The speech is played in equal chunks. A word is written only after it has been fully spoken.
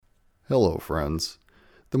Hello, friends.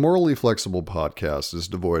 The Morally Flexible podcast is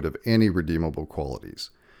devoid of any redeemable qualities.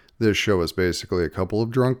 This show is basically a couple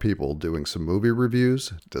of drunk people doing some movie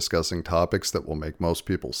reviews, discussing topics that will make most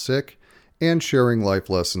people sick, and sharing life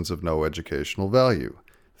lessons of no educational value.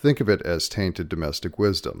 Think of it as tainted domestic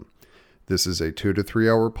wisdom. This is a 2 to 3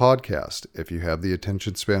 hour podcast. If you have the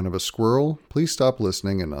attention span of a squirrel, please stop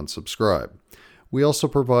listening and unsubscribe. We also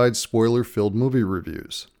provide spoiler-filled movie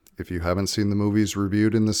reviews. If you haven't seen the movies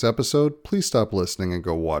reviewed in this episode, please stop listening and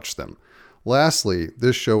go watch them. Lastly,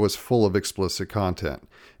 this show is full of explicit content.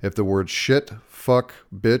 If the words shit, fuck,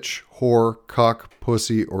 bitch, whore, cock,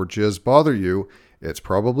 pussy, or jizz bother you, it's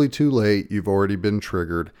probably too late. You've already been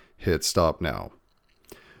triggered. Hit stop now.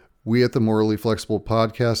 We at the Morally Flexible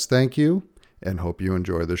Podcast thank you and hope you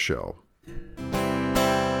enjoy the show.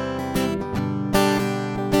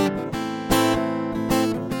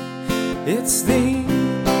 It's the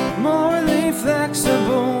Morally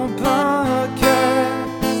Flexible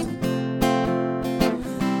Podcast.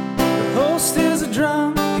 The host is a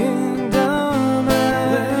drunken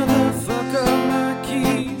dumbass. Where the fuck are my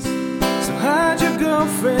keys? So hide your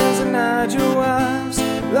girlfriends and hide your wives.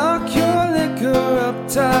 Lock your liquor up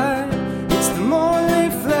tight. It's the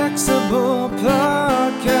Morally Flexible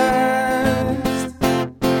Podcast.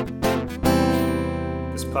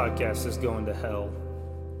 This podcast is going to hell.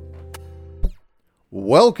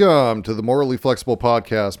 Welcome to the Morally Flexible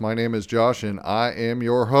Podcast. My name is Josh and I am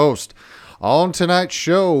your host. On tonight's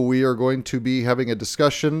show, we are going to be having a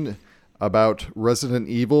discussion about Resident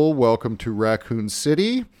Evil, Welcome to Raccoon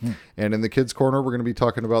City. And in the Kids Corner, we're going to be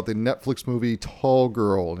talking about the Netflix movie Tall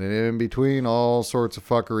Girl. And in between, all sorts of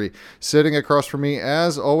fuckery. Sitting across from me,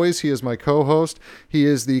 as always, he is my co-host. He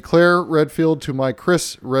is the Claire Redfield to my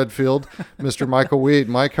Chris Redfield, Mr. Michael Weed.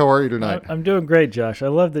 Mike, how are you tonight? I'm doing great, Josh. I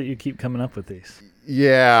love that you keep coming up with these.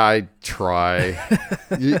 Yeah, I try.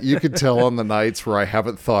 You could tell on the nights where I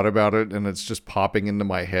haven't thought about it and it's just popping into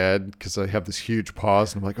my head because I have this huge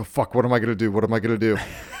pause and I'm like, oh, fuck, what am I going to do? What am I going to do?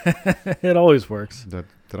 It always works.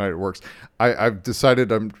 Tonight it works. I've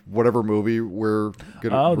decided whatever movie we're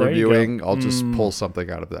reviewing, I'll just pull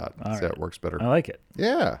something out of that. All so right. It works better. I like it.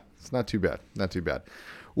 Yeah, it's not too bad. Not too bad.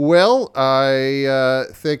 Well, I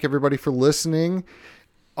thank everybody for listening.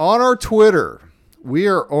 On our Twitter, we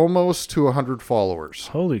are almost to 100 followers.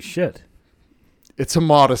 Holy shit. It's a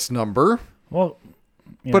modest number. Well,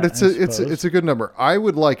 yeah, but it's a good number. I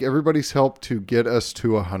would like everybody's help to get us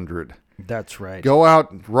to 100. That's right. Go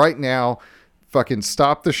out right now, fucking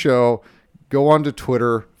stop the show, go onto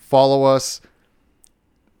Twitter, follow us.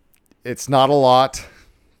 It's not a lot,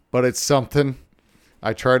 but it's something.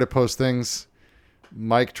 I try to post things.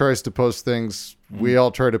 Mike tries to post things. We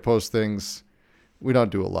all try to post things. We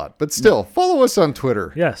don't do a lot, but still, follow us on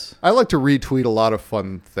Twitter. Yes. I like to retweet a lot of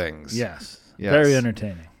fun things. Yes. Very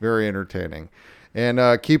entertaining. Very entertaining.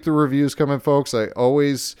 And keep the reviews coming, folks. I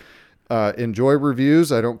always enjoy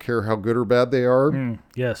reviews. I don't care how good or bad they are.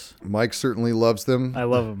 Yes. Mike certainly loves them. I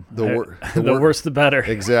love them. The worse, the better.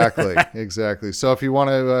 Exactly. Exactly. So if you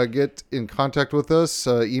want to get in contact with us,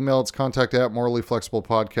 email it's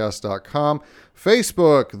contact@morallyflexiblepodcast.com,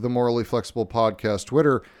 Facebook, The Morally Flexible Podcast,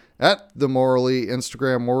 Twitter, at The Morally,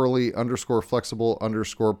 Instagram,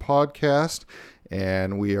 morally_flexible_podcast.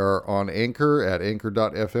 And we are on Anchor at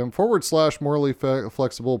anchor.fm/morally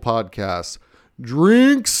flexible podcast.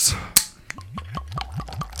 Drinks.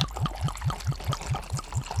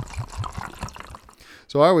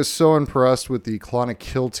 So I was so impressed with the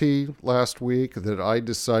Clonakilty last week that I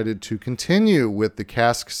decided to continue with the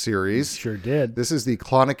cask series. Sure did. This is the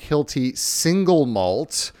Clonakilty single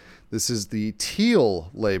malt. This is the teal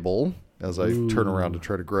label, as I turn around to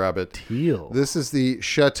try to grab it. Teal. This is the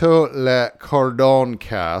Chateau Le Cardon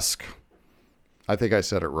cask. I think I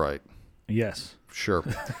said it right. Yes. Sure.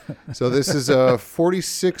 So this is a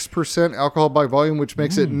 46% alcohol by volume, which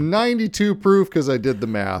makes it 92 proof because I did the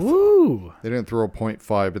math. Woo! They didn't throw a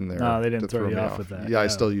 0.5 in there. No, they didn't to throw you me off with that. Yeah, I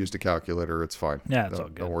still used a calculator. It's fine. Yeah, it's all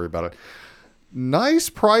good. Don't worry about it. Nice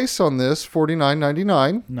price on this,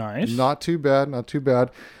 $49.99. Nice. Not too bad. Not too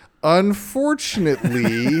bad.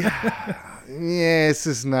 Unfortunately, this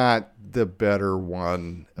is not the better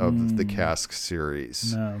one of the cask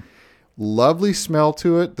series. No. Lovely smell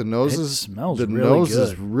to it. The nose is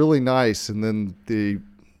really nice, and then the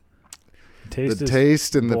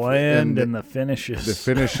taste and bland and the finishes. The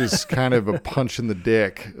finish is kind of a punch in the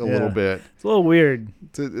dick a little bit. It's a little weird.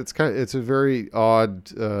 It's a very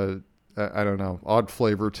odd odd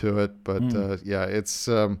flavor to it, but it's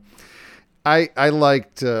I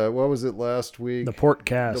liked, what was it last week? The port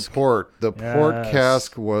cask. The port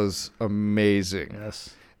cask was amazing.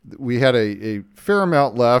 Yes. we had a fair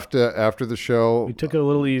amount left after the show. We took it a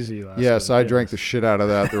little easy last Yes, week. I drank the shit out of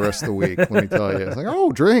that the rest of the week. Let me tell you. It's like,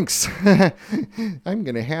 oh, drinks. I'm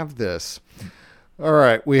going to have this. All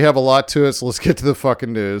right. We have a lot to it, so let's get to the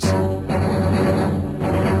fucking news.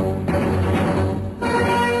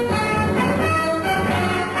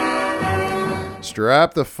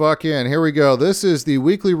 Strap the fuck in. Here we go. This is the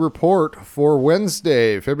weekly report for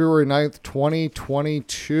Wednesday, February 9th,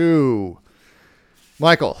 2022.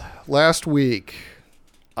 Michael, last week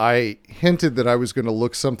I hinted that I was going to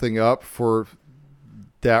look something up for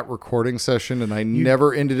that recording session, and I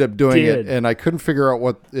never ended up doing it, and I couldn't figure out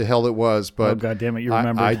what the hell it was, but oh, God damn it, you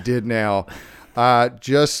remembered. I did now.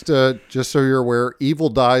 Just so you're aware, evil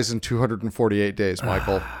dies in 248 days,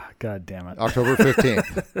 Michael. God damn it. October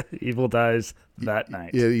 15th. Evil dies that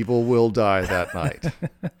night. Yeah, evil will die that night.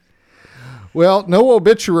 Well, no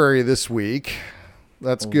obituary this week.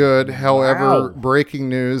 That's good. However, breaking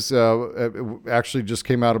news actually just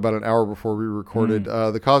came out about an hour before we recorded.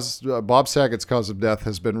 The cause, Bob Saget's cause of death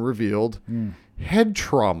has been revealed. Head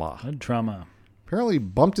trauma. Head trauma. Apparently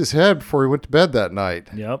bumped his head before he went to bed that night.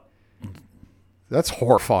 Yep. That's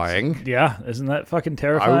horrifying. Yeah, isn't that fucking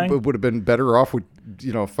terrifying? I would have been better off with,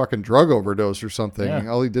 fucking drug overdose or something. Yeah.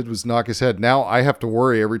 All he did was knock his head. Now I have to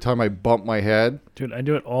worry every time I bump my head. Dude, I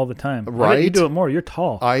do it all the time. Right? I bet you do it more. You're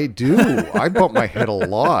tall. I do. I bump my head a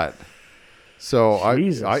lot. So I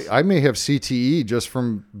may have CTE just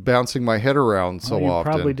from bouncing my head around so you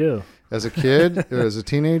often. Probably do. As a kid, as a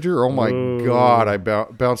teenager, oh my God, I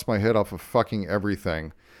bounced my head off of fucking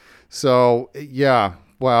everything. So, yeah.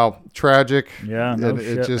 Wow, tragic. Yeah, no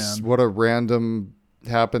shit, it just, man. what a random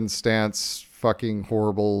happenstance, fucking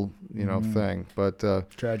horrible, thing. But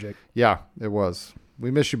Tragic. yeah, it was.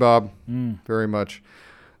 We miss you, Bob, very much.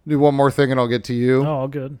 Do one more thing, and I'll get to you. Oh, all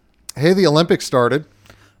good. Hey, the Olympics started.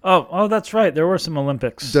 Oh, that's right. There were some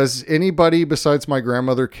Olympics. Does anybody besides my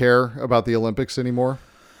grandmother care about the Olympics anymore?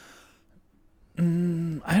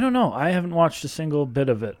 I don't know. I haven't watched a single bit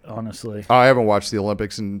of it, honestly. I haven't watched the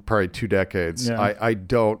Olympics in probably 2 decades. Yeah. I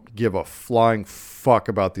don't give a flying fuck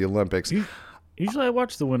about the Olympics. Usually I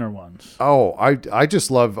watch the winter ones. Oh, I just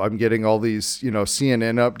love, I'm getting all these,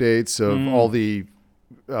 CNN updates of all the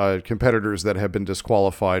competitors that have been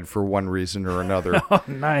disqualified for one reason or another. Oh,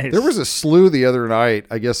 nice. There was a slew the other night.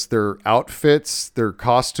 I guess their outfits, their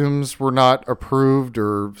costumes were not approved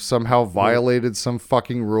or somehow violated some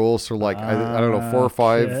fucking rule. So like, I don't know, 4 or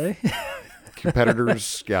 5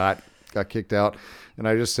 competitors got kicked out. And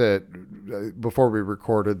I just said, before we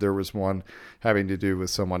recorded, there was one having to do with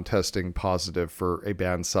someone testing positive for a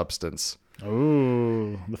banned substance.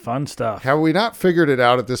 Ooh, the fun stuff. Have we not figured it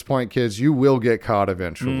out at this point, kids? You will get caught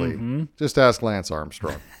eventually. Just ask Lance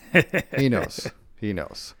Armstrong. He knows. He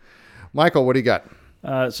knows. Michael, what do you got?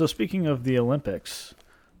 So speaking of the Olympics,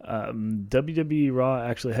 WWE Raw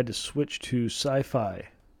actually had to switch to sci-fi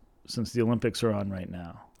since the Olympics are on right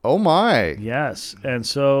now. Oh, my. Yes. And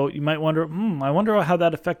so you might wonder, I wonder how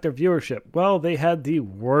that affect their viewership. Well, they had the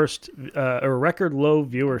worst, or record low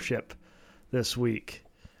viewership this week.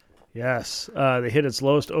 Yes. They hit its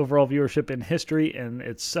lowest overall viewership in history and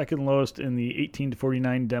its second lowest in the 18 to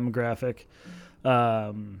 49 demographic.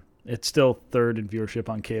 It's still third in viewership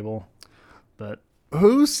on cable. But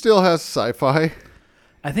Who still has sci-fi?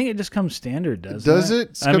 I think it just comes standard, doesn't it? Does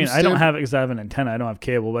it? I mean, I don't have it because I have an antenna. I don't have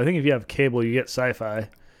cable. But I think if you have cable, you get sci-fi.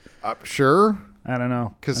 Sure. I don't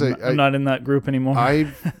know. Because I'm not in that group anymore.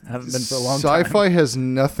 I haven't been for a long time. Sci-fi has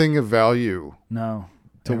nothing of value. No.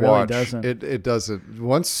 To really watch. Doesn't. It doesn't.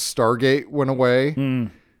 Once Stargate went away,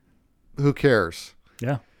 who cares?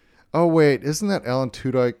 Yeah. Oh, wait. Isn't that Alan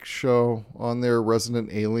Tudyk show on there, Resident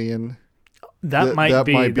Alien? That might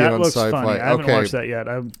be. That on looks Sci-Fi. funny. I haven't watched that yet.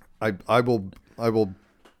 I will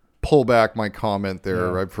pull back my comment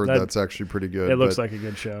there. Yeah, I've heard that's actually pretty good. It looks like a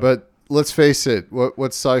good show. But let's face it.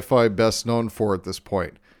 What's Sci-Fi best known for at this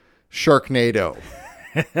point? Sharknado.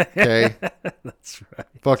 Okay? That's right.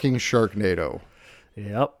 Fucking Sharknado.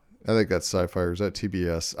 Yep. I think that's Sci-Fi, or is that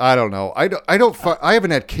TBS? I don't know. I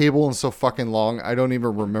haven't had cable in so fucking long. I don't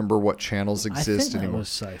even remember what channels exist anymore. Was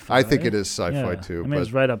Sci-Fi, I think it is Sci-Fi too. I mean,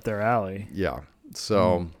 it's right up their alley. Yeah.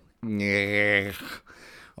 So,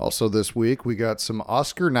 also this week we got some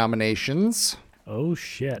Oscar nominations. Oh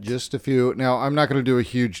shit! Just a few. Now I'm not going to do a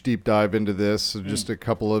huge deep dive into this. So just a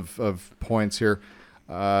couple of points here.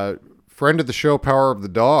 Friend of the show, Power of the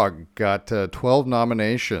Dog, got 12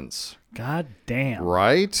 nominations. God damn.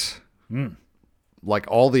 Right?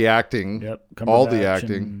 Like all the acting. Yep. All the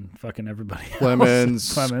acting. Fucking everybody else.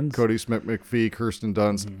 Clemens, Clemens. Cody Smith McPhee, Kirsten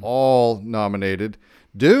Dunst, all nominated.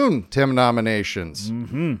 Dune, 10 nominations.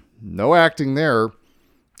 No acting there.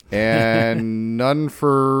 and none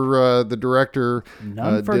for the director.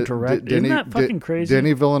 None for director. Isn't that fucking crazy?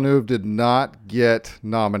 Denis Villeneuve did not get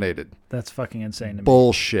nominated. That's fucking insane to me.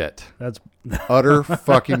 Bullshit. That's utter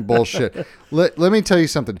fucking bullshit. Let me tell you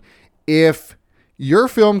something. If your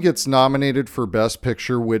film gets nominated for Best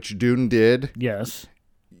Picture, which Dune did, yes,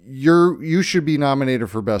 you should be nominated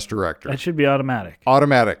for Best Director. That should be automatic.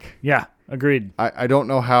 Automatic. Yeah, agreed. I don't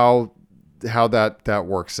know how that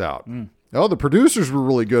works out. Oh, the producers were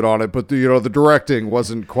really good on it, but the directing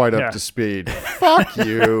wasn't quite up to speed. Fuck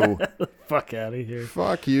you. Fuck out of here.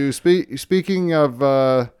 Fuck you. Speaking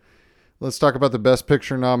of, let's talk about the Best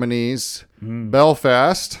Picture nominees.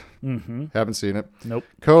 Belfast. Haven't seen it. Nope.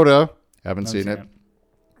 Coda. Haven't seen it.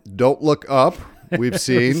 Don't Look Up. We've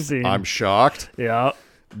seen. I'm shocked. Yeah.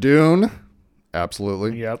 Dune.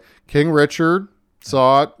 Absolutely. Yep. King Richard.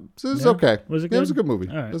 Saw it. It was okay. Was it good? Yeah, it was a good movie.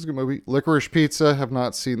 All right. It was a good movie. Licorice Pizza. Have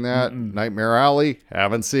not seen that. Nightmare Alley.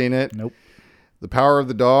 Haven't seen it. Nope. The Power of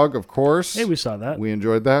the Dog, of course. Hey, we saw that. We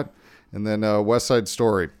enjoyed that. And then West Side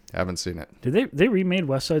Story. Haven't seen it. Did they remade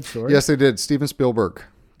West Side Story? Yes, they did. Steven Spielberg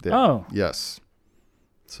did. Oh. Yes.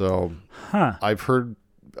 So Huh. I've heard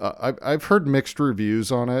mixed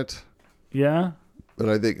reviews on it. Yeah. But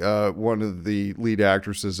I think one of the lead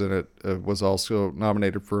actresses in it was also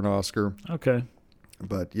nominated for an Oscar. Okay.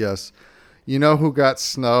 But yes, you know who got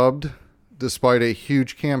snubbed despite a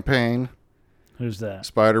huge campaign? Who's that?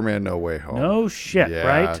 Spider-Man No Way Home. No shit,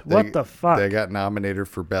 right? What the fuck? They got nominated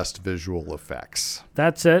for Best Visual Effects.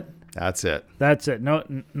 That's it? That's it. That's it. No,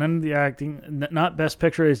 none of the acting. Not Best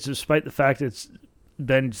Picture is despite the fact it's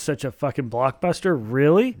been such a fucking blockbuster.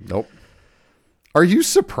 Really? Nope. Are you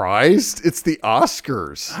surprised? It's the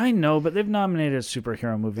Oscars. I know, but they've nominated a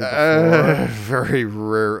superhero movie before. Very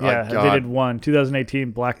rare. Yeah, they did one.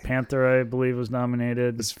 2018, Black Panther, I believe, was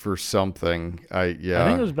nominated. It's for something. I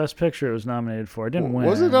think it was Best Picture it was nominated for. It didn't win.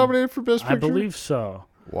 Was it nominated for Best Picture? I believe so.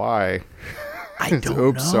 Why? I don't know.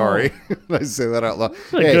 Oops, sorry. I say that out loud.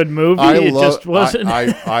 It's a good movie. It just wasn't.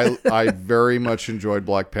 I very much enjoyed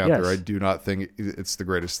Black Panther. Yes. I do not think it's the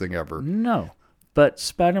greatest thing ever. No. But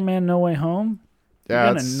Spider-Man No Way Home?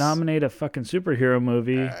 You're going to nominate a fucking superhero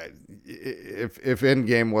movie. If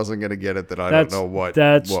Endgame wasn't going to get it, then I don't know what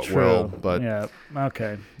true. will. But yeah,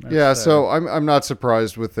 okay. So I'm not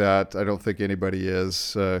surprised with that. I don't think anybody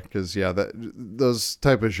is because those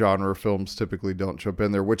type of genre films typically don't jump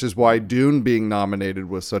in there, which is why Dune being nominated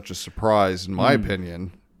was such a surprise, in my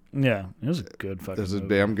opinion. Yeah, it was a good fucking movie. It was a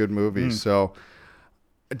damn good movie. So,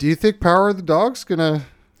 do you think Power of the Dog's gonna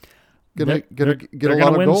get a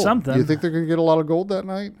lot of gold? Something. Do you think they're gonna get a lot of gold that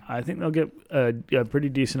night? I think they'll get a pretty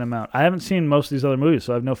decent amount. I haven't seen most of these other movies,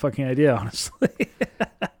 so I have no fucking idea, honestly.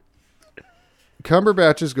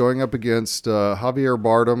 Cumberbatch is going up against Javier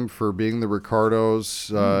Bardem for Being the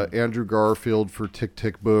Ricardos, Andrew Garfield for Tick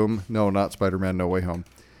Tick Boom. No, not Spider-Man No Way Home.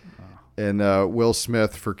 And Will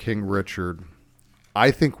Smith for King Richard.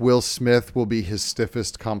 I think Will Smith will be his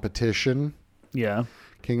stiffest competition. Yeah.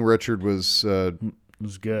 King Richard was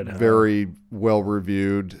good. Very well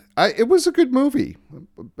reviewed. It was a good movie.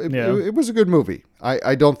 It was a good movie.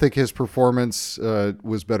 I don't think his performance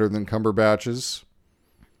was better than Cumberbatch's.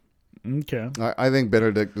 Okay. I think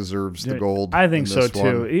Benedict deserves the gold. I think so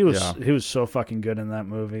too. One. He was so fucking good in that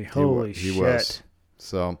movie. Holy shit. He was.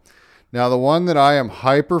 So now the one that I am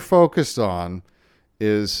hyper focused on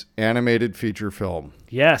is animated feature film.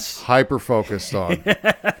 Yes. Hyper focused on.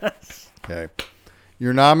 Yes. Okay.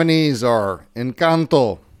 Your nominees are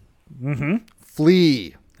Encanto,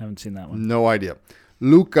 Flea. Haven't seen that one. No idea.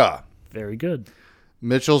 Luca. Very good.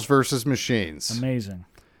 Mitchell's versus Machines. Amazing.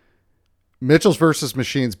 Mitchell's versus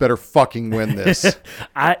Machines better fucking win this.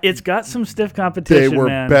 It's got some stiff competition. They were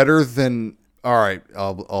man. better than. All right,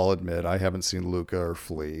 I'll admit I haven't seen Luca or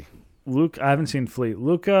Flea. I haven't seen Flea.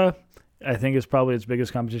 Luca, I think is probably its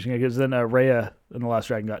biggest competition because then Raya and the Last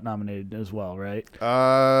Dragon got nominated as well, right?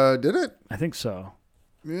 Did it? I think so.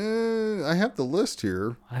 I have the list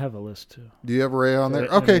here. I have a list too. Do you have Raya on there?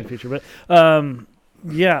 Okay. Feature, but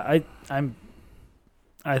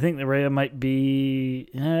I think the Raya might be.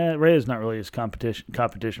 Raya's not really as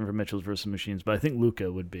competition for Mitchell's versus Machines, but I think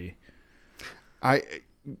Luca would be.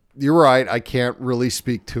 You're right. I can't really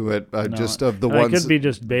speak to it. Just of the ones. I could be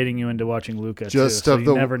just baiting you into watching Luca. Just too, of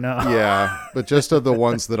so you never know. Yeah, but just of the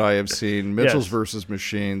ones that I have seen, Mitchell's versus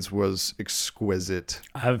Machines was exquisite.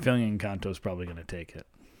 I have a feeling Encanto's probably going to take it.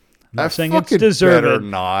 Not saying it's deserved. Better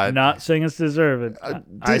not. Not saying it's deserved.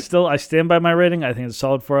 I stand by my rating. I think it's a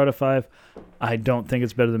solid 4 out of 5. I don't think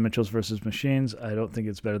it's better than Mitchell's versus Machines. I don't think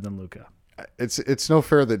it's better than Luca. It's no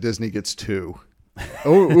fair that Disney gets 2.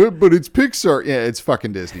 Oh, but it's Pixar. Yeah, it's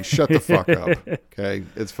fucking Disney. Shut the fuck up. Okay,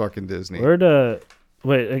 it's fucking Disney. Where'd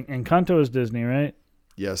Wait, Encanto is Disney, right?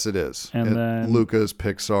 Yes, it is. And then Luca's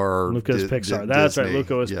Pixar. Pixar. That's Disney. right.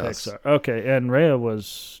 Luca was Yes. Pixar. Okay, and Raya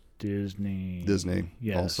was Disney.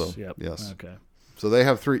 Yes, also. Yep. Yes. Okay. So they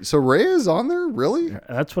have 3. So Raya is on there? Really?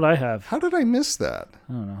 That's what I have. How did I miss that?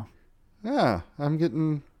 I don't know. Yeah,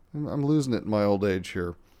 I'm losing it in my old age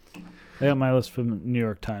here. I got my list from New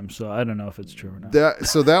York Times, so I don't know if it's true or not.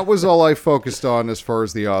 So that was all I focused on as far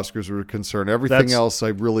as the Oscars were concerned. Everything else I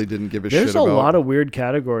really didn't give a shit about. There's a lot of weird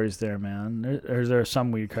categories there, man. There are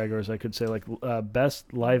some weird categories I could say, like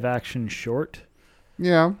best live action short.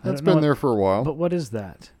 Yeah, that's been there for a while. But what is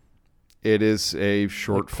that? It is a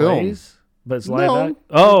short like film. Plays? But it's live No. action?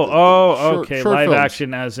 Okay. Short live films.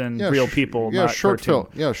 action as in real people, not short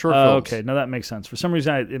cartoon. film. Yeah, short films. Okay, now that makes sense. For some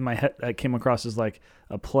reason, in my head, I came across as like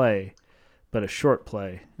a play, but a short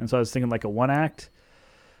play. And so I was thinking like a one act.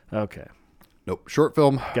 Okay. Nope, short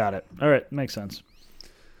film. Got it. All right, makes sense.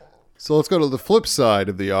 So let's go to the flip side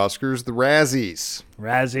of the Oscars, the Razzies.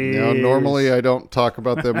 Razzies. Now, normally I don't talk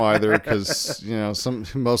about them either because, most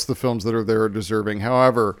of the films that are there are deserving.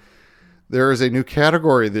 However, there is a new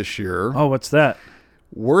category this year. Oh, what's that?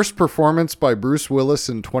 Worst performance by Bruce Willis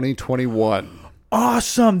in 2021.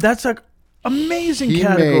 Awesome. That's an amazing He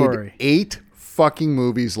category. made 8 fucking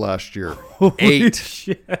movies last year. Holy 8.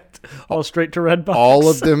 shit. All straight to Redbox. All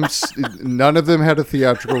of them, none of them had a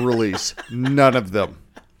theatrical release. None of them.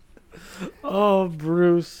 Oh,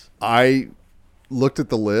 Bruce. I looked at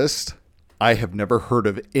the list. I have never heard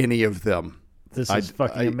of any of them. This is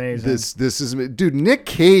fucking amazing. This is, dude, Nick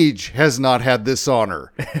Cage has not had this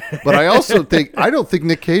honor. But I also I don't think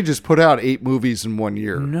Nick Cage has put out 8 movies in 1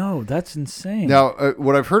 year. No, that's insane. Now,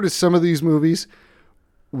 what I've heard is some of these movies,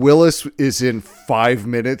 Willis is in 5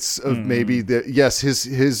 minutes of maybe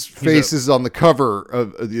his face is on the cover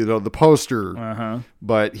of the poster,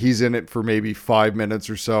 but he's in it for maybe 5 minutes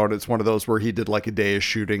or so, and it's one of those where he did like a day of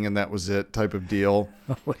shooting and that was it type of deal.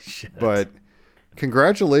 Holy shit. But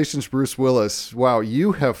congratulations, Bruce Willis. Wow,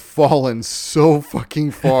 you have fallen so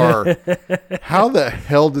fucking far. How the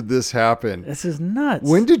hell did this happen? This is nuts.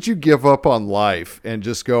 When did you give up on life and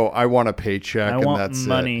just go, I want a paycheck and want that's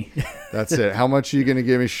money. it? That's it. How much are you going to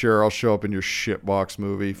give me? Sure, I'll show up in your shitbox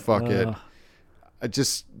movie. Fuck it. It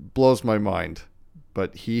just blows my mind.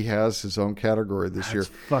 But he has his own category this year.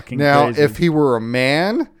 Fucking now, crazy. if he were a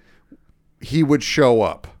man, he would show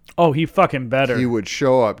up. Oh, he fucking better. He would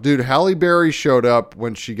show up. Dude, Halle Berry showed up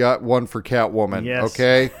when she got one for Catwoman. Yes.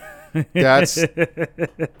 Okay?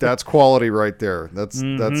 That's quality right there.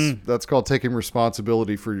 That's called taking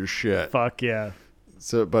responsibility for your shit. Fuck yeah.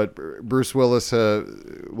 So, but Bruce Willis, at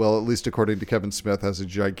least according to Kevin Smith, has a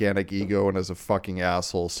gigantic ego and is a fucking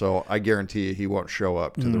asshole. So I guarantee you he won't show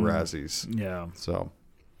up to the Razzies. Yeah. So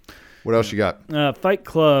what else you got? Fight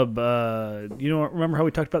Club. Remember how we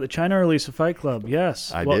talked about the China release of Fight Club?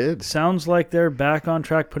 Yes. I did. Sounds like they're back on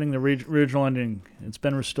track putting the original ending. It's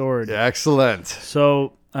been restored. Excellent.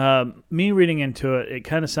 So me reading into it, it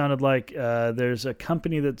kind of sounded like there's a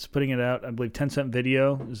company that's putting it out. I believe 10 Cent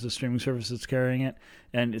Video is the streaming service that's carrying it.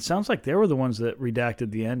 And it sounds like they were the ones that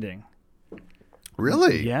redacted the ending.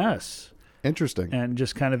 Really? Yes. Interesting. And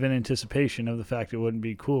just kind of in anticipation of the fact it wouldn't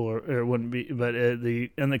be cool or it wouldn't be, but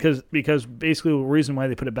because basically the reason why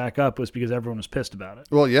they put it back up was because everyone was pissed about it.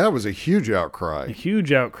 Well, yeah, it was a huge outcry.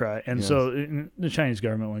 And Yes. so the Chinese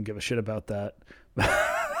government wouldn't give a shit about that.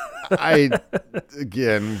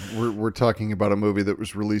 We're talking about a movie that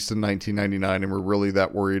was released in 1999, and we're really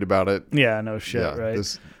that worried about it. Yeah, no shit, right?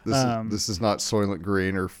 This is not Soylent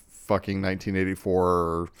Green or fucking 1984.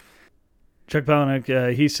 Or... Chuck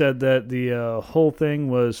Palahniuk, he said that the whole thing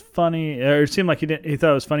was funny. Or it seemed like he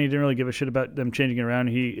thought it was funny. He didn't really give a shit about them changing it around.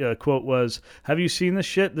 He quote was, "Have you seen this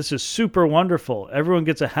shit? This is super wonderful. Everyone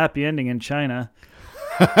gets a happy ending in China."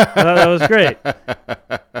 I thought that was great.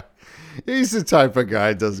 He's the type of guy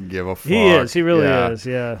that doesn't give a fuck. He is. He really is.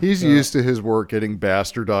 Yeah. He's used to his work getting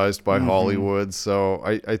bastardized by Hollywood, so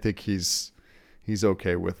I think he's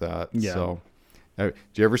okay with that. Yeah. So, did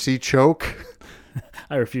you ever see Choke?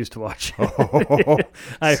 I refuse to watch.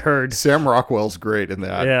 I heard Sam Rockwell's great in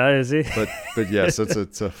that. Yeah, is he? But yes,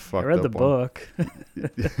 it's a fucked up. I read the book.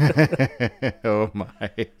 Oh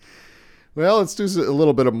my. Well, let's do a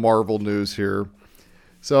little bit of Marvel news here.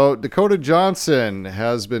 So Dakota Johnson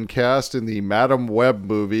has been cast in the Madam Web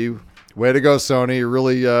movie. Way to go, Sony! You're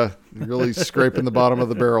really scraping the bottom of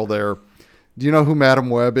the barrel there. Do you know who Madam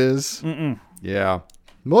Web is? Mm-mm. Yeah,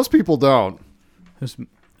 most people don't.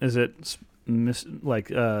 Is it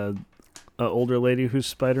older lady who's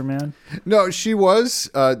Spider-Man? No, she was.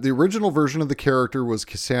 The original version of the character was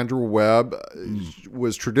Cassandra Webb,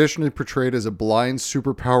 was traditionally portrayed as a blind,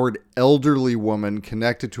 superpowered elderly woman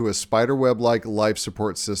connected to a spiderweb-like life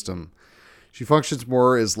support system. She functions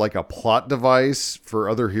more as like a plot device for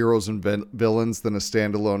other heroes and villains than a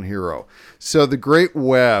standalone hero. So the Great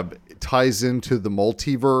Web ties into the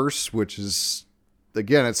multiverse, which is,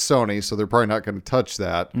 again, it's Sony, so they're probably not going to touch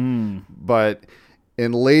that. But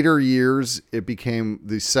in later years, it became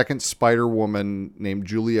the second Spider-Woman named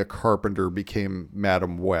Julia Carpenter became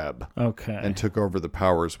Madam Web. Okay. And took over the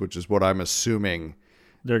powers, which is what I'm assuming.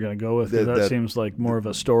 They're going to go with it. That seems like more of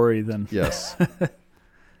a story than... Yes.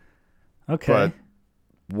 Okay. But,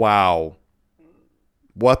 wow.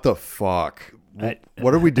 What the fuck?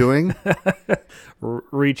 What are we doing?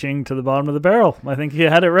 Reaching to the bottom of the barrel. I think you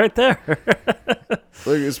had it right there.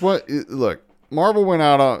 Look, Marvel went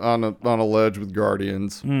out on a ledge with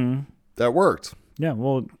Guardians. That worked. Yeah,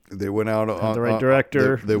 well, they went out on the right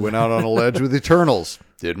director. They went out on a ledge with Eternals.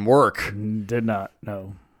 Didn't work. Did not.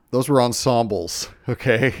 No. Those were ensembles.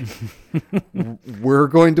 Okay. We're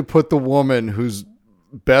going to put the woman whose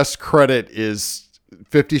best credit is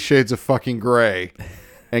 50 Shades of fucking Grey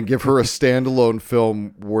and give her a standalone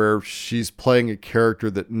film where she's playing a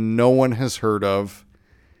character that no one has heard of.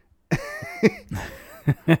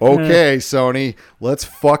 Okay, Sony, let's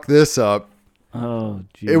fuck this up. Oh,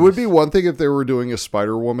 geez. It would be one thing if they were doing a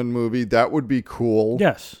Spider-Woman movie. That would be cool.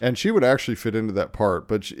 Yes. And she would actually fit into that part.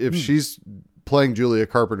 But if she's playing Julia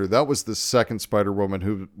Carpenter, that was the second Spider-Woman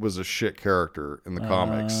who was a shit character in the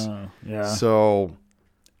comics. Yeah. So...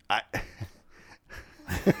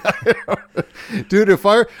 Dude, if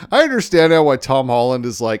I understand now why Tom Holland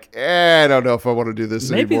is like, I don't know if I want to do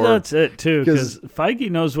this Maybe anymore. that's it too, because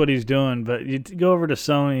Feige knows what he's doing, but you go over to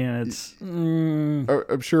Sony and it's...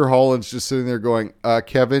 I'm sure Holland's just sitting there going,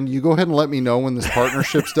 Kevin, you go ahead and let me know when this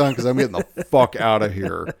partnership's done, because I'm getting the fuck out of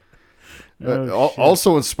here.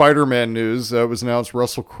 Also in Spider-Man news, it was announced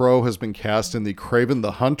Russell Crowe has been cast in the Kraven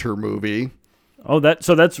the Hunter movie. So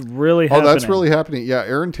that's really happening. Oh, that's really happening. Yeah,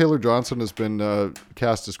 Aaron Taylor Johnson has been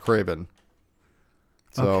cast as Kraven.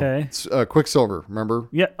 So, okay. It's, Quicksilver, remember?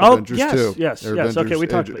 Yeah. Avengers 2. Yes. Avengers, Okay, we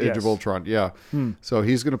talked about Age of Ultron. Yeah. So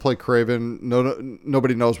he's going to play Kraven.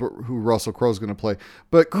 Nobody knows who Russell Crowe's going to play.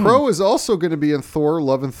 But Crowe is also going to be in Thor: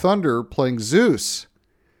 Love and Thunder playing Zeus.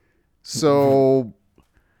 So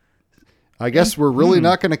I guess we're really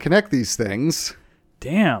not going to connect these things.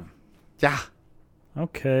 Damn. Yeah.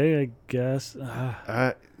 Okay, I guess.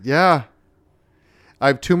 Yeah. I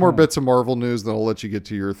have two more bits of Marvel news, then I'll let you get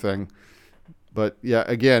to your thing. But yeah,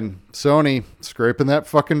 again, Sony scraping that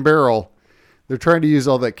fucking barrel. They're trying to use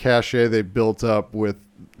all that cachet they built up with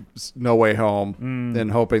No Way Home and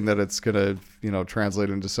hoping that it's going to, translate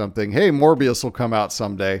into something. Hey, Morbius will come out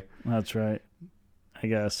someday. That's right. I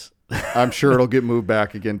guess. I'm sure it'll get moved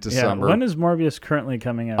back again to summer. When is Morbius currently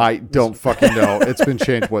coming out? I don't fucking know. It's been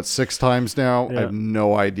changed, 6 times now? Yeah. I have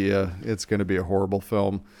no idea. It's going to be a horrible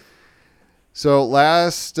film. So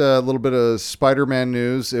last little bit of Spider-Man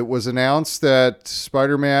news. It was announced that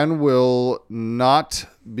Spider-Man will not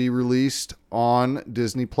be released on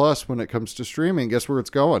Disney Plus when it comes to streaming. Guess where it's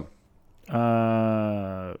going?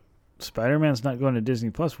 Spider-Man's not going to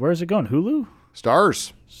Disney Plus. Where is it going? Hulu?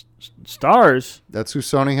 Stars. Stars? That's who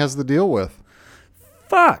Sony has the deal with.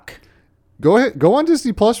 Fuck. Go ahead. Go on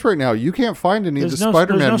Disney Plus right now. You can't find any of the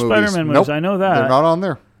Spider-Man movies. Spider-Man movies. Nope, I know that. They're not on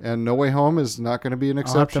there. And No Way Home is not going to be an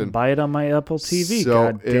exception. I'll have to buy it on my Apple TV. So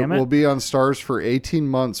God damn it. It will be on Stars for 18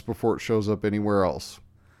 months before it shows up anywhere else.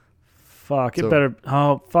 Fuck. It better.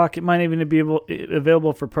 Oh, fuck. It might even be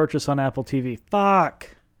available for purchase on Apple TV. Fuck.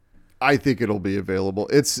 I think it'll be available.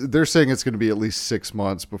 They're saying it's going to be at least 6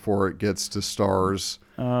 months before it gets to Stars.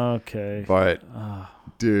 Okay. But,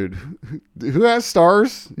 dude, who has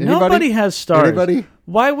Stars? Anybody? Nobody has Stars. Anybody?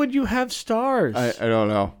 Why would you have Stars? I don't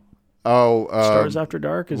know. Oh, Stars After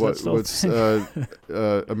Dark? Is that still what's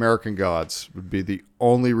American Gods would be the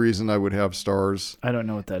only reason I would have Stars. I don't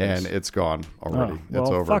know what that is. And it's gone already. Well,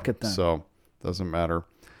 it's over. Fuck it then. So, doesn't matter.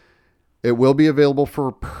 It will be available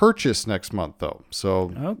for purchase next month, though.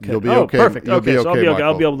 So you'll be okay. Perfect. You'll be okay, so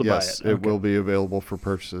I'll be able to buy it. Yes, it will be available for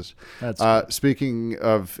purchases. That's speaking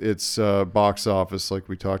of its box office, like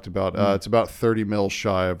we talked about, it's about 30 mil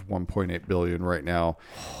shy of 1.8 billion right now.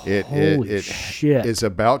 Holy shit! Is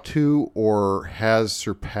about to or has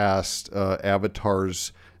surpassed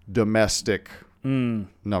Avatar's domestic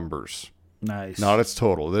numbers. Nice. Not its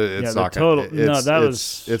total. It's not total. Gonna,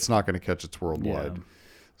 it's not going to catch its worldwide. Yeah.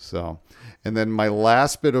 So, and then my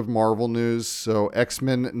last bit of Marvel news. So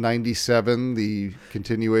X-Men 97, the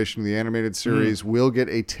continuation of the animated series, will get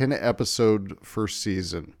a 10-episode first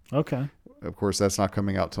season. Okay. Of course, that's not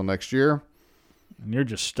coming out till next year. And you're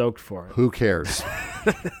just stoked for it. Who cares?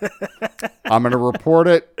 I'm going to report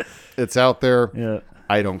it. It's out there. Yeah.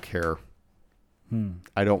 I don't care.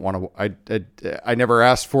 I don't want to. I never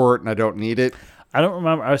asked for it, and I don't need it. I don't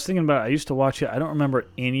remember. I was thinking about it. I used to watch it. I don't remember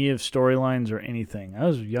any of storylines or anything. I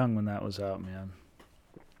was young when that was out, man.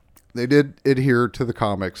 They did adhere to the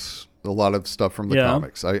comics. A lot of stuff from the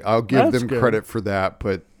comics. I'll give them credit for that,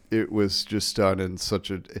 but it was just done in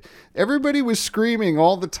such a. Everybody was screaming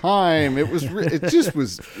all the time. It was. It just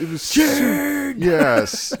was. It was. Jean!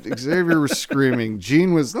 Yes, Xavier was screaming.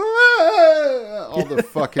 Jean was all the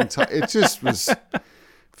fucking time. It just was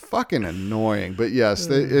fucking annoying. But yes,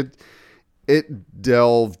 it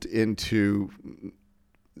delved into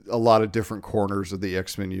a lot of different corners of the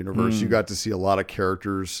X-Men universe. You got to see a lot of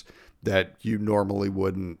characters that you normally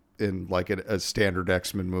wouldn't in like a standard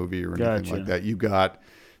X-Men movie or anything like that. You got,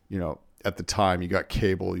 at the time you got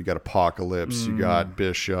Cable, you got Apocalypse, you got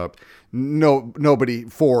Bishop. Nobody,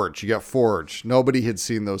 Forge, you got Forge. Nobody had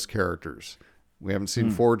seen those characters. We haven't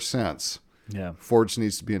seen Forge since. Yeah. Forge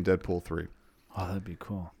needs to be in Deadpool 3. Oh, that'd be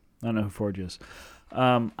cool. I don't know who Forge is.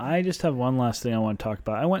 I just have one last thing I want to talk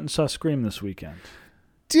about. I went and saw Scream this weekend.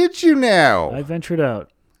 Did you now? I ventured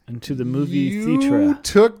out into the movie You theater.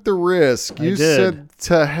 took the risk. You said,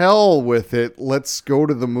 to hell with it. Let's go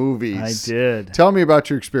to the movies. I did. Tell me about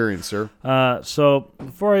your experience, sir. So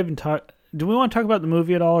before I even talk, do we want to talk about the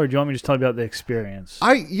movie at all, or do you want me to just tell you about the experience?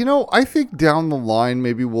 I think down the line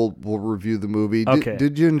maybe we'll review the movie. Okay.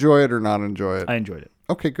 Did you enjoy it or not enjoy it? I enjoyed it.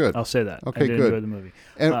 Okay, good. I'll say that. Okay, I did good. enjoy the movie.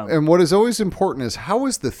 And what is always important is how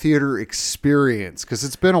was the theater experience? Because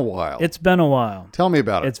it's been a while. It's been a while. Tell me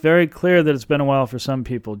about it. It's very clear that it's been a while for some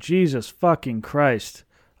people. Jesus fucking Christ.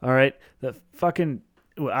 All right.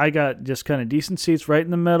 I got just kind of decent seats right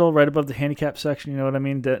in the middle, right above the handicap section. You know what I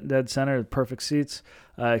mean? Dead center, perfect seats.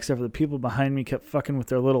 Except for the people behind me kept fucking with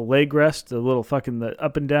their little leg rest, the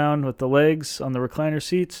up and down with the legs on the recliner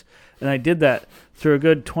seats. And I did that through a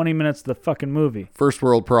good 20 minutes of the fucking movie. First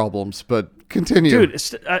world problems, but continue. Dude, it's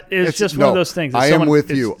just one of those things. I am with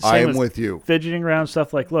you. Fidgeting around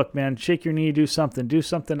stuff like, look, man, shake your knee, do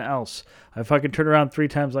something else. I fucking turn around 3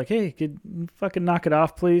 times like, hey, could you fucking knock it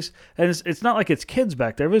off, please? And it's not like it's kids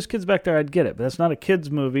back there. If it was kids back there, I'd get it. But it's not a kids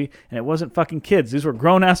movie, and it wasn't fucking kids. These were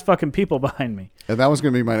grown-ass fucking people behind me. And that was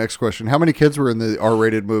going to be my next question. How many kids were in the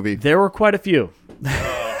R-rated movie? There were quite a few.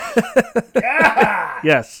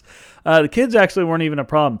 Yes. The kids actually weren't even a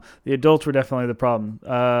problem. The adults were definitely the problem.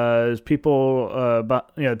 There's people,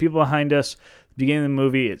 the people behind us, beginning of the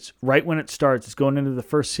movie, it's right when it starts, it's going into the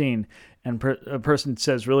first scene, and a person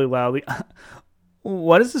says really loudly,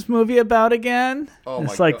 what is this movie about again? Oh,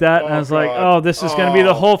 it's like that. And I was like, oh, this is going to be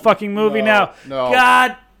the whole fucking movie now. No.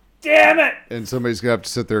 God damn it. And somebody's going to have to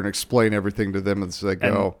sit there and explain everything to them as they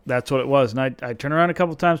go. And that's what it was. And I turned around a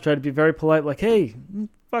couple times, tried to be very polite, like, hey,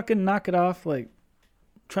 fucking knock it off. Like,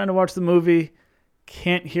 trying to watch the movie,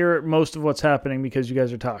 can't hear most of what's happening because you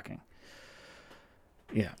guys are talking.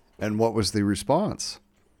 Yeah. And what was the response?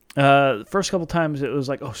 The first couple times it was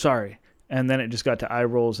like, oh, sorry. And then it just got to eye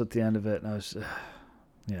rolls at the end of it. And I was,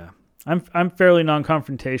 yeah. I'm fairly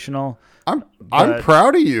non-confrontational. I'm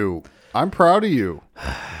proud of you. I'm proud of you.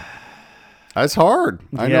 That's hard.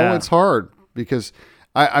 I know it's hard because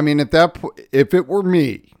I mean, at that point, if it were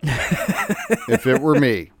me,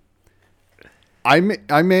 I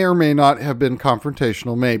may or may not have been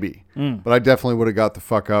confrontational, maybe, but I definitely would have got the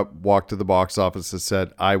fuck up, walked to the box office and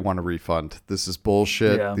said, I want a refund. This is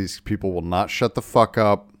bullshit. Yeah. These people will not shut the fuck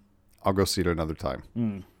up. I'll go see it another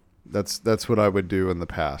time. That's what I would do in the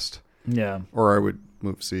past. Yeah. Or I would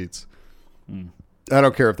move seats. I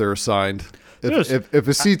don't care if they're assigned. If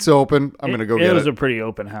a seat's open, I'm going to go get it. It was a pretty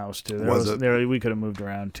open house, too. We could have moved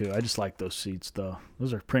around, too. I just like those seats, though.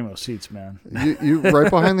 Those are primo seats, man. You right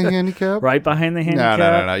behind the handicap? Right behind the handicap?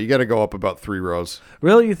 No. You got to go up about 3 rows.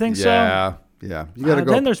 Really? You think so? Yeah. You got to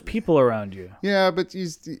go. Then there's people around you. Yeah, but you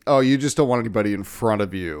just don't want anybody in front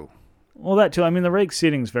of you. Well, that, too. I mean, the rake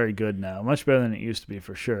seating's very good now. Much better than it used to be,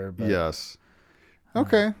 for sure. But yes.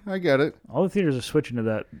 Okay, I get it. All the theaters are switching to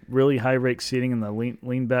that really high rake seating and the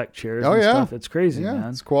lean back chairs and stuff. It's crazy, man.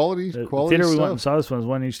 It's quality. The stuff. theater we went and saw this one was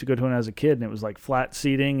one I used to go to when I was a kid, and it was like flat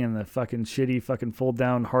seating and the fucking shitty fucking fold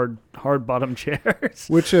down hard bottom chairs.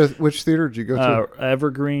 Which theater did you go to?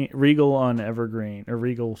 Evergreen, Regal on Evergreen, or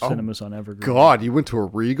Regal Cinemas on Evergreen. God, you went to a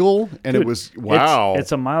Regal and it was wow.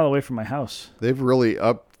 It's a mile away from my house. They've really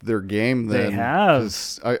upped upped their game then. They have.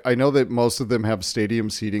 'Cause I know that most of them have stadium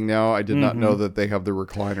seating now. I did not know that they have the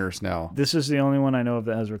recliners now. This is the only one I know of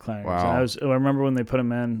that has recliners. Wow. And I remember when they put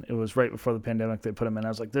them in, it was right before the pandemic they put them in. I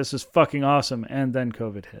was like, this is fucking awesome. And then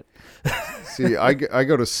COVID hit. See, I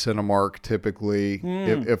go to Cinemark typically.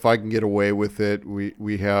 If I can get away with it,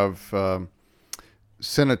 we have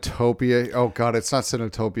Teratophilia. Oh, God, it's not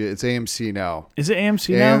Teratophilia. It's AMC now. Is it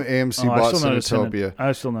AMC now? AMC bought Teratopia.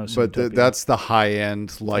 I still know But Teratopia. that's the high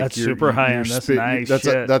end. Like That's super high end. That's nice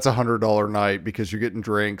shit. That's $100 night because you're getting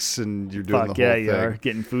drinks and you're doing Fuck the whole yeah, thing. you are.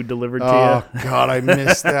 Getting food delivered to Oh, you. God, I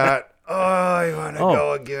missed that. Oh, I want to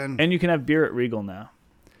go again. And you can have beer at Regal now.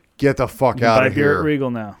 Get the fuck You out buy of beer at here. Regal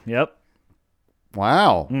now. Yep.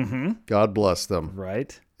 Wow. Mm-hmm. God bless them.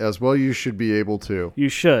 Right. As well, you should be able to. You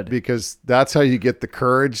should. Because that's how you get the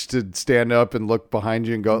courage to stand up and look behind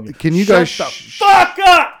you and go, can you Shut guys the fuck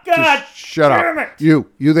up! God shut damn up. it.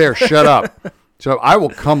 You there, shut up. So I will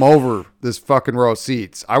come over this fucking row of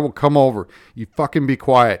seats. I will come over. You fucking be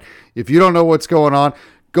quiet. If you don't know what's going on,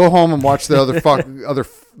 go home and watch the other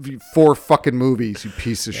 4 fucking movies, you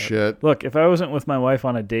piece of shit. Look, if I wasn't with my wife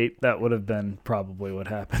on a date, that would have been probably what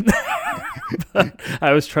happened. But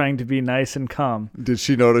I was trying to be nice and calm. Did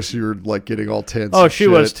she notice you were like getting all tense? Oh, and she shit?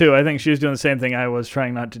 was too. I think she was doing the same thing I was,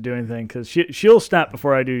 trying not to do anything, because she'll snap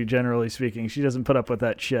before I do, generally speaking. She doesn't put up with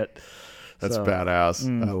that shit. That's So,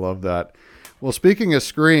 badass. I love that. Well, speaking of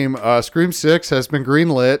Scream, Scream 6 has been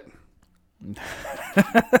greenlit.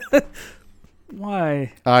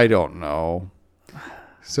 Why? I don't know.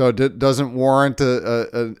 So it doesn't warrant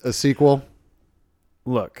a sequel?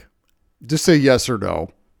 Look, Just say yes or no.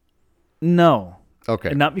 no. Okay.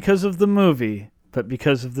 And not because of the movie, but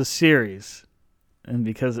because of the series. And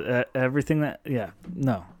because everything that... Yeah,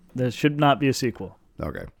 no. There should not be a sequel.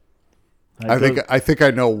 Okay. I think I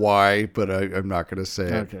know why, but I'm not going to say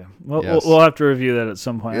it. Okay. Well, Yes. we'll have to review that at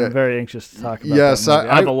some point. Yeah. I'm very anxious to talk about Yes, that movie.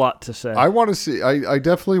 I have a lot to say. I want to see. I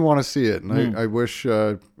definitely want to see it, and I wish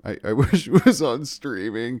I wish it was on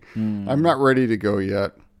streaming. I'm not ready to go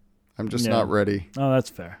yet. I'm just Yeah. not ready. Oh, that's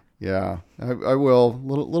fair. Yeah, I will.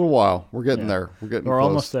 Little while. We're getting there. We're getting We're close.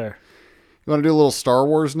 almost there. You want to do a little Star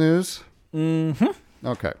Wars news? Mm-hmm.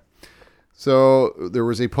 Okay. So there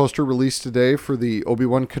was a poster released today for the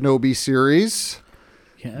Obi-Wan Kenobi series.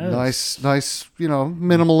 Yes. Nice,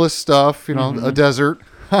 minimalist stuff, a desert.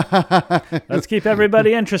 Let's keep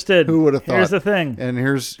everybody interested. Who would have thought? Here's the thing. And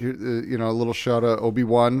here's, a little shot of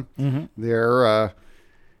Obi-Wan there.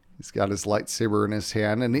 He's got his lightsaber in his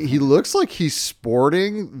hand, and he looks like he's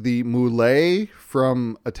sporting the mullet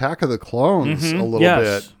from Attack of the Clones a little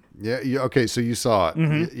Yes. bit. Yeah. Okay. So you saw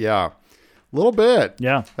it. Yeah. A little bit.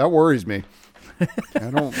 Yeah. That worries me. I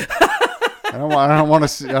don't want to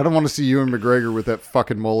see Ewan McGregor with that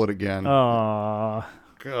fucking mullet again. Aw.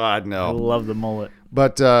 God, I no. love the mullet.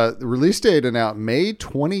 But the release date announced May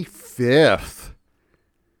 25th.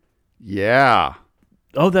 Yeah.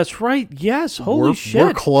 Oh, that's right. Yes. Holy shit.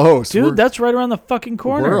 We're close. Dude, that's right around the fucking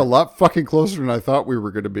corner. We're a lot fucking closer than I thought we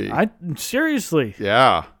were going to be. Seriously.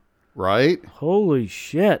 Yeah. Right? Holy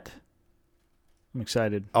shit. I'm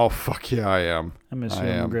excited. Oh, fuck yeah, I am. I miss I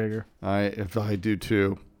Ewan am. McGregor. I do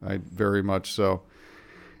too. I very much so.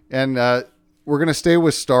 And we're going to stay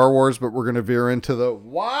with Star Wars, but we're going to veer into the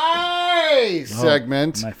why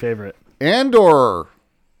segment. My favorite. Andor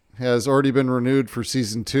has already been renewed for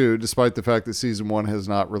season 2, despite the fact that season 1 has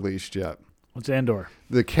not released yet. What's Andor?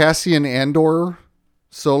 The Cassian Andor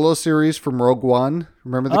solo series from Rogue One.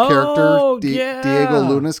 Remember the Oh, character? yeah. Diego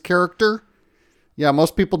Luna's character? Yeah,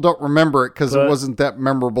 most people don't remember it because it But- wasn't that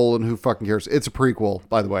memorable, and who fucking cares? It's a prequel,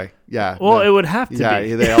 by the way. Yeah. Well, it would have to yeah,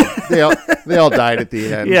 be. they all died at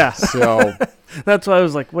the end. Yeah. So That's why I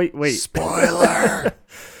was like, wait. spoiler.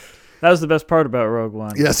 That was the best part about Rogue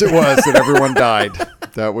One. Yes, it was that everyone died.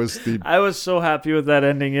 That was the. I was so happy with that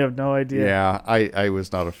ending. You have no idea. Yeah, I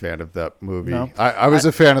was not a fan of that movie. No? I was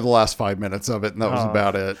a fan of the last 5 minutes of it, and that was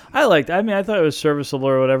about it. I thought it was serviceable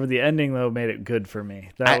or whatever. The ending, though, made it good for me.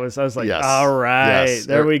 I was like, yes. all right, Yes.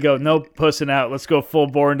 there we go. No pussing out. Let's go full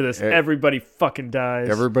bore into this. Everybody fucking dies.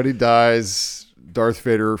 Everybody dies. Darth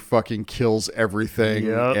Vader fucking kills everything,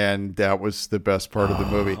 Yep. and that was the best part of the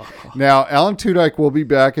movie. Now, Alan Tudyk will be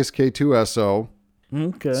back as K2SO,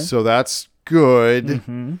 Okay. so that's good.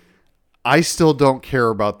 I still don't care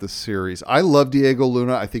about this series. I love Diego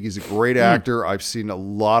Luna. I think he's a great actor. I've seen a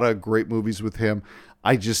lot of great movies with him.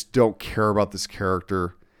 I just don't care about this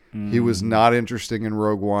character. He was not interesting in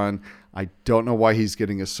Rogue One. I don't know why he's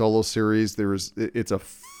getting a solo series. It's a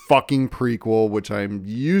fucking prequel, which I'm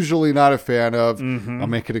usually not a fan of. I'll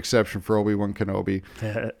make an exception for Obi-Wan Kenobi.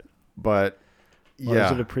 But Or yeah,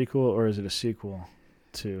 is it a prequel or is it a sequel?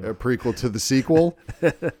 to. A prequel to the sequel?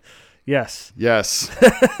 Yes. Yes.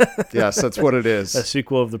 Yes, that's what it is. A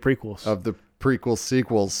sequel of the prequels. Of the prequel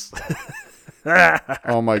sequels.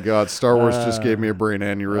 Oh my God. Star Wars just gave me a brain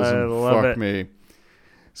aneurysm. I love Fuck it. me.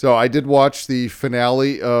 So I did watch the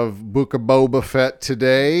finale of Book of Boba Fett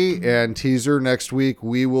today, and teaser next week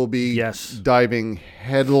we will be diving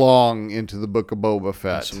headlong into the Book of Boba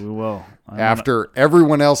Fett. Yes, we will. After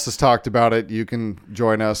everyone else has talked about it, you can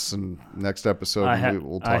join us in next episode.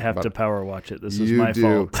 We'll talk I have about to power watch it. This you is my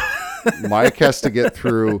fault. Mike has to get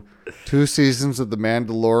through 2 seasons of The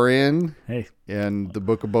Mandalorian Hey, and the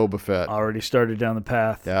Book of Boba Fett. already started down the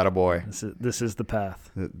path. Attaboy. This is the path.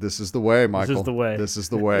 This is the way, Michael. This is the way. This is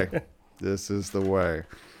the way. This is the way.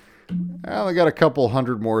 Well, I got a couple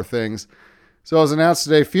hundred more things. So as announced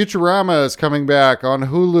today, Futurama is coming back on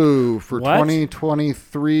Hulu for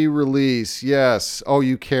 2023 release. Yes. Oh,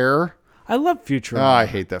 you care? I love Futurama. Oh, I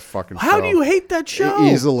hate that fucking show. How do you hate that show?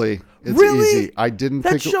 Easily. It's really? easy. I didn't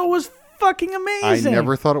think that show was fucking amazing. I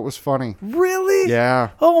never thought it was funny. Really?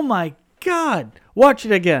 Yeah. Oh my God. Watch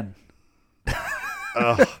it again.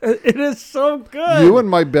 It is so good. You and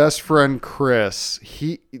my best friend Chris,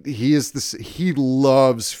 he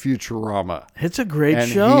loves Futurama. It's a great and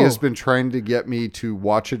show. He has been trying to get me to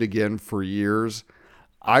watch it again for years.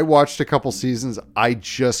 I watched a couple seasons. I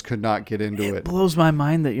just could not get into it. It blows my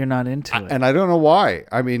mind that you're not into it. And I don't know why.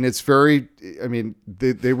 I mean, it's very,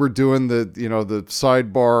 they were doing the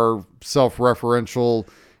sidebar self-referential,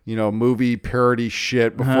 movie parody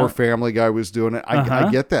shit before Family Guy was doing it. I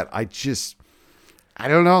get that. I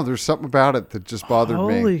don't know. There's something about it that just bothered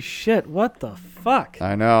me. Holy shit. What the fuck?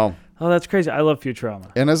 I know. Oh, that's crazy. I love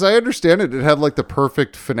Futurama. And as I understand it, it had like the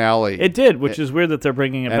perfect finale. It did, which is weird that they're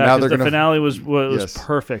bringing it back. The finale was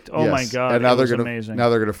perfect. Oh my God. And now it was amazing. Now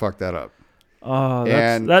they're going to fuck that up. Oh,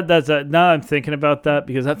 that's now I'm thinking about that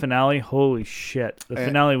because that finale, holy shit. The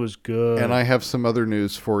finale was good. And I have some other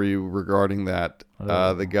news for you regarding that.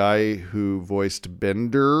 The guy who voiced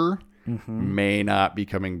Bender may not be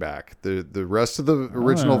coming back. The rest of the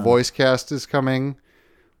original voice cast is coming,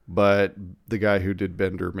 but the guy who did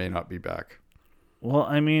Bender may not be back. Well,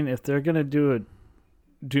 I mean, if they're gonna do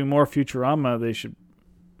more Futurama, they should.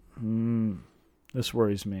 This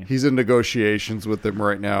worries me. He's in negotiations with them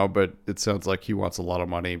right now, but it sounds like he wants a lot of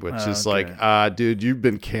money. Which is like, dude, you've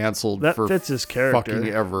been canceled that for fits his character. Fucking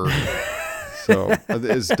ever. So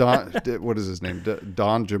is Don? What is his name?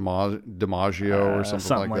 Don DiMaggio or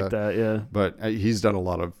something like that. Yeah. But he's done a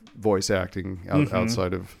lot of voice acting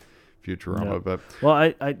outside of Futurama. Yep.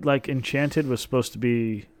 But I like Enchanted was supposed to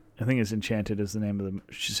be. I think it's Enchanted is the name of the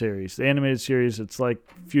series, the animated series. It's like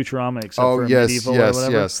Futurama except for medieval or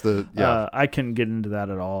whatever. Yes. I couldn't get into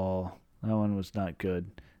that at all. That one was not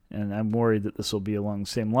good, and I'm worried that this will be along the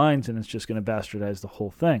same lines, and it's just going to bastardize the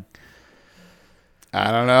whole thing.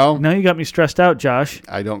 I don't know. Now you got me stressed out, Josh.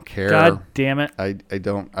 I don't care. God damn it. I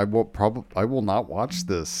don't. I will not watch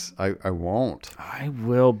this. I won't. I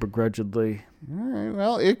will begrudgingly. All right.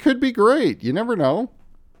 Well, it could be great. You never know.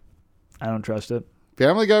 I don't trust it.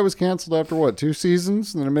 Family Guy was canceled after what, 2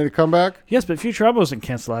 seasons, and then it made a comeback? Yes, but Futurama wasn't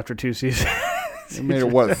canceled after 2 seasons. It made it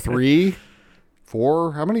what, 3?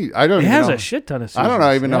 4? How many? I don't even know. It has a shit ton of seasons. I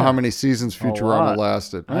don't even know how many seasons Futurama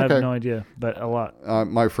lasted. I have no idea, but a lot.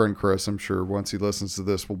 My friend Chris, I'm sure once he listens to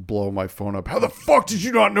this, will blow my phone up. How the fuck did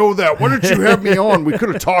you not know that? Why didn't you have me on? We could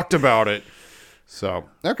have talked about it. So,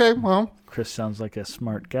 okay, well. Chris sounds like a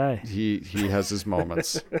smart guy. He has his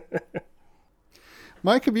moments.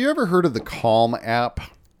 Mike, have you ever heard of the Calm app?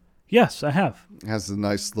 Yes, I have. It has the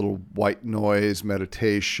nice little white noise,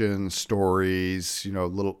 meditation, stories,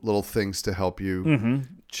 little things to help you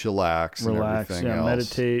chillax and everything else.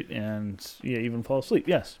 Meditate, and even fall asleep.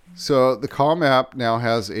 Yes. So the Calm app now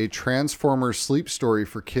has a Transformers sleep story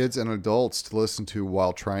for kids and adults to listen to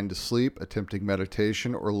while trying to sleep, attempting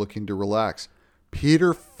meditation, or looking to relax.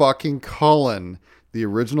 Peter fucking Cullen, the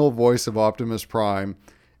original voice of Optimus Prime,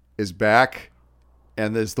 is back.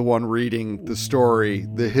 And is the one reading the story,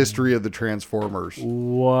 the history of the Transformers.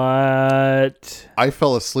 What? I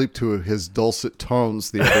fell asleep to his dulcet tones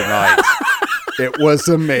the other night. It was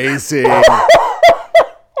amazing.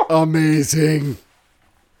 Amazing.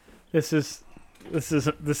 This is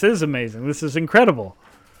amazing. This is incredible.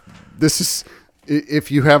 This is, if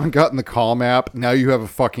you haven't gotten the Calm app, now you have a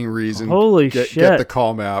fucking reason. Holy shit. Get the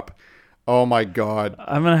Calm app. Oh my God.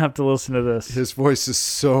 I'm going to have to listen to this. His voice is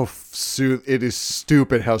so it is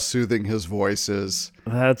stupid how soothing his voice is.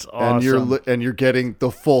 That's awesome. And you're getting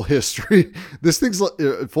the full history. This thing's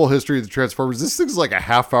full history of the Transformers. This thing's like a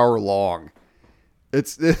half hour long.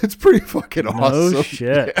 It's pretty fucking awesome. No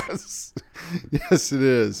shit. Yes. Yes, it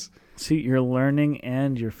is. See, you're learning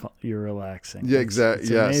and you're relaxing. Yeah, exactly.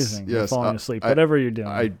 It's Yes, amazing. You're yes. falling asleep. Whatever you're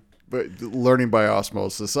doing. But learning by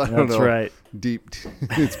osmosis. I don't know. That's right. Deep.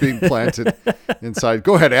 It's being planted inside.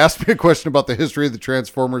 Go ahead. Ask me a question about the history of the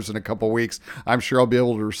Transformers in a couple weeks. I'm sure I'll be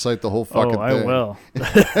able to recite the whole fucking thing. I will.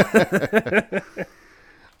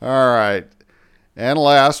 All right. And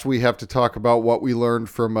last, we have to talk about what we learned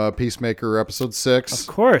from Peacemaker episode 6. Of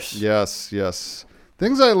course. Yes.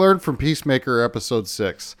 Things I learned from Peacemaker episode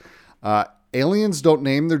 6. Aliens don't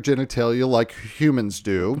name their genitalia like humans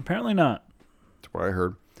do. Apparently not. That's what I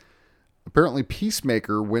heard. Apparently,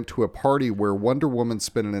 Peacemaker went to a party where Wonder Woman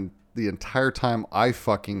spent the entire time eye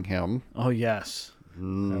fucking him. Oh, yes.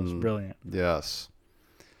 That was brilliant. Yes.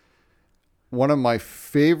 One of my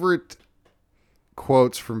favorite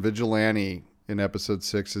quotes from Vigilante in episode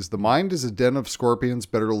 6 is, "The mind is a den of scorpions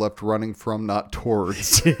better left running from, not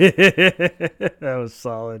towards." That was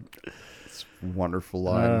solid. It's a wonderful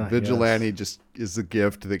line. Vigilante just is the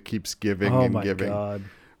gift that keeps giving and giving. Oh, my God.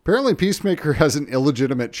 Apparently, Peacemaker has an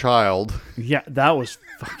illegitimate child. Yeah, that was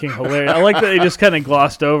fucking hilarious. I like that they just kind of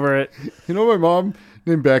glossed over it. You know my mom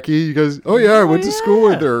named Becky? You guys, oh yeah, I went to school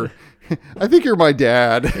with her. I think you're my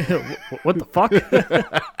dad. What the fuck?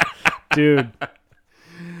 Dude.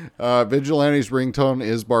 Vigilante's ringtone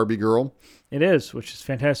is Barbie Girl. It is, which is a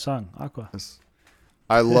fantastic song. Aqua. Yes.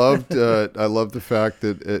 I loved the fact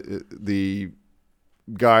that the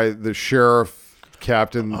guy, the sheriff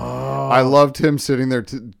captain, I loved him sitting there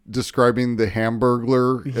describing the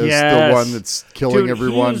Hamburglar as the one that's killing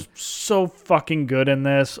everyone. He's so fucking good in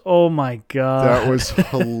this. Oh my God. That was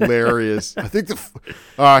hilarious. I think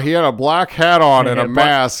he had a black hat on and a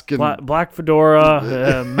mask. Black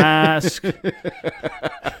fedora, mask.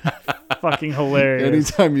 Fucking hilarious.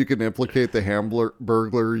 Anytime you can implicate the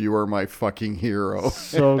Hamburglar, you are my fucking hero.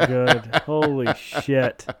 So good. Holy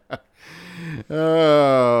shit.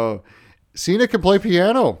 Oh, Cena can play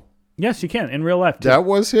piano. Yes, you can in real life too. That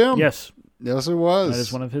was him. Yes. Yes, it was. That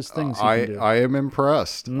is one of his things he can do. I am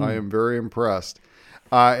impressed. I am very impressed.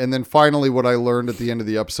 And then finally, what I learned at the end of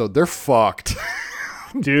the episode, they're fucked.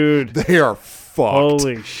 Dude. They are fucked.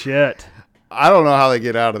 Holy shit. I don't know how they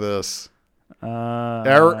get out of this.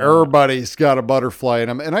 Everybody's got a butterfly in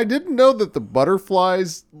them. And I didn't know that the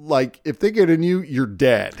butterflies, like, if they get in you, you're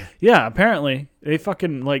dead. Yeah, apparently. They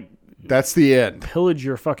fucking, that's the end. Pillage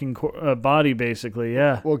your fucking body, basically.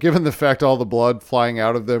 Yeah. Well, given the fact all the blood flying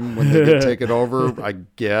out of them when they get taken over, I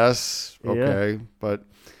guess. Okay. Yeah. But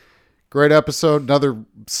great episode. Another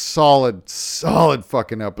solid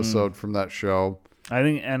fucking episode from that show. I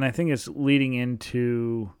think it's leading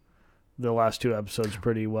into the last two episodes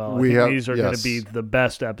pretty well. These are going to be the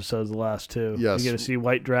best episodes of the last two. Yes. You get to see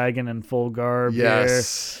White Dragon in full garb.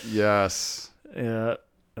 Yes. Here. Yes. Yeah.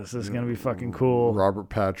 This is going to be fucking cool. Robert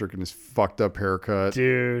Patrick and his fucked up haircut.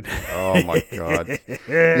 Dude. Oh, my God.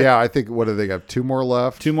 Yeah, I think, what do they got? 2 more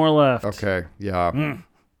left? 2 more left. Okay, yeah.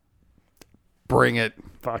 Bring it.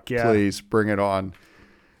 Fuck yeah. Please, bring it on.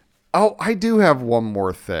 Oh, I do have one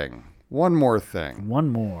more thing. One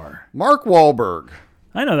more. Mark Wahlberg.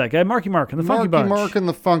 I know that guy. Marky Mark and the Funky Bunch. Mark and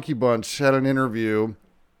the Funky Bunch had an interview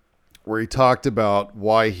where he talked about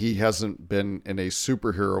why he hasn't been in a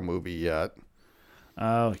superhero movie yet.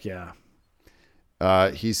 Oh, yeah.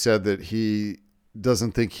 He said that he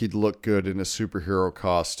doesn't think he'd look good in a superhero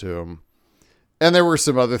costume. And there were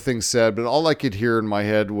some other things said, but all I could hear in my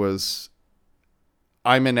head was,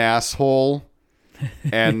 I'm an asshole,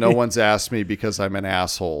 and no one's asked me because I'm an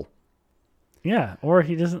asshole. Yeah, or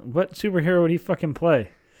he doesn't... What superhero would he fucking play?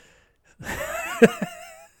 Well,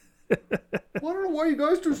 I don't know why you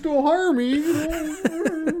guys just don't hire me.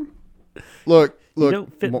 Look, you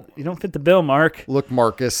don't fit the bill, Mark. Look,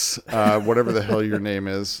 Marcus, whatever the hell your name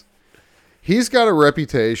is. He's got a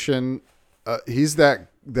reputation. He's that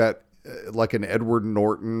like an Edward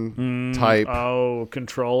Norton type. Oh,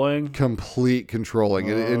 controlling. Complete controlling.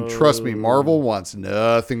 And trust me, Marvel wants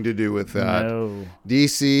nothing to do with that. No.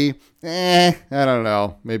 DC, I don't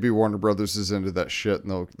know. Maybe Warner Brothers is into that shit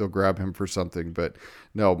and they'll grab him for something. But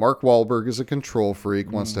no, Mark Wahlberg is a control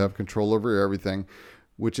freak, wants to have control over everything.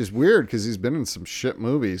 Which is weird because he's been in some shit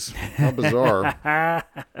movies. How bizarre.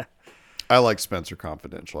 I like Spencer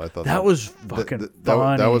Confidential. I thought that was fucking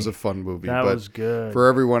funny. That was a fun movie. That was good. For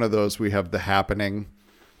every one of those, we have The Happening.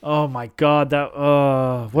 Oh my God.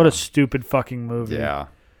 What a stupid fucking movie. Yeah.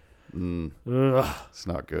 It's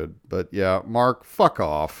not good. But yeah, Mark, fuck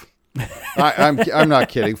off. I'm not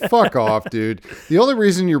kidding. Fuck off, dude. The only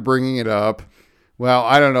reason you're bringing it up, well,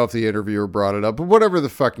 I don't know if the interviewer brought it up, but whatever the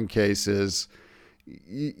fucking case is,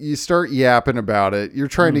 you start yapping about it. You're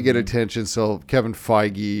trying to get attention, so Kevin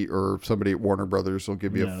Feige or somebody at Warner Brothers will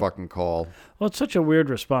give you a fucking call. Well, it's such a weird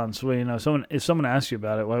response. Well, if someone asks you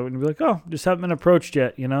about it, why wouldn't you be like, oh, just haven't been approached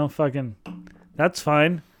yet? Fucking, that's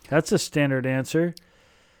fine. That's a standard answer.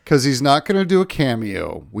 Because he's not going to do a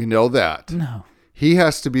cameo. We know that. No. He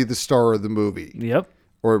has to be the star of the movie. Yep.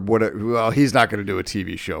 Or whatever. Well, he's not going to do a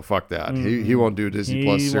TV show. Fuck that. He won't do a Disney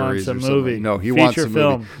Plus series or something. Movie. No, he Feature wants a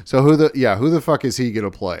film. movie. So who the fuck is he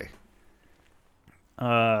going to play?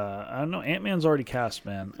 I don't know. Ant-Man's already cast,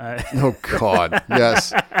 man. Oh God,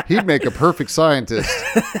 yes, he'd make a perfect scientist.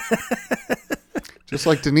 Just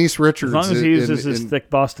like Denise Richards. As long as he uses his thick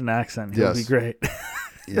Boston accent, he'll be great.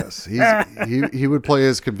 Yes, he would play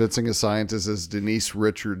as convincing a scientist as Denise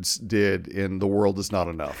Richards did in The World Is Not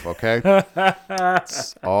Enough, okay?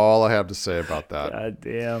 That's all I have to say about that. God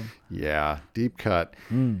damn. Yeah, deep cut.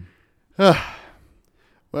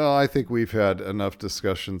 Well, I think we've had enough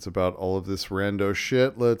discussions about all of this rando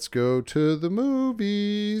shit. Let's go to the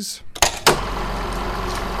movies.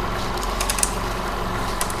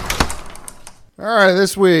 All right,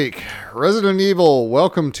 this week, Resident Evil,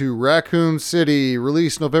 Welcome to Raccoon City,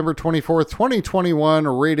 released November 24th, 2021,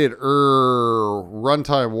 rated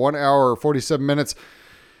runtime 1 hour, 47 minutes.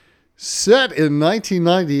 Set in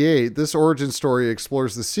 1998, this origin story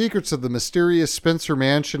explores the secrets of the mysterious Spencer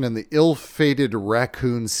Mansion and the ill-fated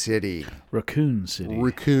Raccoon City. Raccoon City.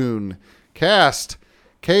 Raccoon. Cast,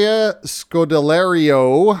 Kea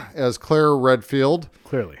Scodelario as Claire Redfield.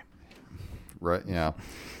 Clearly. Right, yeah.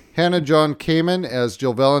 Hannah John Kamen as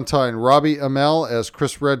Jill Valentine, Robbie Amell as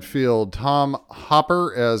Chris Redfield, Tom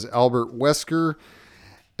Hopper as Albert Wesker,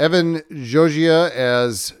 Evan Jogia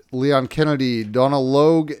as Leon Kennedy, Donna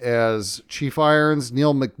Logue as Chief Irons,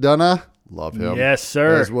 Neil McDonough, love him, yes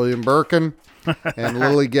sir, as William Birkin, and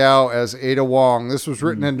Lily Gao as Ada Wong. This was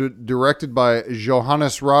written and directed by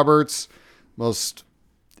Johannes Roberts. Most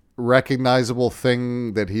recognizable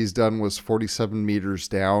thing that he's done was 47 Meters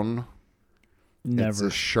Down. Never. It's a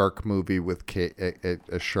shark movie with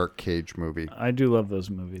a shark cage movie. I do love those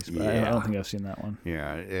movies, but I don't think I've seen that one.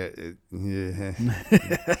 Yeah.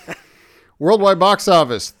 Worldwide box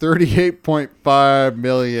office, $38.5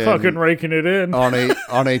 million. Fucking raking it in. on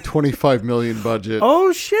a $25 million budget.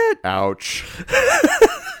 Oh, shit. Ouch.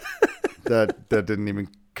 That didn't even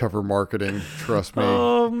cover marketing. Trust me.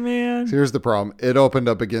 Oh, man. So here's the problem. It opened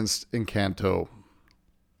up against Encanto.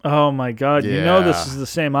 Oh, my God. Yeah. You know this is the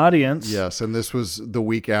same audience. Yes, and this was the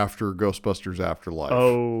week after Ghostbusters Afterlife.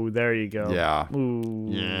 Oh, there you go. Yeah. Ooh.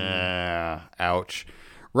 Yeah. Ouch.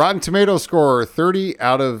 Rotten Tomato score, 30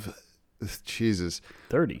 out of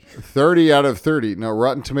 30 out of 30. No,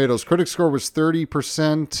 Rotten Tomatoes critic score was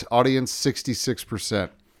 30%, audience 66%.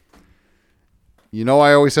 You know,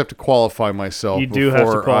 I always have to qualify myself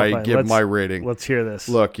before I give my rating. Let's hear this.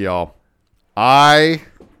 Look, y'all, I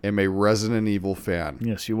am a Resident Evil fan.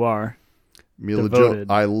 Yes, you are.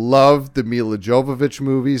 I love the Mila Jovovich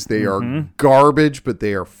movies. They are garbage, but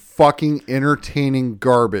they are fucking entertaining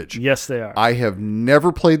garbage. Yes, they are. I have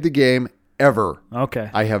never played the game ever.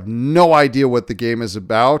 Okay. I have no idea what the game is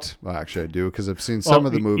about. Well, actually, I do because I've seen some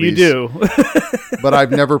of the movies. You do. But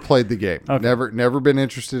I've never played the game. Okay. Never been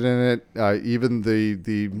interested in it. Even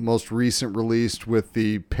the most recent released with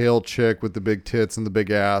the pale chick with the big tits and the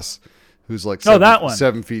big ass, who's like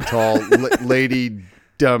 7 feet tall, Lady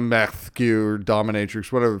Domathku or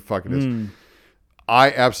Dominatrix, whatever the fuck it is.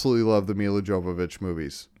 I absolutely love the Mila Jovovich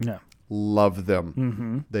movies. Yeah. Love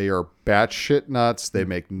them. They are batshit nuts. They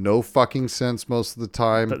make no fucking sense most of the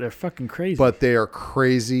time. But they're fucking crazy. But they are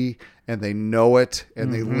crazy, and they know it,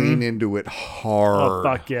 and they lean into it hard. Oh,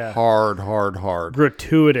 fuck yeah. Hard.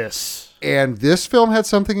 Gratuitous. And this film had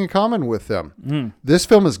something in common with them. This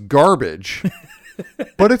film is garbage,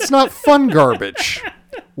 but it's not fun garbage.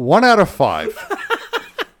 1 out of 5.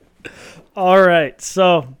 All right,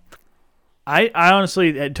 so I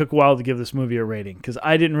honestly, it took a while to give this movie a rating because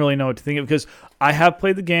I didn't really know what to think of, because I have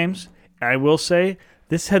played the games. I will say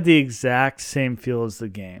this had the exact same feel as the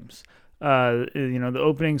games. The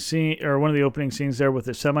opening scene, or one of the opening scenes there with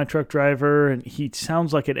the semi-truck driver, and he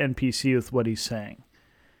sounds like an NPC with what he's saying.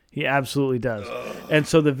 He absolutely does. And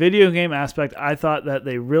so the video game aspect, I thought that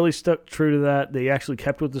they really stuck true to that. They actually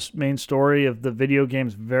kept with the main story of the video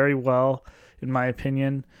games very well, in my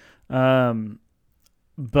opinion.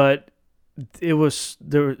 But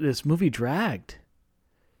this movie dragged.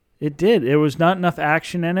 It did. There was not enough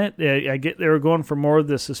action in it. I get they were going for more of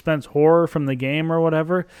the suspense horror from the game or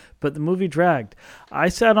whatever, but the movie dragged. I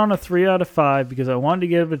sat on a 3 out of 5 because I wanted to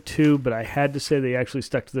give it a 2, but I had to say they actually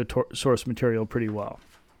stuck to the source material pretty well.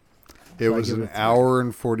 It was an hour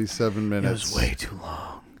and 47 minutes. It was way too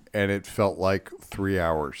long. and it felt like 3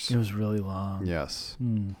 hours. It was really long. Yes.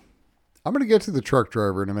 I'm going to get to the truck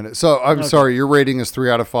driver in a minute. So I'm sorry, your rating is 3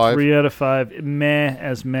 out of 5? 3 out of 5. Meh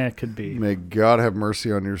as meh could be. May God have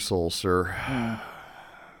mercy on your soul, sir.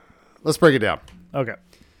 Let's break it down. Okay.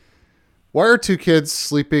 Why are two kids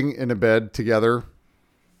sleeping in a bed together?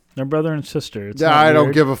 They're brother and sister. It's I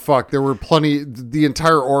don't give a fuck. There were plenty. The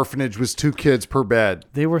entire orphanage was 2 kids per bed.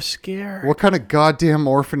 They were scared. What kind of goddamn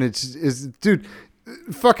orphanage is... Dude,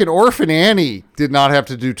 fucking Orphan Annie did not have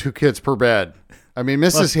to do 2 kids per bed. I mean,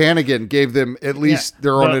 Mrs. Hannigan gave them at least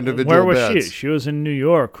their own individual beds. Where was beds. she? She was in New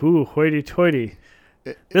York. Ooh, hoity-toity.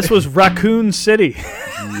 This was Raccoon City.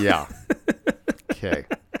 Yeah. Okay.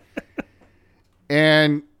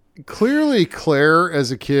 And... clearly Claire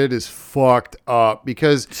as a kid is fucked up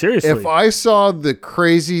because seriously, if I saw the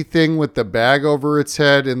crazy thing with the bag over its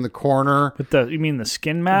head in the corner, with you mean the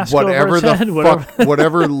skin mask whatever over its the head? fuck,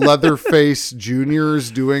 whatever Leatherface Jr.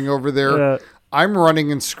 is doing over there, I'm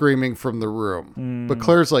running and screaming from the room. But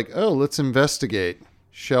Claire's like, "Oh, let's investigate,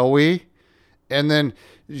 shall we?" And then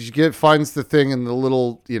she finds the thing in the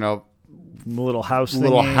little, little house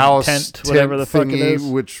tent, whatever the fuck it is,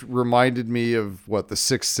 which reminded me of The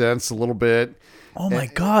Sixth Sense a little bit. Oh my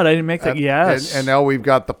God, I didn't make that. Yes. And now we've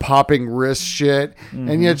got the popping wrist shit.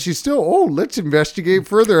 And yet she's still, let's investigate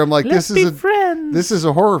further. I'm like, this is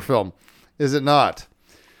a horror film. Is it not?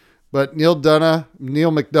 But Neil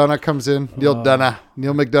McDonough comes in. Neil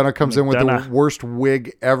McDonough comes in with the worst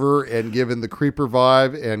wig ever and given the creeper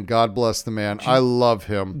vibe. And God bless the man. I love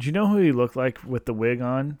him. Do you know who he looked like with the wig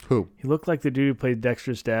on? Who? He looked like the dude who played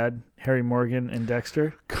Dexter's dad, Harry Morgan in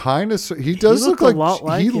Dexter. Kind of. He does look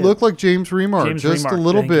like, he looked like James Remar. Just a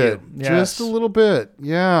little bit. Yes. Just a little bit.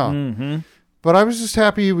 Yeah. Mm-hmm. But I was just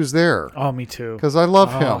happy he was there. Oh, me too. Because I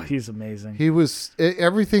love him. Oh, he's amazing. He was,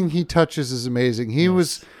 everything he touches is amazing. He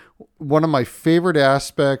was one of my favorite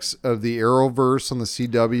aspects of the Arrowverse on the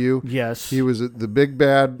CW. Yes. He was the big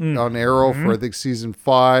bad on Arrow for, I think, season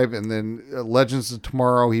 5. And then Legends of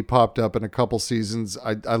Tomorrow, he popped up in a couple seasons.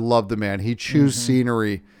 I love the man. He chews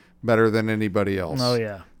scenery better than anybody else. Oh,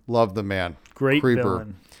 yeah. Love the man. Great Creeper.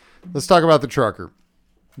 villain. Let's talk about the trucker.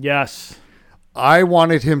 Yes. I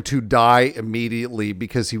wanted him to die immediately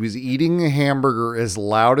because he was eating a hamburger as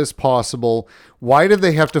loud as possible. Why did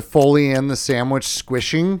they have to Foley in the sandwich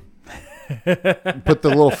squishing? Put the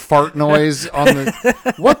little fart noise on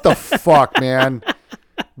the... What the fuck, man?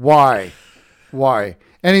 Why?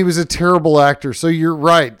 And he was a terrible actor. So you're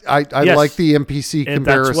right. I like the NPC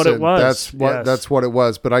comparison. That's what it was. That's what it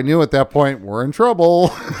was. But I knew at that point, we're in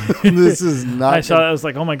trouble. This is not... I saw that. I was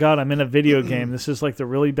like, oh my God, I'm in a video game. This is like the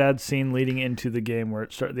really bad scene leading into the game where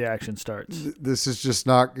the action starts. This is just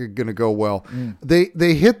not going to go well.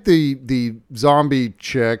 They hit the zombie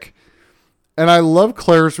chick. And I love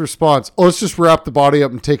Claire's response. Oh, let's just wrap the body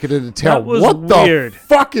up and take it into town. That was what weird. The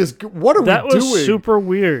fuck is... What are we doing? That was super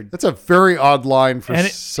weird. That's a very odd line for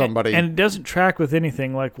somebody. And it doesn't track with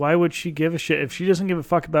anything. Like, why would she give a shit? If she doesn't give a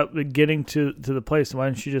fuck about getting to the place, why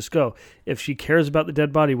didn't she just go? If she cares about the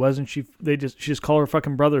dead body, wasn't she... She just call her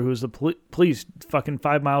fucking brother, who's the police fucking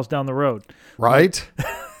 5 miles down the road. Right?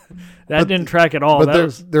 That didn't track at all.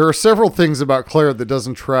 But there are several things about Claire that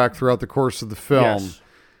doesn't track throughout the course of the film. Yes.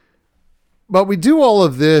 But we do all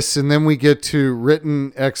of this, and then we get to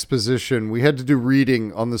written exposition. We had to do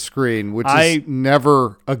reading on the screen, which is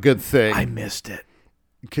never a good thing. I missed it.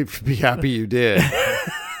 You could be happy you did.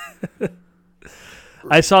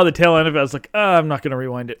 I saw the tail end of it. I was like, I'm not going to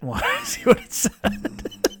rewind it and see what it said.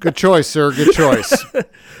 Good choice, sir. Good choice.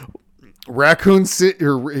 Raccoon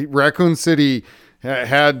City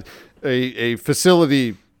had a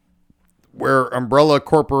facility where Umbrella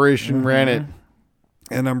Corporation ran it.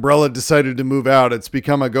 And Umbrella decided to move out. It's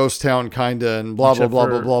become a ghost town, kinda, and blah blah blah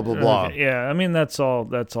blah blah blah blah. Okay. Yeah, I mean that's all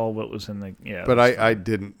what was in the But I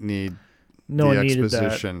didn't need the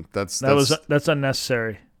exposition. That's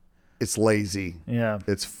unnecessary. It's lazy. Yeah,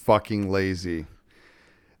 it's fucking lazy.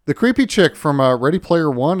 The creepy chick from Ready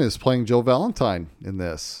Player One is playing Jill Valentine in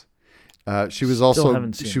this. She was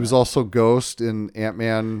also Ghost in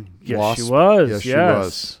Ant-Man. Yes, Wasp. she was. Yes, she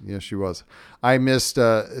was. Yes, she was. I missed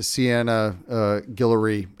Sienna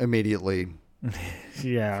Guillory immediately.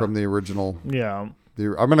 Yeah. From the original. Yeah.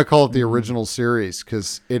 I'm going to call it the original series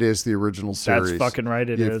because it is the original series. That's fucking right.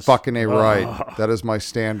 You're fucking right. That is my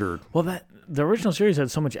standard. Well, the original series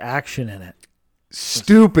had so much action in it.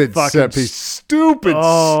 Stupid set pieces.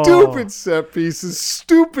 Stupid set pieces.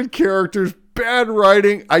 Stupid characters. Bad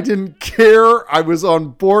writing. I didn't care. I was on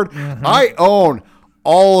board. I own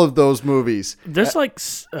all of those movies. There's like,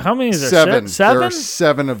 how many is there? 7. Seven? There are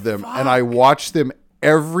 7 of them. Fuck. And I watch them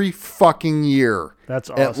every fucking year. That's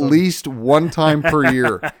awesome. At least one time per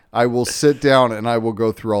year, I will sit down and I will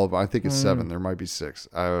go through all of them. I think it's 7. There might be 6.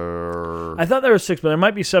 I thought there were 6, but there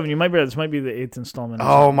might be 7. You might be right. This might be the 8th installment.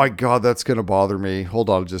 Oh my God, that's going to bother me. Hold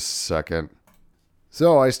on just a second.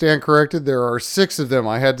 So I stand corrected. There are 6 of them.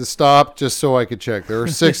 I had to stop just so I could check. There are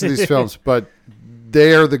 6 of these films, but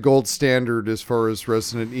they are the gold standard as far as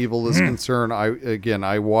Resident Evil is concerned.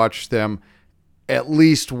 I watch them at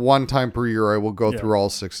least one time per year. I will go through all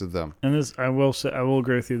 6 of them. And this, I will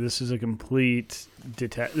agree with you. This is a complete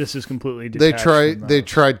This is completely detached. They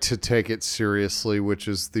tried to take it seriously, which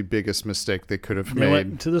is the biggest mistake they could have made. They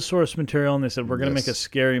went to the source material and they said, "We're going to make a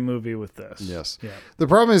scary movie with this." Yes. Yeah. The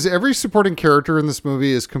problem is every supporting character in this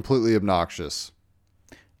movie is completely obnoxious.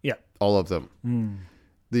 Yeah. All of them.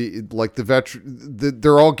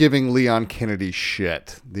 They're all giving Leon Kennedy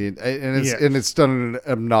shit. It's done in an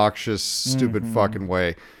obnoxious, stupid fucking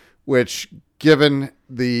way, which, given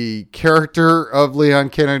the character of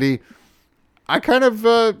Leon Kennedy, I kind of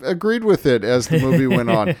agreed with it as the movie went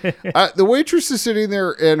on. The waitress is sitting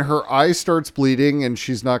there and her eye starts bleeding and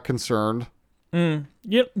she's not concerned.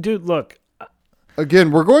 Yep, dude, look.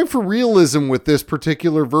 Again, we're going for realism with this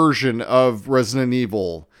particular version of Resident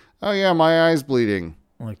Evil. Oh yeah, my eye's bleeding.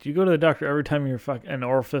 Like, do you go to the doctor every time an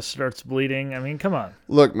orifice starts bleeding? I mean, come on.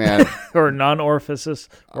 Look, man. Or non-orifice.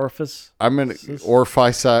 Orifice. I'm an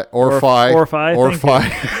orfi.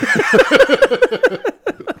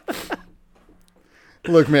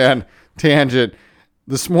 Look, man. Tangent.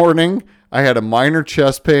 This morning, I had a minor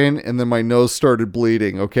chest pain, and then my nose started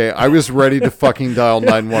bleeding, okay? I was ready to fucking dial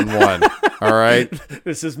 911, all right?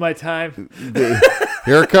 This is my time.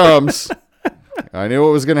 Here it comes. I knew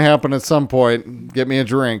it was going to happen at some point. Get me a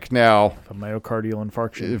drink now. A myocardial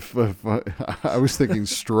infarction. If I was thinking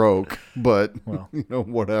stroke, but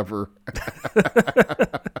whatever.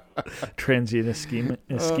 Transient ischemia.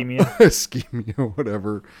 Ischemia,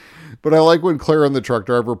 whatever. But I like when Claire and the truck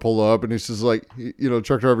driver pull up, and he's just like,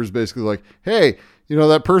 truck driver's basically like, "Hey,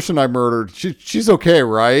 that person I murdered, she's okay,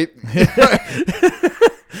 right?"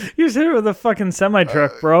 You just hit her with a fucking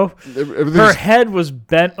semi-truck, bro. Her head was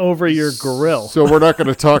bent over your grill. So we're not going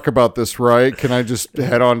to talk about this, right? Can I just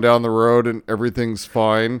head on down the road and everything's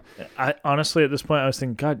fine? Honestly, at this point, I was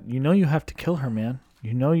thinking, God, you have to kill her, man.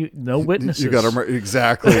 No witnesses. You got to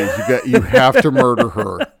exactly. You have to murder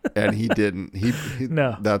her, and he didn't.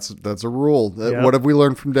 No, that's a rule. Yep. What have we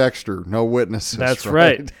learned from Dexter? No witnesses. That's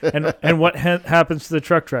right. And what happens to the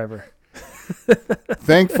truck driver?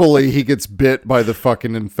 Thankfully, he gets bit by the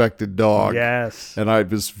fucking infected dog. Yes. And I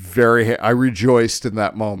was I rejoiced in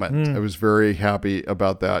that moment. I was very happy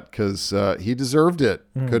about that because he deserved it.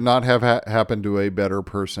 Could not have happened to a better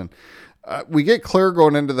person. We get Claire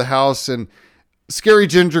going into the house and scary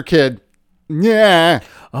ginger kid. Yeah.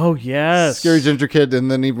 Oh, yes. Scary ginger kid,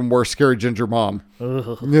 and then even worse, scary ginger mom.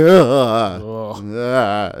 God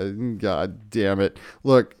damn it.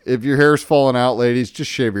 Look, if your hair's falling out, ladies,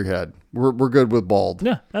 just shave your head. We're good with bald.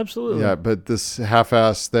 Yeah, absolutely. Yeah, but this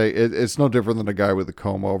half-ass thing, it's no different than a guy with a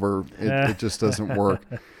comb over. It just doesn't work.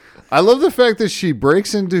 I love the fact that she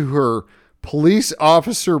breaks into her police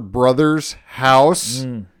officer brother's house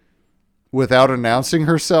without announcing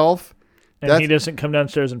herself. And he doesn't come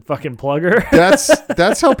downstairs and fucking plug her.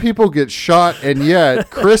 That's how people get shot. And yet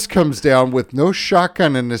Chris comes down with no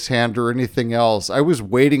shotgun in his hand or anything else. I was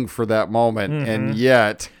waiting for that moment. And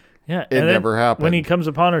yet it never happened. When he comes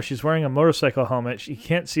upon her, she's wearing a motorcycle helmet. She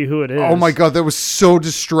can't see who it is. Oh my God. That was so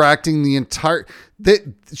distracting.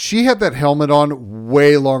 She had that helmet on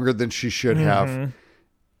way longer than she should have.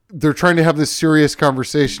 They're trying to have this serious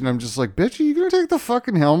conversation. I'm just like, bitch, are you going to take the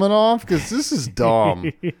fucking helmet off? Because this is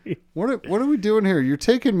dumb. What are we doing here? You're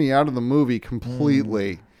taking me out of the movie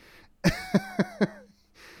completely.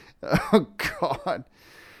 Oh, God.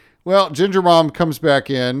 Well, Ginger Mom comes back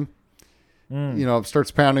in,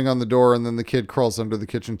 starts pounding on the door, and then the kid crawls under the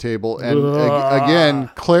kitchen table. And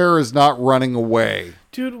again, Claire is not running away.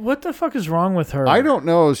 Dude, what the fuck is wrong with her? I don't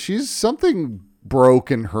know. She's something broke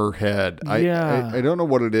in her head. Yeah. I don't know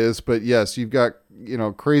what it is, but yes, you've got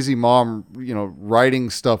crazy mom writing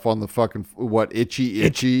stuff on the fucking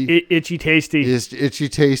itchy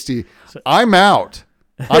tasty. I'm out.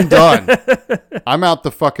 I'm done. I'm out the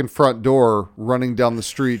fucking front door, running down the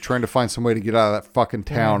street, trying to find some way to get out of that fucking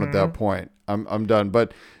town. At that point, I'm done.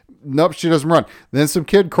 But nope, she doesn't run. Then some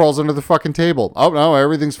kid crawls under the fucking table. Oh no,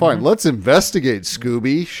 everything's fine. Let's investigate,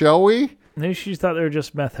 Scooby, shall we? Maybe she thought they were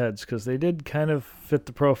just meth heads because they did kind of fit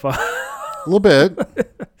the profile. A little bit.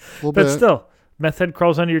 But still, meth head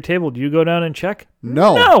crawls under your table. Do you go down and check?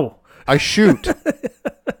 No. I shoot.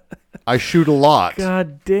 I shoot a lot.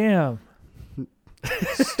 God damn.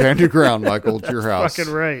 Stand your ground, Michael. It's your house.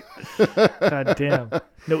 Fucking right. God damn.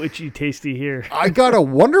 No itchy tasty here. I got a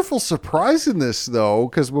wonderful surprise in this, though,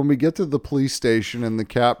 because when we get to the police station and the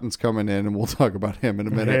captain's coming in, and we'll talk about him in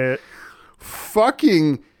a minute,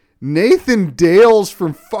 fucking Nathan Dales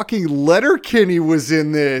from fucking Letterkenny was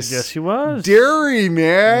in this. Yes, he was. Derry,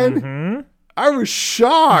 man. Mm-hmm. I was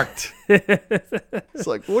shocked. It's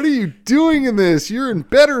like, what are you doing in this? You're in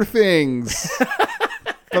better things.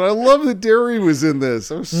 But I love that Derry was in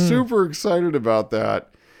this. I was super excited about that.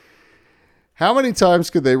 How many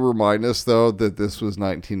times could they remind us, though, that this was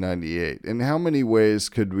 1998? In how many ways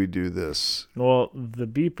could we do this? Well, the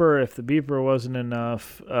beeper, if the beeper wasn't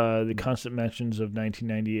enough, the constant mentions of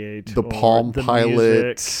 1998. The Palm Pilot.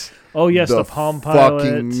 Music. Oh, yes, the Palm Pilot.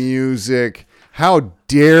 Fucking music. How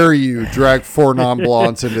dare you drag Four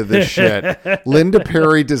Non-Blondes into this shit? Linda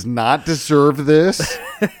Perry does not deserve this.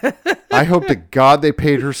 I hope to God they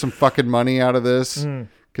paid her some fucking money out of this.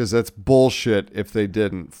 Because that's bullshit if they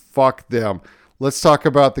didn't. Fuck them. Let's talk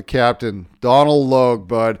about the captain, Donald Logue,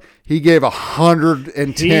 bud. He gave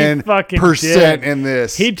 110% in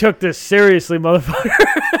this. He took this seriously, motherfucker.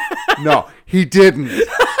 No, he didn't.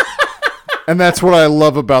 And that's what I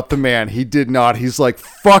love about the man. He did not. He's like,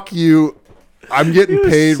 fuck you. I'm getting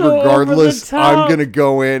paid so regardless. I'm going to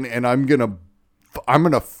go in and I'm going to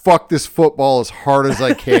fuck this football as hard as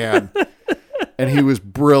I can. And he was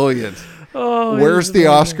brilliant. Oh, where's the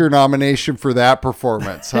Oscar nomination for that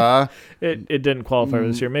performance, huh? It didn't qualify for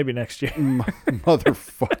this year. Maybe next year.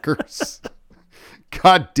 Motherfuckers.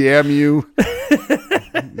 God damn you.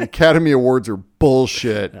 The Academy Awards are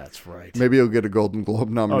bullshit. That's right. Maybe he'll get a Golden Globe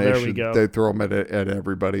nomination. Oh, there we go. They throw them at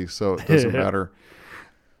everybody, so it doesn't matter.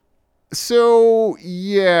 So,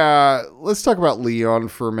 yeah, let's talk about Leon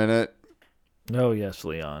for a minute. Oh, yes,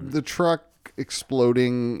 Leon. The truck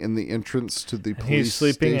exploding in the entrance to the police station. He's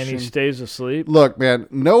sleeping and he stays asleep. Look, man,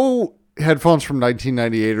 no headphones from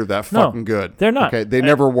 1998 are that fucking good. They're not. Okay, they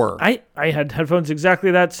never were. I had headphones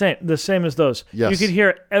exactly the same as those. Yes. You could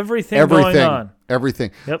hear everything going on.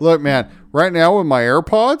 Everything. Yep. Look, man, right now with my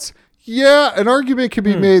AirPods, yeah, an argument could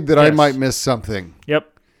be made that I might miss something. Yep.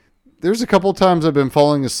 There's a couple of times I've been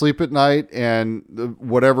falling asleep at night and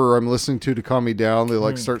whatever I'm listening to calm me down, they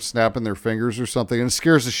like start snapping their fingers or something. And it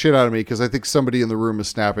scares the shit out of me because I think somebody in the room is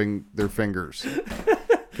snapping their fingers.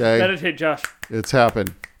 Okay. Meditate, Josh. It's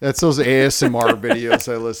happened. That's those ASMR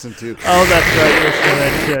videos I listen to. Oh, that's right. You're listening to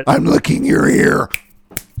that shit. I'm licking your ear.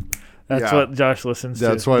 That's what Josh listens to.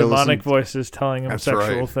 That's why demonic voices telling him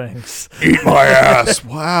sexual things. Eat my ass.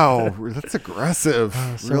 Wow. That's aggressive.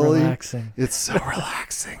 Oh, so really? relaxing. It's so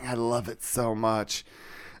relaxing. I love it so much.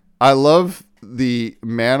 I love the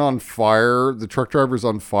man on fire, the truck driver's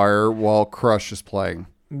on fire while Crush is playing.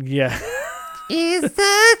 Yeah. Is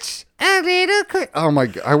such a little oh my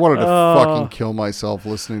God. I wanted to fucking kill myself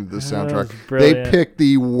listening to the soundtrack. They picked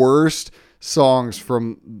the worst songs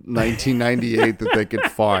from 1998 that they could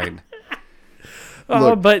find.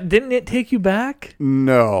 Look, but didn't it take you back?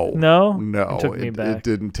 No. No? No. It took me back. It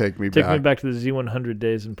didn't take me back. It took me back to the Z100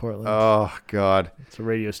 days in Portland. Oh, God. It's a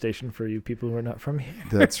radio station for you people who are not from here.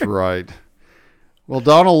 That's right. Well,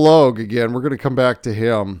 Donald Logue, again, we're going to come back to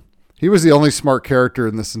him. He was the only smart character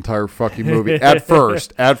in this entire fucking movie. At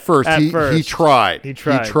first. He tried. He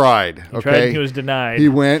tried. Okay. He was denied. He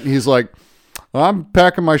went. He's like, I'm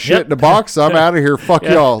packing my shit in a box. I'm out of here. Fuck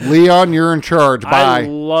y'all. Leon, you're in charge. Bye. I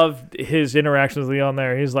loved his interaction with Leon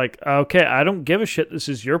there. He's like, okay, I don't give a shit. This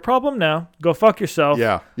is your problem now. Go fuck yourself.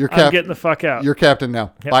 Yeah. I'm getting the fuck out. You're captain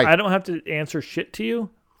now. Yep, Bye. I don't have to answer shit to you.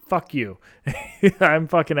 Fuck you. I'm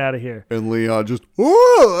fucking out of here. And Leon just, am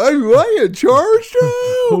I in charge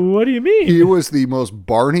now? What do you mean? He was the most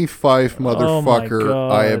Barney Fife motherfucker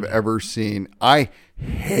God. I have ever seen. I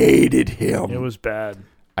hated him. It was bad.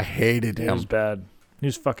 I hated him. It was bad. He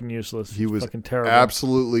was fucking useless. He was fucking terrible.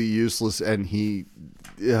 Absolutely useless. And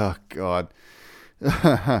oh, God.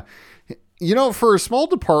 You know, for a small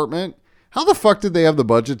department, how the fuck did they have the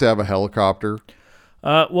budget to have a helicopter?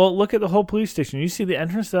 Well, look at the whole police station. You see the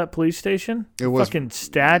entrance to that police station? It was fucking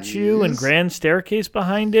statue and grand staircase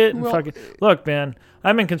behind it. And look, man,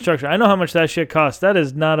 I'm in construction. I know how much that shit costs. That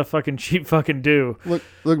is not a fucking cheap fucking do.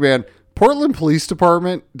 Look, man. Portland Police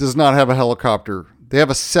Department does not have a helicopter. They have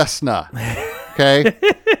a Cessna. Okay?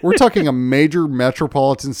 We're talking a major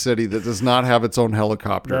metropolitan city that does not have its own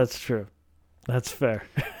helicopter. That's true. That's fair.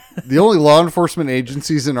 The only law enforcement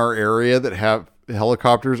agencies in our area that have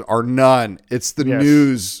helicopters are none. It's the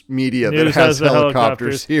news media that has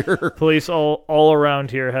helicopters here. Police all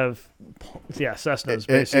around here have Cessnas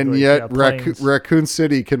basically. And yet Raccoon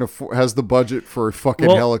City has the budget for a fucking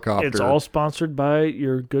helicopter. It's all sponsored by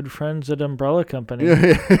your good friends at Umbrella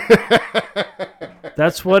Company.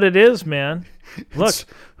 That's what it is, man. Look,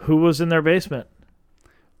 who was in their basement?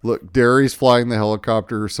 Look, Derry's flying the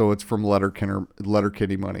helicopter, so it's from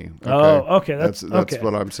Letterkenny money. Okay? Oh, okay. That's That's okay.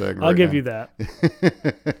 what I'm saying right I'll give now. you that.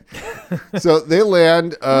 So they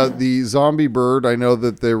land the zombie bird. I know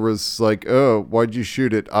that there was like, oh, why'd you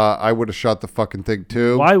shoot it? I would have shot the fucking thing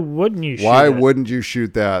too. Why wouldn't you shoot Why it? wouldn't you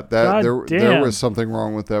shoot that? God There damn. was something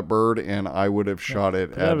wrong with that bird, and I would have shot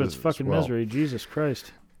it. That at was it as fucking well. misery. Jesus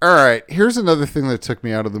Christ. All right, here's another thing that took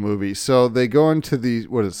me out of the movie. So they go into the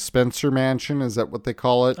Spencer Mansion? Is that what they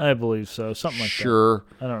call it? I believe so. Something like Sure.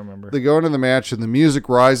 that. I don't remember. They go into the match, and the music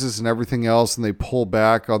rises and everything else, and they pull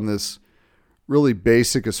back on this really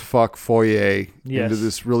basic as fuck foyer into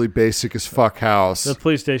this really basic as fuck house. The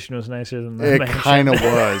police station was nicer than the It mansion. kind of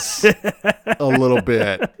was a little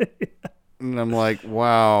bit. And I'm like,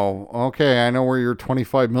 wow, okay, I know where your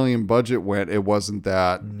 25 million budget went. It wasn't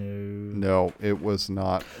that. No, it was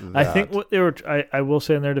not that. I think what they were, I will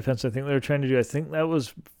say in their defense, I think they were trying to do, I think that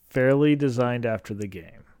was fairly designed after the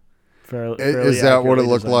game. Fairly Is that what it accurately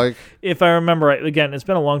looked designed. like? If I remember right, again, it's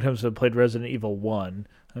been a long time since I played Resident Evil 1.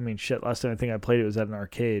 I mean, shit, last time I think I played it was at an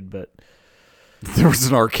arcade, but There was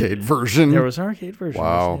an arcade version. there was an arcade version.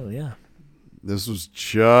 Wow. Resident Evil, yeah. This was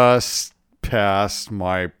just past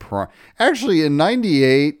my prime. Actually, in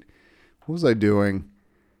 98, what was I doing?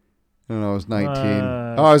 I don't know, I was 19.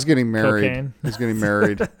 I was getting married. cocaine. I was getting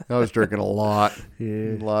married. I was drinking a lot.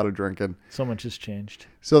 Yeah. A lot of drinking. So much has changed.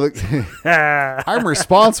 So I'm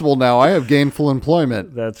responsible now. I have gainful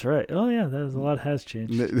employment. That's right. Oh, yeah, a lot has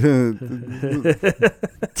changed.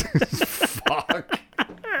 Fuck.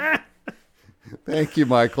 Thank you,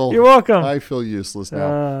 Michael. You're welcome. I feel useless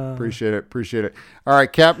now. Appreciate it. All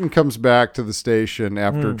right, Captain comes back to the station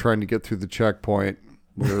after trying to get through the checkpoint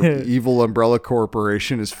where the evil Umbrella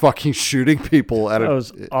Corporation is fucking shooting people at That it.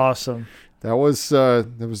 was awesome. That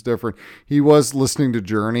was different. He was listening to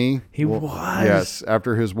Journey. He was. Yes,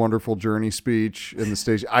 after his wonderful Journey speech in the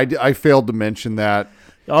station. I failed to mention that.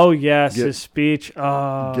 Oh, yes, his speech.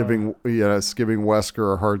 Oh, Giving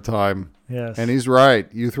Wesker a hard time. yes. And he's right.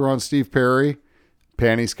 You throw on Steve Perry,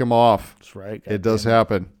 panties come off. That's right. It does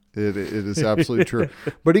happen. It is absolutely true.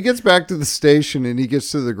 But he gets back to the station and he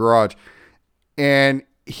gets to the garage and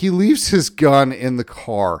he leaves his gun in the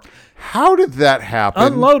car. How did that happen?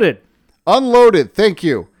 Unloaded. Thank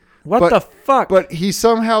you. What the fuck? But he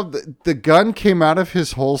somehow, the gun came out of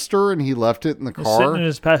his holster and he left it in the car. Sitting in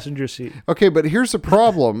his passenger seat. Okay, but here's the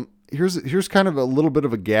problem. Here's kind of a little bit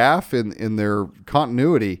of a gaffe in their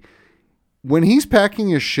continuity. When he's packing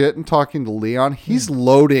his shit and talking to Leon, he's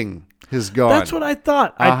loading his gun. That's what I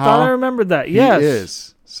thought. I thought I remembered that. Yes. He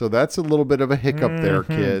is. So that's a little bit of a hiccup there,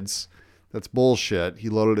 kids. That's bullshit. He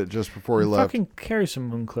loaded it just before he left. Fucking carry some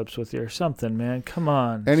moon clips with you or something, man. Come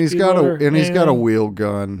on. And he's got a wheel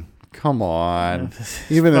gun. Come on.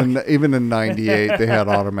 even in 98 they had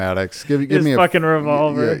automatics. Give his me a fucking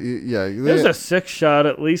revolver. Yeah. There's a 6-shot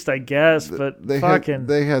at least, I guess, but they fucking.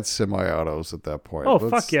 had semi-autos at that point. Oh,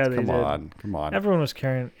 fuck yeah, they come did. Come on. Everyone was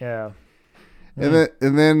carrying. Yeah. And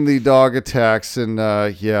then the dog attacks, and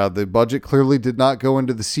the budget clearly did not go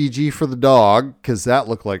into the CG for the dog because that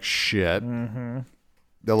looked like shit. Mm-hmm.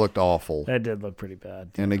 That looked awful. That did look pretty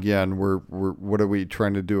bad. And again, we're what are we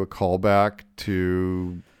trying to do? A callback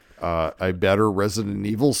to a better Resident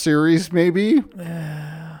Evil series, maybe?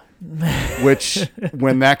 Which,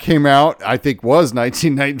 when that came out, I think was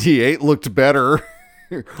 1998, looked better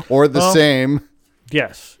or the same.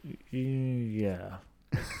 Yes. Yeah.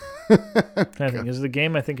 I think is the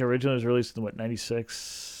game. I think originally was released in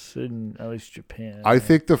 96 in at least Japan. I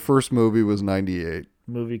think the first movie was 98.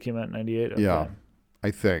 Movie came out in 98. Okay. Yeah,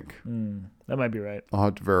 I think. That might be right. I'll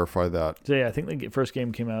have to verify that. So yeah, I think the first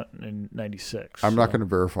game came out in 96. I'm not going to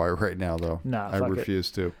verify right now, though. Nah, I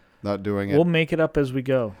refuse to. Not doing it. We'll make it up as we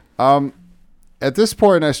go. At this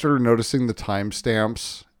point, I started noticing the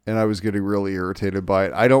timestamps, and I was getting really irritated by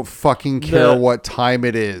it. I don't fucking care what time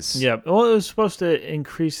it is. Yeah. Well, it was supposed to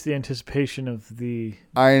increase the anticipation of the.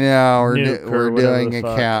 I know. Nuke We're or whatever doing the a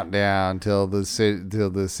fuck. countdown till the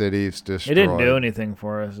city's destroyed. It didn't do anything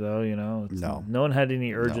for us, though. You know. No. No one had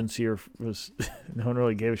any urgency or was. No one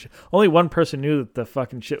really gave a shit. Only one person knew that the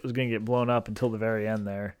fucking shit was going to get blown up until the very end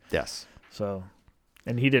there. Yes. So,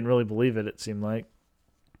 and he didn't really believe it. It seemed like.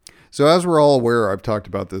 So as we're all aware, I've talked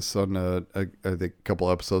about this on I think a couple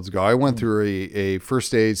episodes ago. I went through a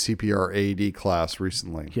first aid CPR AED class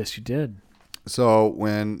recently. Yes, you did. So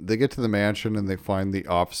when they get to the mansion and they find the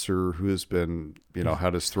officer who has been,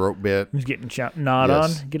 had his throat bit. He's getting gnawed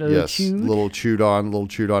on. Get a little chewed. Little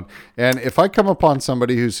chewed on. And if I come upon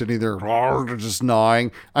somebody who's sitting there just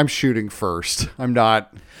gnawing, I'm shooting first. I'm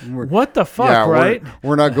not. What the fuck, right?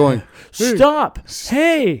 We're not going, hey, stop.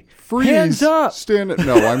 Hey, freeze. Hands up. Stand it.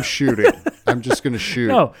 No, I'm shooting. I'm just going to shoot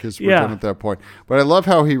because we're done at that point. But I love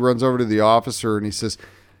how he runs over to the officer and he says,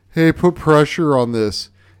 hey, put pressure on this.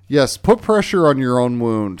 Yes, put pressure on your own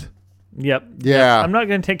wound. Yep. Yeah. I'm not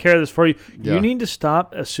going to take care of this for you. Yeah. You need to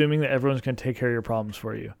stop assuming that everyone's going to take care of your problems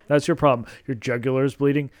for you. That's your problem. Your jugular is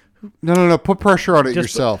bleeding. No. Put pressure on it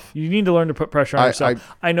yourself. You need to learn to put pressure on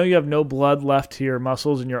yourself. I know you have no blood left to your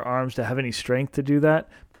muscles and your arms to have any strength to do that.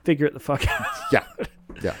 Figure it the fuck out. Yeah.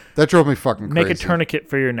 That drove me fucking crazy. Make a tourniquet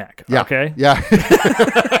for your neck. Yeah. Okay? Yeah.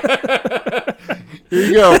 Here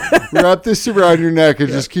you go. Wrap this around your neck and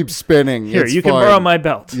just keep spinning. Here, it's you fine. can borrow my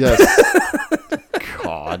belt. Yes.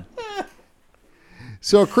 God.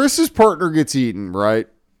 So Chris's partner gets eaten, right?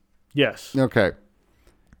 Yes. Okay.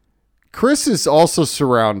 Chris is also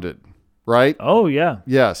surrounded, right? Oh, yeah.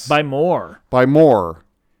 Yes. By more.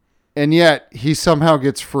 And yet he somehow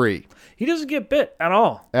gets free. He doesn't get bit at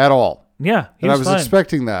all. Yeah. And I was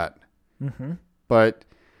expecting that. Mm-hmm. But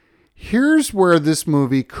here's where this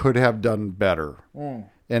movie could have done better.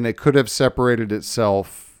 And it could have separated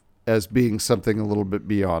itself as being something a little bit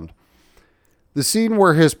beyond. The scene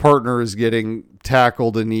where his partner is getting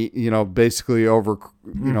tackled and basically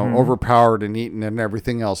overpowered and eaten and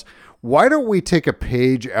everything else. Why don't we take a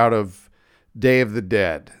page out of Day of the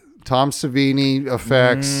Dead? Tom Savini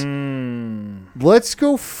effects.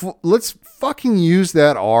 Let's fucking use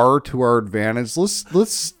that R to our advantage.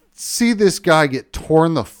 Let's see this guy get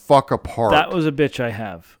torn the fuck apart. That was a bitch I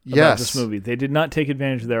have about this movie. They did not take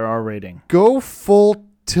advantage of their R rating. Go full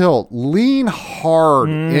tilt. Lean hard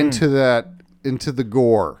into the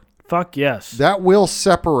gore. Fuck yes. That will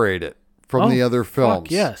separate it from the other films.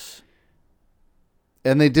 Fuck yes.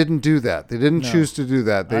 And they didn't do that. They didn't choose to do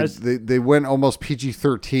that. They went almost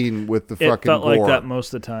PG-13 with the fucking gore. It felt like that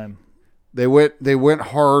most of the time. They went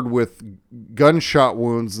hard with gunshot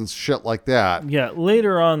wounds and shit like that. Yeah,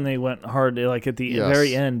 later on they went hard, like at the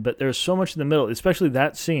very end. But there's so much in the middle, especially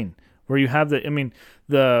that scene where you have the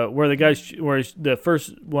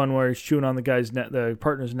first one where he's chewing on the guy's neck, the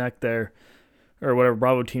partner's neck there, or whatever,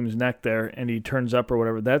 Bravo team's neck there, and he turns up or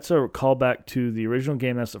whatever. That's a callback to the original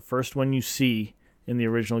game. That's the first one you see in the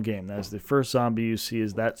original game. That's the first zombie you see,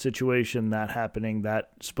 is that situation, that happening,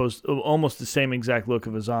 that supposed almost the same exact look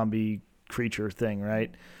of a zombie creature thing,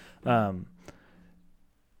 right?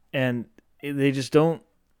 And they just don't,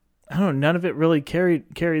 I don't know, none of it really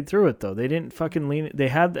carried through it though. They didn't fucking lean. They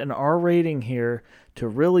had an R rating here to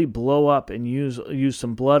really blow up and use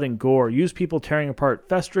some blood and gore, use people tearing apart,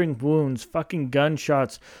 festering wounds, fucking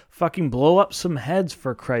gunshots, fucking blow up some heads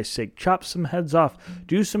for Christ's sake, chop some heads off,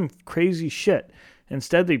 do some crazy shit.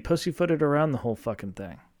 Instead, they pussyfooted around the whole fucking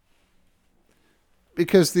thing.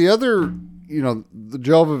 Because the other, the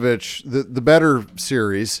Jovovich, the better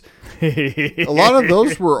series, a lot of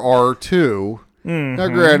those were R too. Mm-hmm. Now,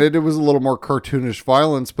 granted, it was a little more cartoonish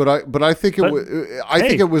violence, but I think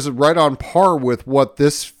it was right on par with what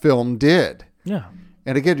this film did. Yeah.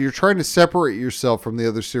 And again, you're trying to separate yourself from the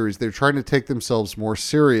other series. They're trying to take themselves more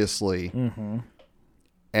seriously,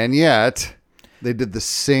 and yet they did the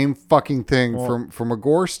same fucking thing from a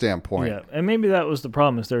gore standpoint. Yeah, and maybe that was the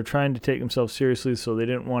problem, is they're trying to take themselves seriously, so they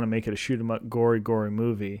didn't want to make it a shoot 'em up, gory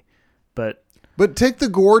movie, but take the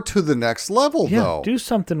gore to the next level, though. Do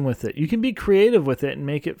something with it. You can be creative with it and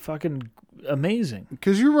make it fucking amazing.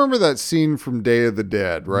 Because you remember that scene from Day of the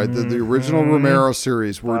Dead, right? The original Romero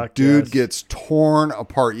series where gets torn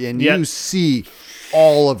apart, and you see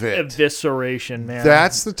all of it. Evisceration, man.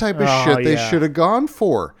 That's the type of shit they should have gone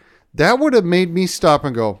for. That would have made me stop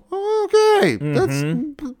and go, okay,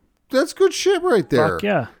 that's good shit right there. Fuck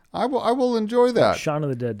yeah. I will enjoy that. Shaun of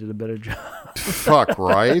the Dead did a better job. Fuck,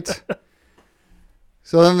 right?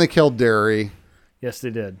 So then they killed Derry. Yes, they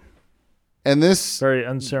did. And this very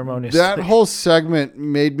unceremonious. That whole segment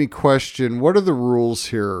made me question, what are the rules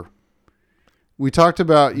here? You talked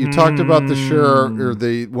about the sheriff or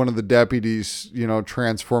one of the deputies,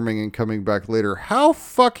 transforming and coming back later. How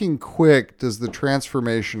fucking quick does the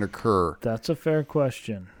transformation occur? That's a fair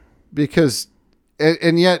question. Because,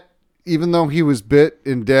 and yet, even though he was bit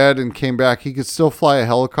and dead and came back, he could still fly a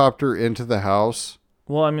helicopter into the house.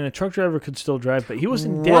 Well, I mean, the truck driver could still drive, but he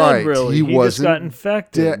wasn't dead, really. He just got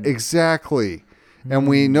infected. Exactly. And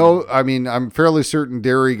we know, I mean, I'm fairly certain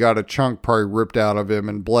Derry got a chunk probably ripped out of him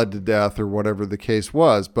and bled to death or whatever the case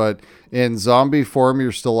was. But in zombie form,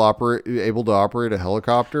 you're still able to operate a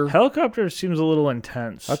helicopter. Helicopter seems a little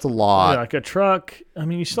intense. That's a lot. Yeah, like a truck. I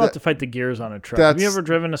mean, you still have to fight the gears on a truck. Have you ever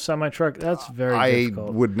driven a semi-truck? That's very difficult.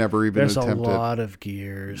 I would never even There's attempt it. There's a lot of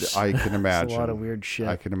gears. I can imagine. There's a lot of weird shit.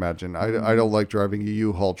 I can imagine. I don't like driving a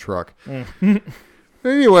U-Haul truck.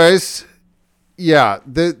 Anyways, yeah,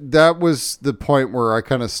 that was the point where I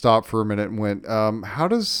kind of stopped for a minute and went,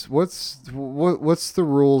 what's the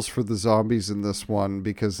rules for the zombies in this one?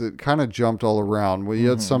 Because it kind of jumped all around. Well, you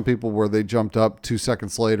had some people where they jumped up 2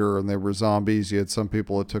 seconds later and they were zombies. You had some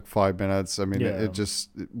people it took 5 minutes. I mean, it just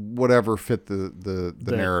whatever fit the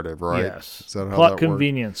narrative, right? Yes. Is that how Plot that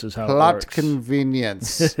convenience works? is how it works. Plot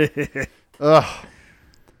convenience. Ugh.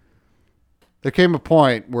 There came a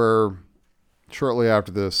point where shortly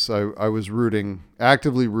after this, I was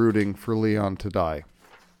actively rooting for Leon to die.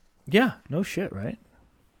 Yeah, no shit, right?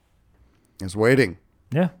 I was waiting.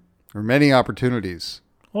 Yeah. There were many opportunities.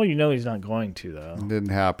 Well, you know he's not going to, though. It didn't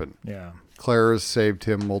happen. Yeah. Claire has saved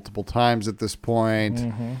him multiple times at this point.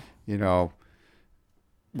 You know,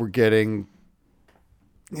 we're getting,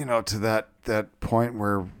 to that point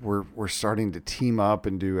where we're starting to team up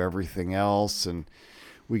and do everything else. And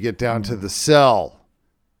we get down to the cell.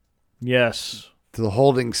 Yes. To the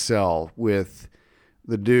holding cell with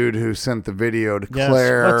the dude who sent the video to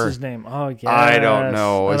Claire. What's his name? Oh, yeah. I don't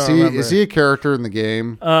know. Is he a character in the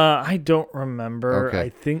game? I don't remember. Okay. I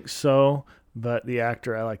think so, but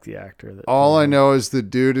I like the actor. All I know is the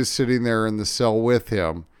dude is sitting there in the cell with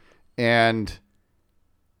him, and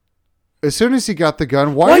as soon as he got the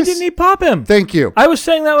gun, why didn't he pop him? Thank you. I was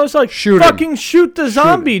saying that was like, shoot the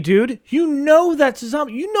zombie, dude. You know that's a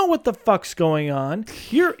zombie. You know what the fuck's going on.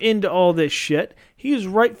 You're into all this shit. He's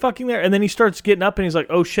right fucking there. And then he starts getting up and he's like,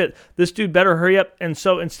 oh shit, this dude better hurry up. And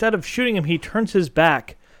so instead of shooting him, he turns his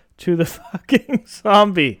back to the fucking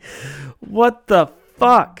zombie. What the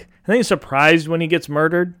fuck? And then he's surprised when he gets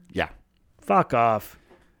murdered. Yeah. Fuck off.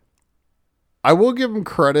 I will give him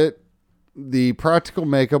credit. The practical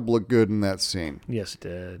makeup looked good in that scene. Yes, it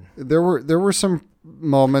did. There were some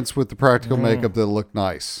moments with the practical makeup that looked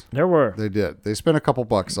nice. There were. They did. They spent a couple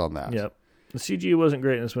bucks on that. Yep. The CG wasn't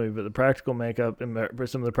great in this movie, but the practical makeup and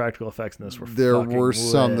some of the practical effects in this were There were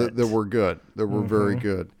some that were good. That were very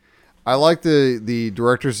good. I like the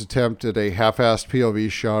director's attempt at a half-assed POV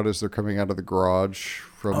shot as they're coming out of the garage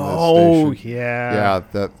from the station. Oh, yeah.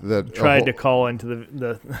 Yeah, that tried to call into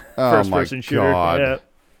the first-person shooter. God. Yeah.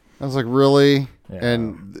 I was like, really? Yeah.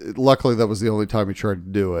 And luckily that was the only time he tried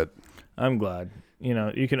to do it. I'm glad.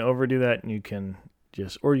 You can overdo that and you can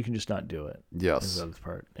just not do it. Yes. Is the other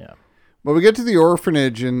part. Yeah. But we get to the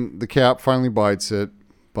orphanage and the cap finally bites it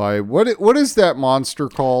by what is that monster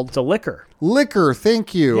called? It's a liquor. Liquor,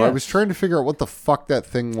 thank you. Yes. I was trying to figure out what the fuck that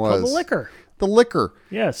thing was. Called the liquor. The liquor.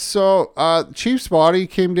 Yes. So, Chief's body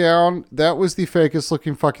came down. That was the fakest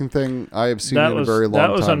looking fucking thing I have seen in a very long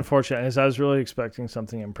time. That was unfortunate, as I was really expecting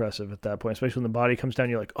something impressive at that point, especially when the body comes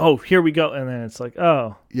down. You're like, oh, here we go. And then it's like,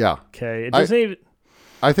 oh. Yeah. Okay. It doesn't even...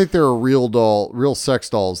 I think there are real sex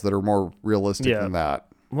dolls that are more realistic than that.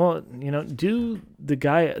 Well, do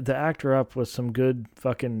the actor up with some good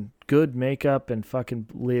makeup and fucking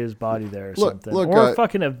lay his body there or something. Or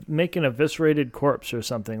fucking make an eviscerated corpse or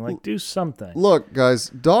something. Like, do something. Look, guys,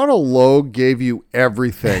 Donald Logue gave you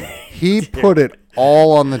everything. He put it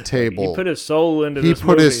all on the table. He put his soul into this movie. He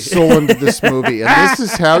put his soul into this movie. And this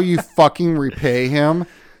is how you fucking repay him.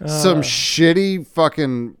 Some shitty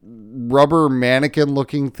fucking rubber mannequin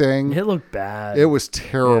looking thing. It looked bad. It was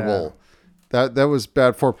terrible. Yeah. That was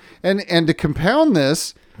bad form. And to compound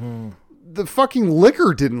this, the fucking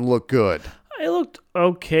liquor didn't look good. It looked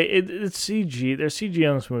okay. It's CG. Their CG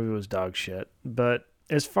on this movie was dog shit. But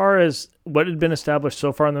as far as what had been established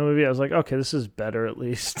so far in the movie, I was like, okay, this is better at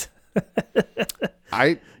least.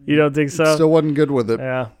 You don't think so? Still wasn't good with it.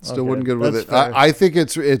 Yeah. Still wasn't good with it. I think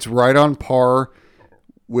it's right on par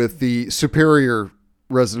with the superior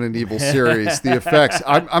Resident Evil series. The effects.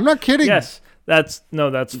 I'm not kidding. Yes. That's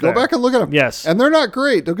go back and look at them. Yes. And they're not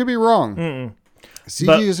great. Don't get me wrong.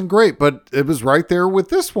 CG isn't great, but it was right there with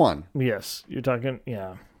this one. Yes. You're talking,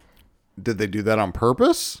 yeah. Did they do that on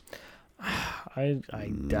purpose? I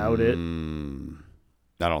doubt it.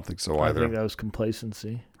 I don't think so either. I think that was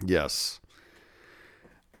complacency. Yes.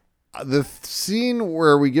 The scene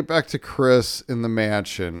where we get back to Chris in the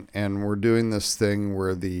mansion and we're doing this thing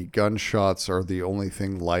where the gunshots are the only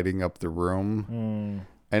thing lighting up the room.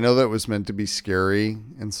 I know that was meant to be scary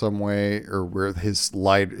in some way, or where his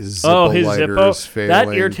Zippo lighter is failing. That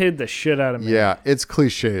irritated the shit out of me. Yeah, it's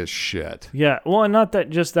cliche as shit. Yeah, well, and not that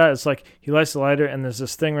just that. It's like he lights the lighter, and there's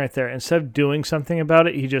this thing right there. Instead of doing something about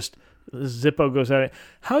it, Zippo goes at it.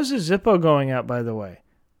 How's a Zippo going out, by the way?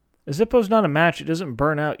 A Zippo's not a match. It doesn't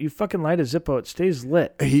burn out. You fucking light a Zippo, it stays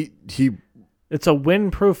lit. It's a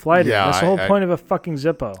windproof lighter. Yeah, that's the whole point of a fucking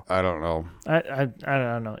Zippo. I don't know. I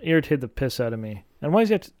don't know. It irritated the piss out of me. And why does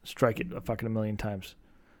he have to strike it a fucking million times?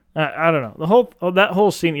 I don't know. That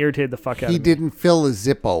whole scene irritated the fuck out of me. He didn't fill a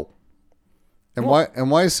Zippo. And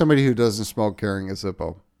why is somebody who doesn't smoke carrying a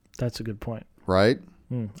Zippo? That's a good point. Right?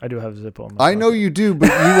 I do have a Zippo in my I know you do, but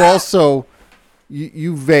you also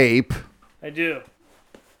you vape. I do.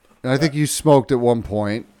 And I think you smoked at one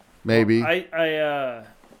point, maybe. Well,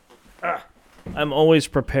 I'm always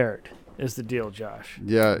prepared. Is the deal, Josh?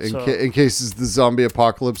 Yeah, in case the zombie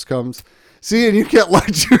apocalypse comes. See, and you can't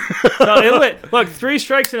light your... No, it lit. Look, 3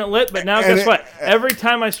 strikes and it lit, but now guess what? Every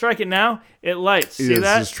time I strike it now, it lights. See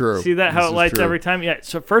that? This is true. See that, how it lights every time? Yeah,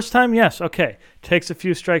 so first time, yes, okay. Takes a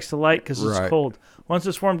few strikes to light because it's cold. Once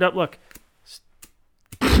it's warmed up, look.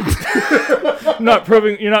 You're not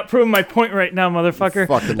proving my point right now, motherfucker.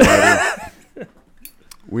 Fucking lighter.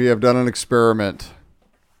 We have done an experiment.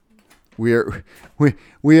 We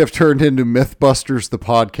have turned into Mythbusters, the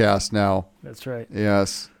podcast now. That's right.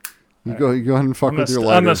 Yes. You go ahead and fuck with your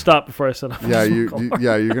lighter. I'm gonna stop before I set off. Yeah,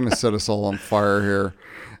 you're gonna set us all on fire here.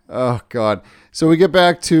 Oh God. So we get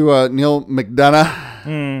back to Neil McDonough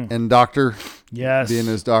and Doctor. Yes. Being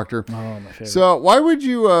his doctor. Oh, my favorite. So why would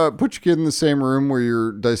you put your kid in the same room where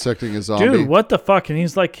you're dissecting a zombie? Dude, what the fuck? And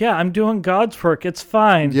he's like, yeah, I'm doing God's work. It's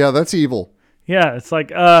fine. Yeah, that's evil. Yeah, it's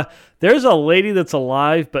like, there's a lady that's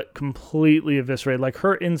alive but completely eviscerated. Like,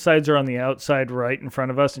 her insides are on the outside right in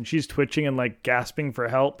front of us, and she's twitching and, like, gasping for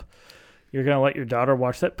help. You're going to let your daughter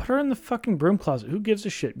watch that? Put her in the fucking broom closet. Who gives a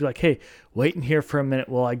shit? Be like, hey, wait in here for a minute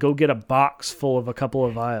while I go get a box full of a couple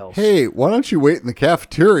of vials. Hey, why don't you wait in the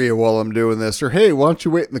cafeteria while I'm doing this? Or, hey, why don't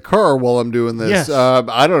you wait in the car while I'm doing this? Yes.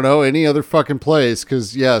 I don't know, any other fucking place,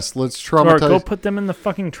 because, yes, let's traumatize. Or go put them in the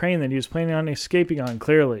fucking train that he was planning on escaping on,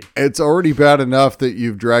 clearly. It's already bad enough that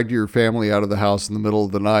you've dragged your family out of the house in the middle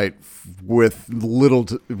of the night with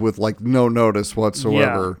like no notice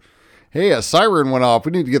whatsoever. Yeah. Hey, a siren went off.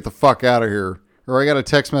 We need to get the fuck out of here. Or I got a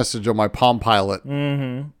text message on my Palm Pilot.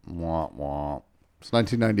 Mm-hmm. Wah, wah. It's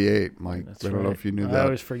 1998, Mike. That's I don't know if you knew that. I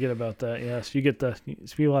always forget about that. Yes, you get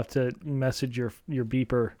people have to message your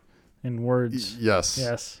beeper in words. Yes.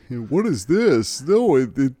 Yes. What is this? No,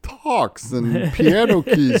 it talks and piano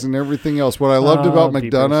keys and everything else. What I loved about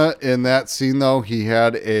McDonough beepers. In that scene, though, he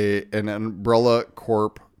had an Umbrella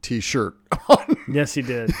Corp t-shirt on. Yes, he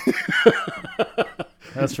did.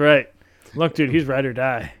 That's right. Look, dude, he's ride or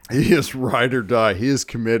die. He is ride or die. He is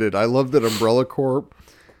committed. I love that Umbrella Corp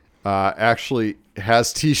actually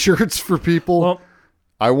has t-shirts for people. Well,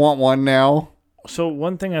 I want one now. So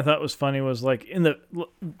one thing I thought was funny was like in the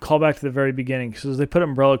callback to the very beginning, because they put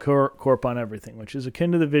Umbrella Corp on everything, which is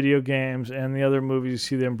akin to the video games and the other movies. You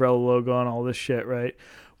see the Umbrella logo on all this shit, right?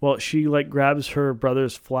 Well, she like grabs her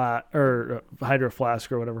brother's hydro flask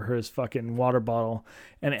or whatever, his fucking water bottle,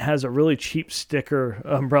 and it has a really cheap sticker,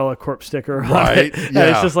 Umbrella Corp sticker on it. Yeah. And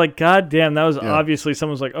it's just like, God damn, that was obviously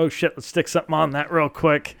someone's like, oh shit, let's stick something on that real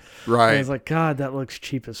quick. Right. And it's like, God, that looks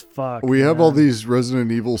cheap as fuck. We have all these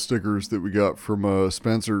Resident Evil stickers that we got from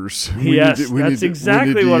Spencer's. That's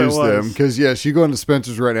exactly what it was. Because yes, you go into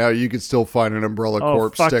Spencer's right now, you could still find an Umbrella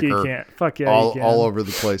Corp sticker. You can't. Fuck yeah, you can. All over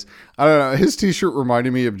the place. I don't know. His t-shirt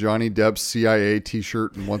reminded me of Johnny Depp's CIA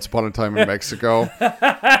t-shirt in Once Upon a Time in Mexico.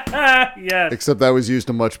 Yes. Except that was used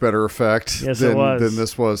to much better effect than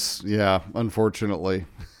this was. Yeah, unfortunately.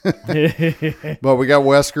 But we got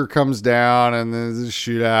Wesker comes down and then there's a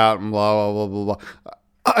shootout and blah, blah, blah, blah, blah.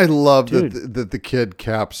 I love that the kid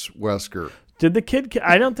caps Wesker. Did the kid?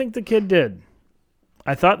 I don't think the kid did.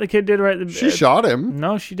 I thought the kid did right. She shot him.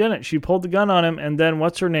 No, she didn't. She pulled the gun on him and then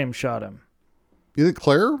what's her name shot him. You think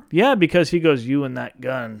Claire? Yeah, because he goes, you and that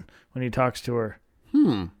gun when he talks to her.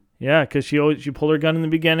 Yeah, because she pulled her gun in the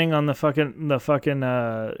beginning on and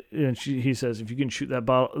he says if you can shoot that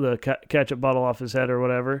bottle, the ketchup bottle off his head or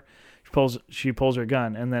whatever, she pulls her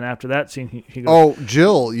gun, and then after that scene he goes, oh,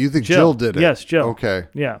 Jill, you think Jill did it? Yes, Jill. Okay,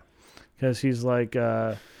 yeah, because he's like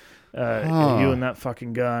you and that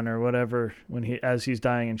fucking gun or whatever as he's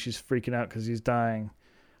dying, and she's freaking out because he's dying.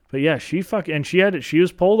 But yeah, she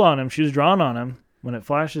was pulled on him. She was drawn on him. when it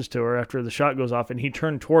flashes to her after the shot goes off, and he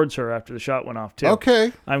turned towards her after the shot went off too.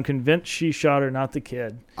 Okay. I'm convinced she shot her, not the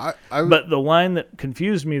kid. I But the line that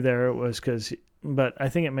confused me there was but I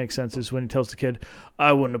think it makes sense, is when he tells the kid,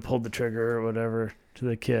 I wouldn't have pulled the trigger or whatever to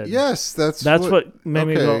the kid. Yes, that's what made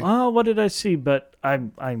me go, okay. oh, what did I see? But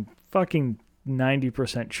I'm fucking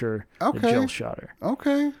 90% sure that Jill shot her.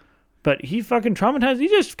 Okay. But he fucking traumatized. He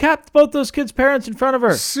just capped both those kids' parents in front of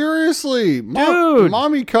her. Seriously. Dude.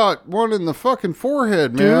 Mommy caught one in the fucking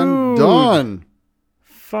forehead, man. Dude. Done.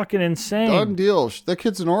 Fucking insane. Done deal. That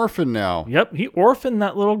kid's an orphan now. Yep, he orphaned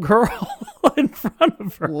that little girl in front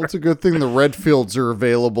of her. Well, it's a good thing the Redfields are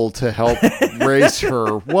available to help raise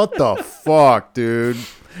her. What the fuck, dude?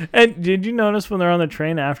 And did you notice when they're on the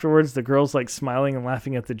train afterwards, the girl's like smiling and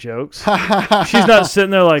laughing at the jokes? She's not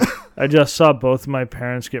sitting there like, I just saw both of my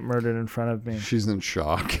parents get murdered in front of me. She's in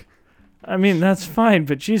shock. I mean, that's fine,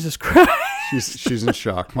 but Jesus Christ. She's in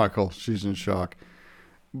shock, Michael. She's in shock.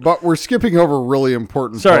 But we're skipping over a really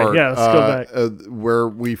important Sorry, part. yeah, let's go back. Where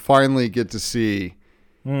we finally get to see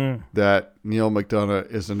that Neil McDonough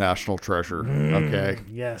is a national treasure. Okay.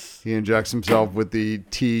 Yes. He injects himself with the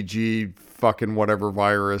TG fucking whatever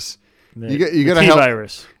virus. The You got to T help.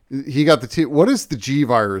 virus. He got the T. What is the G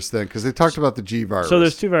virus then? Because they talked about the G virus. So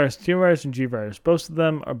there's two viruses, T virus and G virus. Both of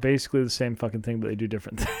them are basically the same fucking thing, but they do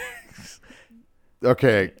different things.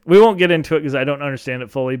 Okay. We won't get into it because I don't understand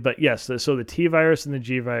it fully, but yes, so the T virus and the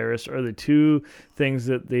G virus are the two things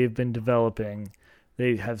that they've been developing.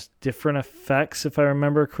 They have different effects, if I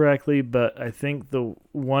remember correctly, but I think the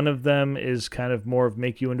one of them is kind of more of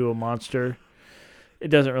make you into a monster. It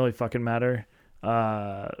doesn't really fucking matter.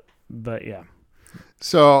 But yeah.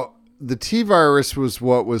 So the T virus was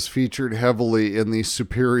what was featured heavily in the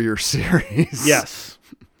Superior series. Yes.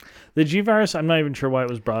 The G virus, I'm not even sure why it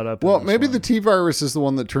was brought up. Well, maybe the T virus is the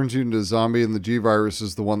one that turns you into a zombie, and the G virus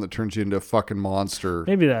is the one that turns you into a fucking monster.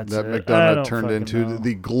 Maybe that's that it. McDonough turned into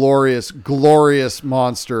the glorious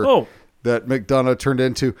monster that McDonough turned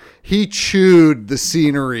into. He chewed the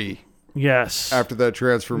scenery. Yes. After that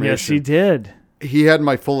transformation. Yes, he did. He had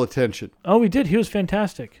my full attention. Oh, he did. He was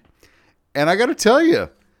fantastic. And I got to tell you,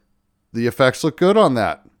 the effects look good on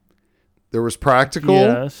that. There was practical.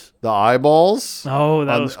 Yes. The eyeballs. Oh,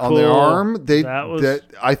 that was cool. On the arm.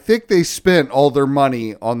 I think they spent all their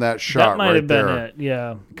money on that shot. That might have been it.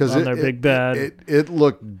 Yeah. Because on their big bad. It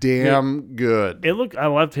looked damn good. I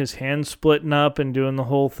loved his hand splitting up and doing the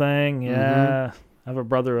whole thing. Yeah. Mm-hmm. I have a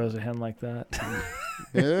brother who has a hand like that.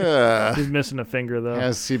 Yeah. He's missing a finger though.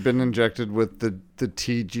 Has he been injected with the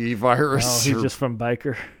TG virus? Oh, he's just from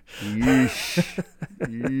biker. Yeesh.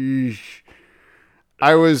 Yeesh.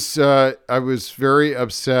 I was very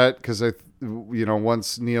upset because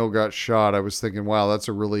once Neil got shot, I was thinking, wow, that's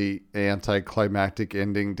a really anticlimactic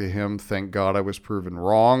ending to him. Thank God I was proven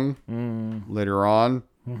wrong later on.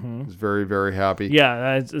 Mm-hmm. I was very, very happy.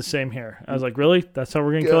 Yeah, it's the same here. I was like, really? That's how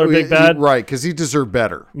we're going to kill our big bad? Right, because he deserved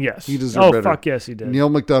better. Yes. He deserved better. Oh, fuck yes, he did. Neil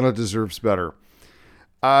McDonough deserves better.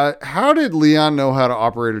 How did Leon know how to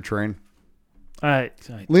operate a train?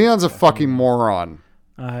 Leon's a fucking moron.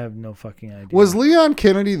 I have no fucking idea. Was Leon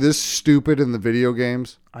Kennedy this stupid in the video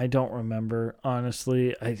games? I don't remember,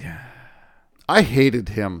 honestly. I hated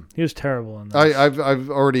him. He was terrible in this. I've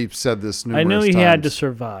already said this numerous times. I knew he had to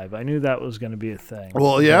survive. I knew that was going to be a thing.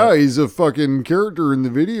 Well, yeah, he's a fucking character in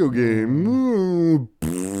the video game.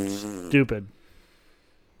 Stupid.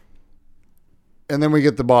 And then we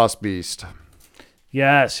get the boss beast.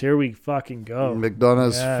 Yes, here we fucking go.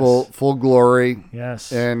 McDonough's full glory.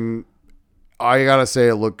 Yes. And I gotta say,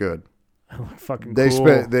 it looked good. It looked fucking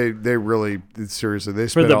cool. They really, seriously, they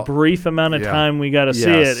spent for the brief amount of time we got to see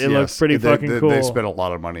it. It looked pretty fucking cool. They spent a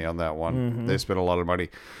lot of money on that one. Mm-hmm. They spent a lot of money.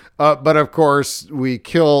 But of course, we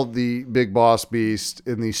killed the big boss beast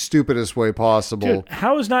in the stupidest way possible. Dude,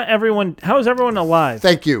 how is everyone alive?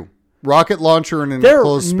 Thank you. Rocket launcher in an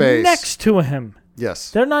enclosed space. They're next to him.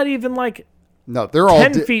 Yes. They're not even like... No, they're all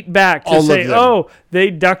 10 feet back to say,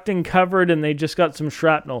 they ducked and covered and they just got some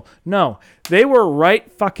shrapnel. No, they were right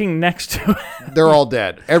fucking next to it. They're all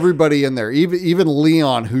dead. Everybody in there. Even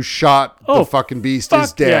Leon, who shot the fucking beast,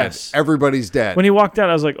 is dead. Yes. Everybody's dead. When he walked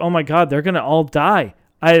out, I was like, oh my God, they're going to all die.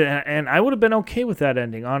 I would have been okay with that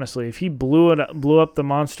ending, honestly. If he blew up the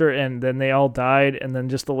monster and then they all died and then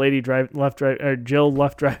just the lady Jill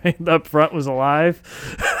left driving up front was alive.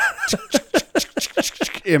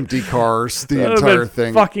 Empty cars, the entire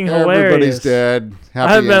thing. Fucking hilarious. Everybody's dead.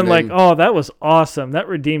 Happy I've been ending. like, oh, that was awesome. That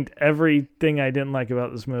redeemed everything I didn't like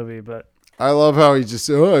about this movie. But I love how he just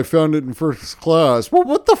said, "Oh, I found it in first class." Well,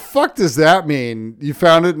 what the fuck does that mean? You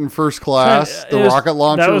found it in first class? The rocket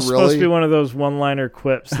launcher, that was really? supposed to be one of those one-liner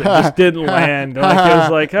quips that just didn't land. Like, it was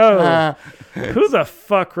like, oh, who the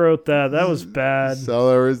fuck wrote that? That was bad.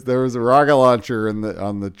 So there was a rocket launcher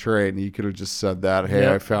on the train. You could have just said that. Hey,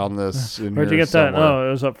 Yep. I found this in Where'd here you get somewhere. that? Oh,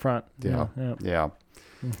 it was up front. Yeah. Yeah.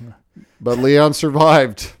 But Leon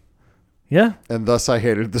survived, Yeah. and thus I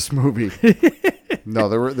hated this movie. No,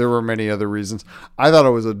 there were many other reasons. I thought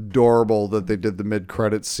it was adorable that they did the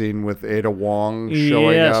mid-credits scene with Ada Wong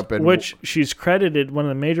showing Yes, up, and which she's credited, one of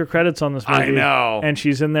the major credits on this movie. I know. And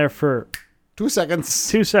she's in there for 2 seconds.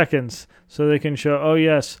 2 seconds, so they can show, oh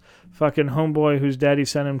yes, fucking homeboy whose daddy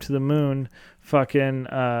sent him to the moon fucking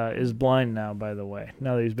is blind now, by the way,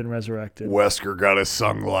 now that he's been resurrected. Wesker got his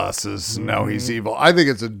sunglasses. Now he's evil. I think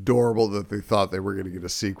it's adorable that they thought they were going to get a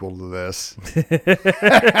sequel to this.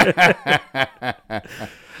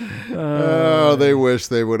 Oh, they wish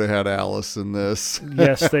they would have had Alice in this.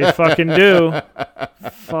 Yes, they fucking do.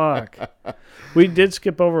 Fuck. We did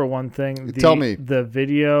skip over one thing. Tell me. The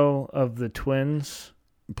video of the twins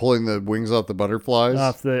Pulling the wings off the butterflies.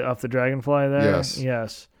 off the dragonfly there. Yes.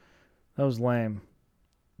 Yes. That was lame.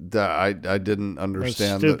 I didn't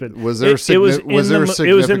understand. stupid. Was there It was in the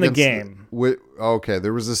significance? game. Okay,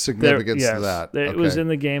 there was a significance to that. It was in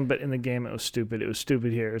the game, but in the game it was stupid. It was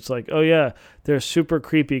stupid here. It's like, oh yeah, they're super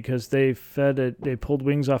creepy because they pulled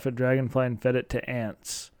wings off a dragonfly and fed it to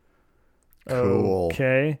ants. Cool.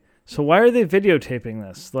 Okay. So why are they videotaping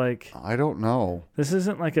this? Like, I don't know. this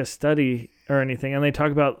isn't like a study or anything. And they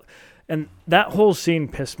talk about, and that whole scene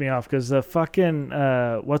pissed me off because the fucking,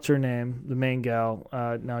 what's her name? The main gal.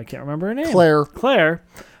 Now I can't remember her name. Claire.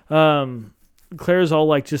 Claire's all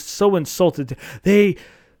like just so insulted. They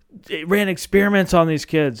ran experiments on these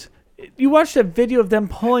kids. You watched a video of them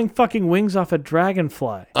pulling fucking wings off a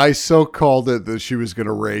dragonfly. I so called it that she was going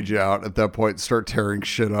to rage out at that point and start tearing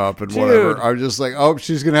shit up and whatever. I was just like, oh,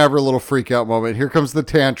 she's going to have her little freak out moment. Here comes the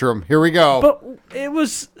tantrum. Here we go. But it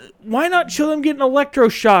was, why not show them get an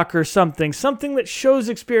electroshock or something? Something that shows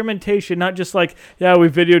experimentation, not just like, yeah, we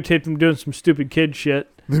videotaped them doing some stupid kid shit.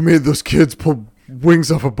 They made those kids pull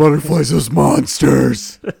wings off of butterflies, those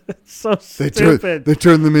monsters. So stupid. They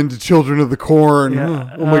turned them into children of the corn.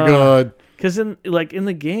 Yeah. Oh my God. Because in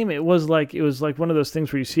the game, it was like one of those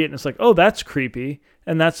things where you see it and it's like, oh, that's creepy,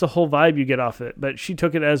 and that's the whole vibe you get off it. But she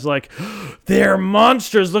took it as like, they're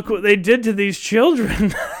monsters. Look what they did to these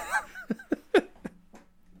children.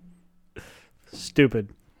 Stupid.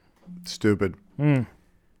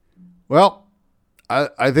 Well,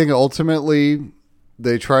 I think ultimately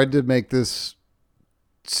they tried to make this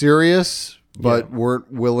serious, but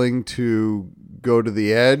weren't willing to go to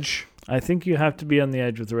the edge. I think you have to be on the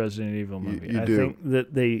edge with the Resident Evil movie. You I do. think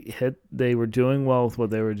that they were doing well with what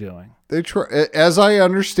they were doing. They try, as I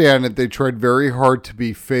understand it, they tried very hard to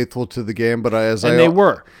be faithful to the game, but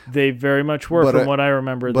they very much were, from what I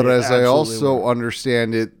remember. But as I also were.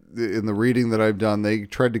 understand it, in the reading that I've done, they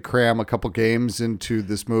tried to cram a couple games into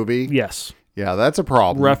this movie. Yes. Yeah, that's a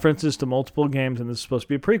problem. References to multiple games, and this is supposed to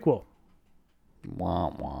be a prequel. Wah,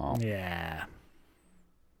 wah. Yeah.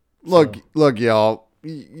 Look, y'all.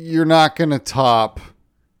 You're not going to top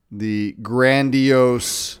the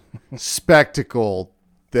grandiose spectacle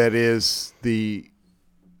that is the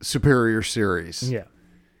Superior series. Yeah.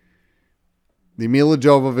 The Mila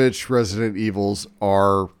Jovovich Resident Evils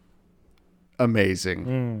are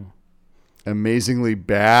amazing. Amazingly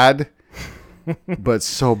bad, but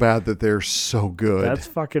so bad that they're so good. That's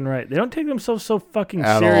fucking right. They don't take themselves so fucking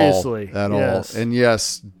At seriously. all. And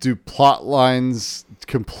yes, do plot lines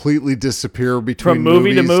completely disappear between From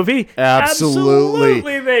movie to movies? movie?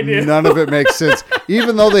 Absolutely they do. None of it makes sense.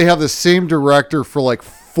 Even though they have the same director for like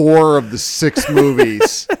 4 of the 6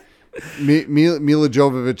 movies. Mila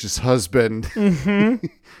Jovovich's husband,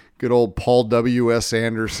 good old Paul W.S.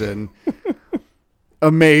 Anderson.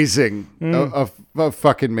 Amazing.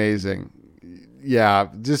 Fucking amazing. Yeah,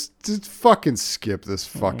 just fucking skip this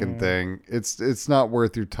fucking thing. It's not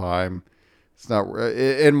worth your time. It's not,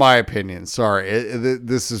 in my opinion. Sorry,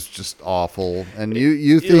 this is just awful. And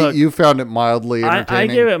you think you found it mildly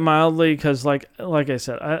entertaining? I give it mildly because, like I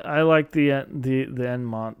said, I like the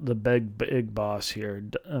big boss here,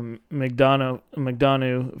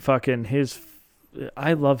 McDonough. Fucking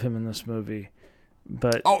I love him in this movie.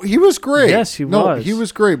 But he was great. Yes, he was. He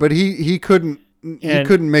was great, but he couldn't. He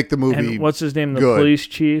couldn't make the movie. And what's his name? The good. Police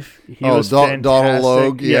chief. He was fantastic. Donald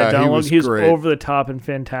Logue. Yeah, Donald Logue. He was great. over the top and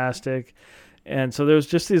fantastic. And so there was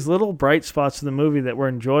just these little bright spots in the movie that were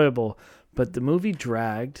enjoyable, but the movie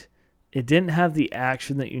dragged. It didn't have the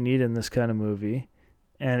action that you need in this kind of movie,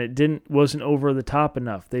 and it wasn't over the top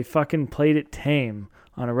enough. They fucking played it tame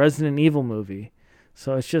on a Resident Evil movie.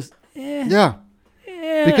 So it's just, Yeah.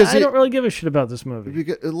 Because I don't really give a shit about this movie.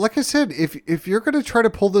 Because, like I said, if you're going to try to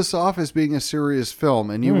pull this off as being a serious film,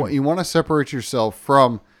 and you want to separate yourself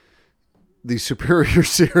from the superior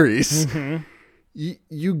series,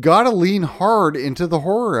 you got to lean hard into the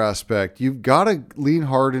horror aspect. You've got to lean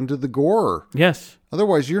hard into the gore. Yes.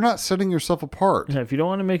 Otherwise, you're not setting yourself apart. Yeah, if you don't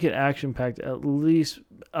want to make it action-packed, at least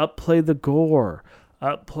upplay the gore.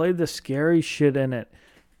 Upplay the scary shit in it.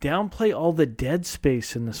 Downplay all the dead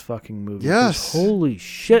space in this fucking movie. Yes. Holy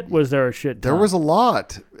shit, was there a shit ton. There was a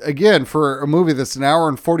lot. Again, for a movie that's an hour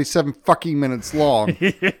and 47 fucking minutes long,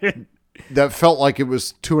 that felt like it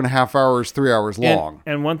was 2.5 hours, 3 hours long.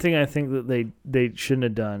 And one thing I think that they shouldn't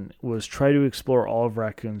have done was try to explore all of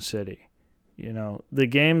Raccoon City. You know, the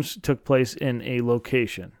games took place in a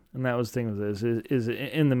location. And that was the thing with this, is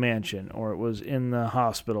in the mansion, or it was in the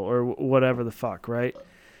hospital, or whatever the fuck, right?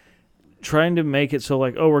 Trying to make it so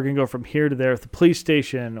like, oh, we're going to go from here to there at the police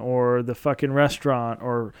station or the fucking restaurant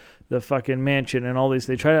or the fucking mansion and all these.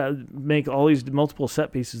 They try to make all these multiple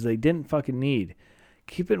set pieces they didn't fucking need.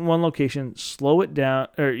 Keep it in one location, slow it down,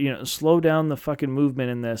 or, slow down the fucking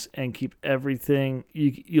movement in this and keep everything.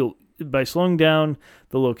 You'll by slowing down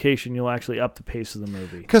the location, you'll actually up the pace of the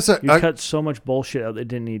movie. Because you cut so much bullshit out that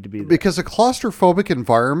didn't need to be there. Because a claustrophobic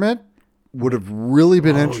environment would have really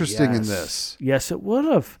been interesting in this. Yes, it would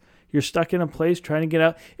have. You're stuck in a place trying to get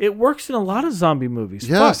out. It works in a lot of zombie movies.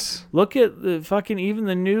 Yes. Fuck. Look at the fucking, even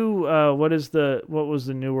the new, what was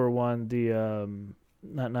the newer one? The,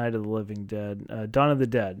 not Night of the Living Dead, Dawn of the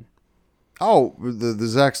Dead. Oh, the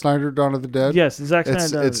Zack Snyder Dawn of the Dead? Yes, the Zack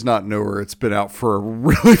Snyder. It's not newer. It's been out for a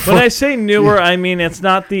really When I say newer, I mean it's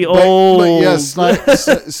not the old. But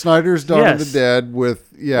yes, Snyder's Dawn of the Dead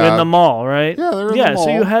with, in the mall, right? Yeah, they're in the mall. So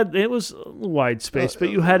you had, it was a wide space, but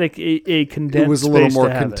you had a condensed space. It was a little more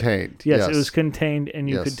contained. Yes, it was contained, and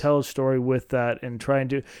you could tell a story with that and try and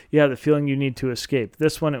do, you have the feeling you need to escape.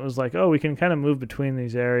 This one, it was like, oh, we can kind of move between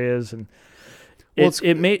these areas, and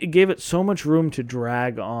it gave it so much room to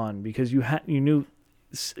drag on because you knew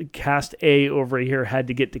cast A over here had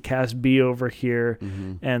to get to cast B over here,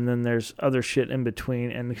 and then there's other shit in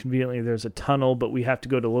between, and conveniently there's a tunnel, but we have to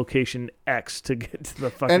go to location X to get to the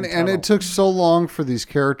fucking tunnel. And it took so long for these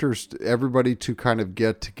characters, everybody to kind of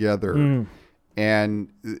get together, and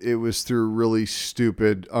it was through really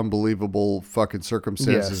stupid, unbelievable fucking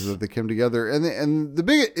circumstances that they came together. And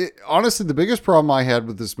honestly, the biggest problem I had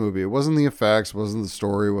with this movie, it wasn't the effects, wasn't the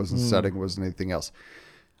story, wasn't the setting, wasn't anything else.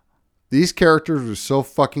 These characters were so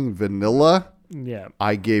fucking vanilla. Yeah.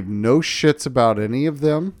 I gave no shits about any of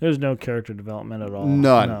them. There's no character development at all.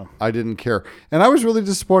 None. No. I didn't care. And I was really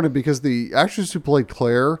disappointed because the actress who played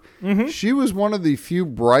Claire, she was one of the few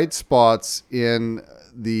bright spots in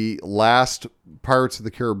the last Pirates of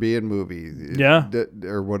the Caribbean movie. Yeah.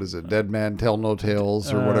 Or what is it? Dead Man Tell No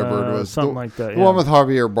Tales or whatever it was. Something like that. The one with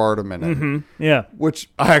Javier Bardem in it. Yeah. Which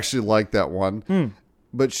I actually like that one.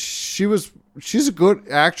 But she's a good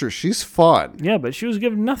actress. She's fun. Yeah, but she was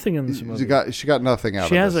given nothing in this movie. She got nothing out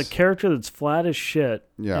of it. She has a character that's flat as shit.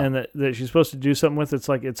 Yeah. And that she's supposed to do something with. It's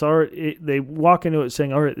like it's already, they walk into it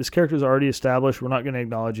saying, all right, this character's already established. We're not going to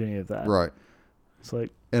acknowledge any of that. Right. It's like.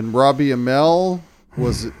 And Robbie Amell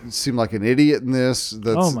seemed like an idiot in this.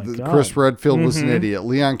 Oh my God. Chris Redfield was an idiot.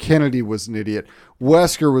 Leon Kennedy was an idiot.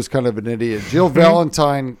 Wesker was kind of an idiot. Jill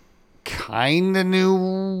Valentine kind of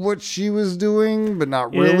knew what she was doing, but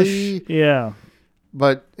not really. Yeah.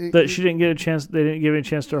 But that she didn't get a chance. They didn't give any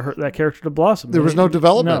chance to that character to blossom. There was no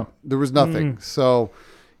development. No. There was nothing. So,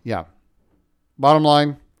 yeah. Bottom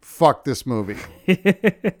line, fuck this movie.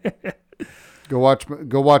 Go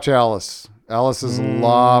watch Alice. Alice is a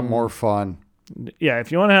lot more fun. Yeah,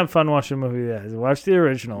 if you want to have fun watching a movie, watch the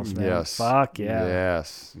originals, man. Yes. Fuck yeah.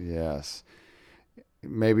 Yes.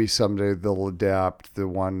 Maybe someday they'll adapt the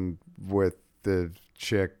one with the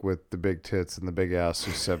chick with the big tits and the big ass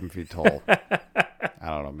who's 7 feet tall. I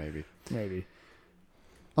don't know, maybe.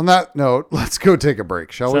 On that note, let's go take a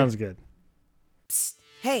break, shall we? Sounds good. Psst.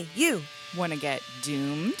 Hey, you. Want to get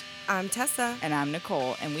doomed? I'm Tessa. And I'm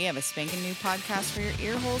Nicole, and we have a spanking new podcast for your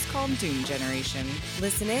ear holes called Doom Generation.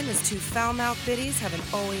 Listen in as two foul-mouthed biddies have an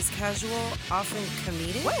always casual, often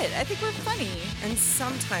comedic... What? I think we're funny. ...and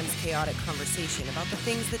sometimes chaotic conversation about the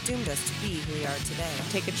things that doomed us to be who we are today.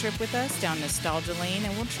 Take a trip with us down nostalgia lane,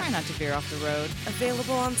 and we'll try not to veer off the road.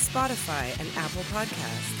 Available on Spotify and Apple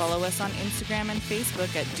Podcasts. Follow us on Instagram and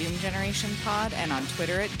Facebook at Doom Generation Pod, and on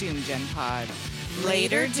Twitter at DoomGen Pod.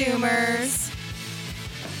 Later, Doomers!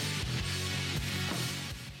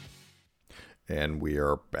 And we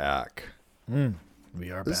are back.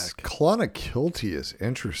 We are This back. Clonakilty is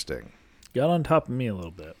interesting. Got on top of me a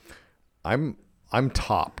little bit. I'm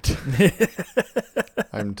topped.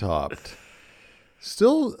 I'm topped.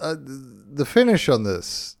 Still, the finish on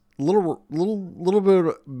this little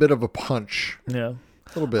bit of a punch. Yeah.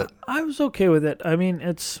 A little bit. I was okay with it. I mean,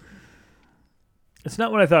 it's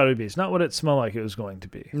not what I thought it would be. It's not what it smelled like it was going to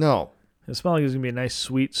be. No. It smelled like it was going to be a nice,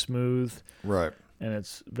 sweet, smooth. Right. And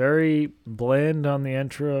it's very bland on the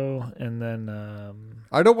intro. And then...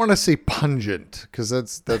 I don't want to say pungent because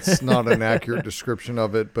that's not an accurate description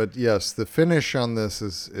of it. But yes, the finish on this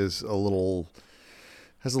is has a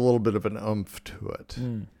little bit of an oomph to it.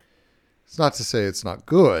 It's not to say it's not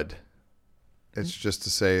good. It's just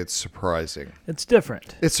to say it's surprising. It's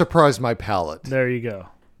different. It surprised my palate. There you go.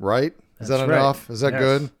 Right? Is That's that right. enough? Is that Yes.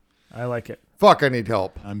 good? I like it. Fuck, I need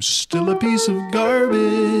help. I'm still a piece of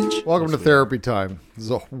garbage. Welcome to therapy time. This is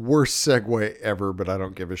the worst segue ever, but I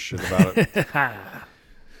don't give a shit about it.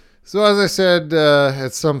 So as I said,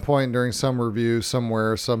 at some point during some review,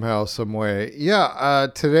 somewhere, somehow, some way,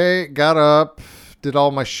 today got up, did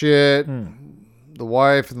all my shit. The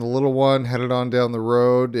wife and the little one headed on down the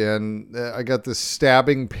road, and I got this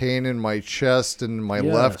stabbing pain in my chest and my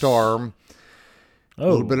left arm. A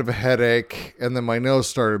little bit of a headache, and then my nose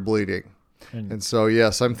started bleeding. And so,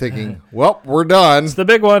 yes, I'm thinking, well, we're done. It's the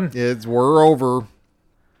big one. We're over.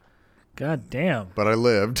 God damn. But I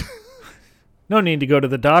lived. No need to go to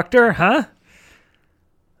the doctor, huh?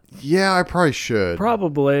 Yeah, I probably should.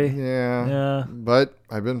 Probably. Yeah. Yeah. But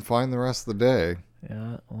I've been fine the rest of the day.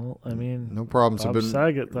 Yeah. Well, I mean, No problems. Bob I've been.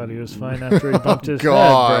 Saget thought he was fine after he bumped his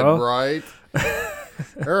God, head, bro. right?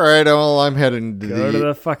 All right. Well, I'm heading to Go to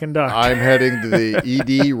the fucking doctor. I'm heading to the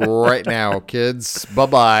ED right now, kids. Bye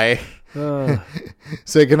bye.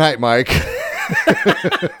 Say goodnight, Mike.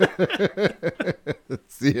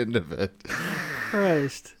 That's the end of it.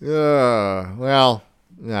 Christ. Well,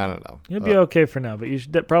 I don't know. You'll be okay for now, but you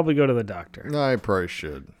should probably go to the doctor. I probably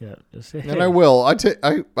should. Yeah. Just say, And I will. I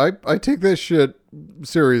take this shit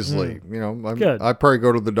seriously. You know, Good. I probably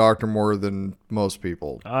go to the doctor more than most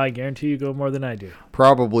people. I guarantee you go more than I do.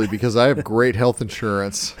 Probably because I have great health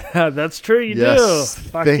insurance. That's true. You Yes. do.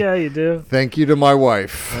 Fuck yeah, you do. Thank you to my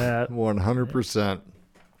wife. Yeah. 100%.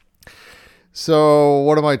 So,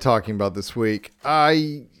 what am I talking about this week?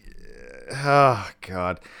 God.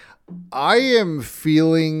 I am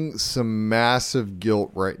feeling some massive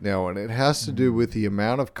guilt right now, and it has to do with the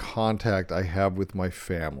amount of contact I have with my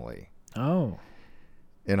family. Oh.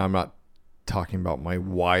 And I'm not talking about my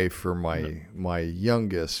wife or my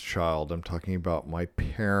youngest child. I'm talking about my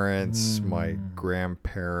parents, my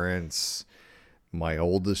grandparents, my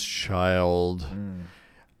oldest child.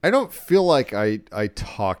 I don't feel like I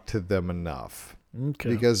talk to them enough. Okay.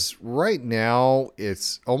 Because right now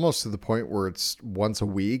it's almost to the point where it's once a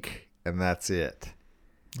week and that's it.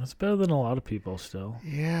 That's better than a lot of people still.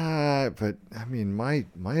 Yeah, but I mean, my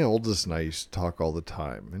oldest and I used to talk all the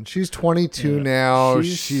time, and she's 22 now.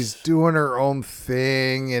 She's doing her own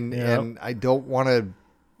thing, and I don't want to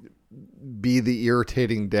be the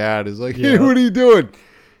irritating dad. Is like, hey, what are you doing?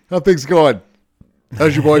 How things going?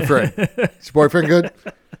 How's your boyfriend? Is your boyfriend good?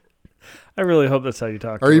 I really hope that's how you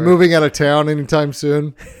talk. Are you moving out of town anytime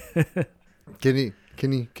soon? Can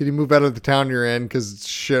you move out of the town you're in because it's a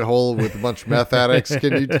shithole with a bunch of meth addicts?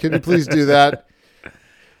 Can you please do that? Why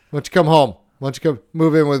don't you come home? Why don't you come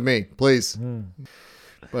move in with me, please?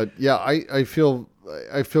 But yeah, I feel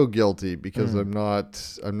guilty because I'm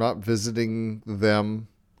not visiting them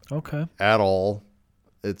at all.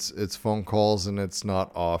 It's phone calls and it's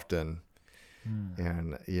not often.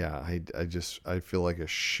 And yeah, I feel like a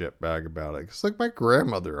shitbag about it. It's like my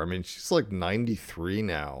grandmother. I mean, she's like 93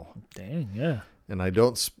 now. Dang, yeah. And I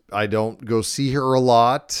don't go see her a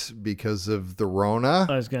lot because of the Rona.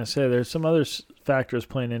 I was gonna say there's some other factors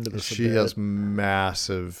playing into this. She has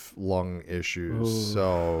massive lung issues. Ooh.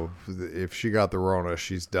 So if she got the Rona,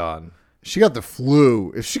 she's done. She got the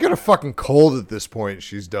flu. If she got a fucking cold at this point,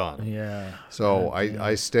 she's done. Yeah. So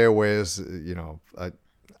I stay away as, you know,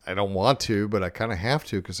 I don't want to, but I kind of have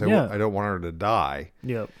to because I don't want her to die.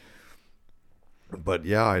 Yep. But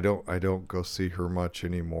yeah, I don't go see her much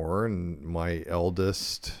anymore. And my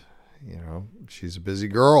eldest, you know, she's a busy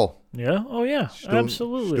girl. Yeah. Oh yeah.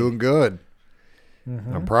 Absolutely. She's doing good.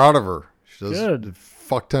 I'm proud of her. She does a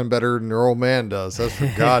fuck ton better than her old man does. That's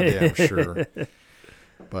for goddamn sure.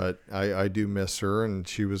 But I do miss her, and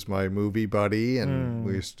she was my movie buddy, and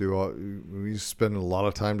we used to spend a lot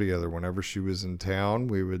of time together. Whenever she was in town,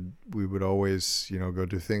 we would always, you know, go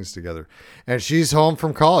do things together. And she's home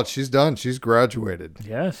from college. She's done. She's graduated.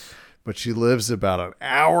 Yes. But she lives about an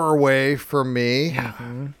hour away from me.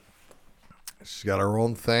 she's got her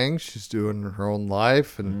own thing. She's doing her own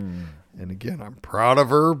life. And again, I'm proud of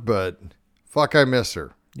her, but fuck, I miss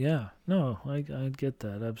her. Yeah. No, I get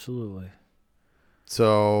that. Absolutely.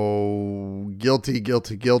 So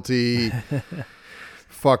guilty.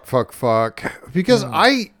 fuck. Because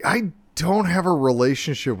I don't have a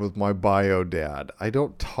relationship with my bio dad. I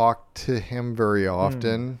don't talk to him very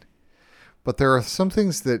often. But there are some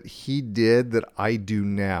things that he did that I do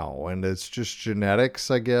now, and it's just genetics,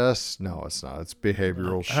 I guess. No, it's not. It's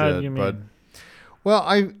behavioral shit. How do you mean? But well,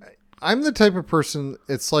 I'm the type of person.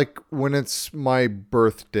 It's like when it's my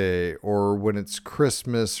birthday, or when it's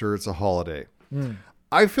Christmas, or it's a holiday.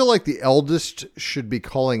 I feel like the eldest should be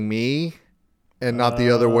calling me, and not the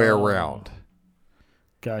other way around.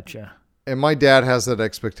 Gotcha. And my dad has that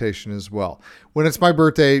expectation as well. When it's my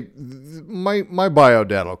birthday, my bio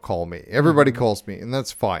dad will call me. Everybody calls me, and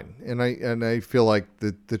that's fine. And I feel like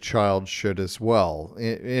the child should as well.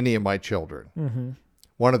 Any of my children.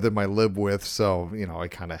 One of them I live with, so I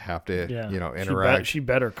kind of have to interact. She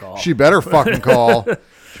better call. She better fucking call.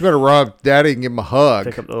 She better run up Daddy and give him a hug.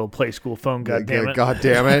 Pick up the little play school phone. God damn it. God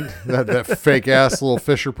damn it. That fake ass little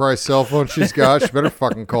Fisher Price cell phone she's got. She better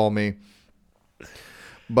fucking call me.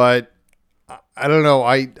 But I don't know.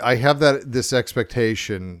 I have this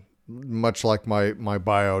expectation, much like my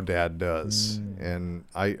bio dad does, and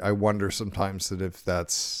I wonder sometimes that if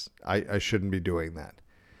that's I shouldn't be doing that,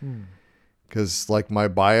 because like my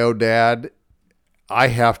bio dad, I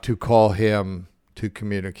have to call him to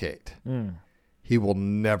communicate. He will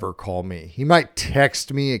never call me. He might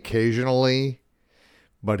text me occasionally,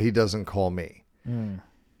 but he doesn't call me.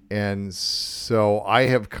 And so I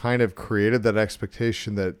have kind of created that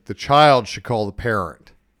expectation that the child should call the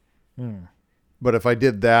parent. But if I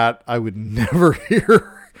did that, I would never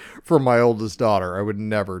hear from my oldest daughter. I would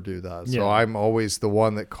never do that. So I'm always the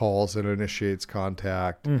one that calls and initiates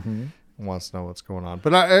contact and wants to know what's going on.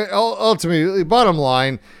 But ultimately, bottom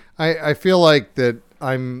line, I feel like that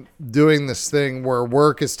I'm doing this thing where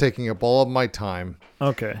work is taking up all of my time.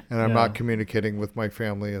 Okay. And I'm not communicating with my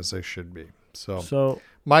family as I should be. So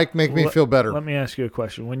Mike, make me feel better. Let me ask you a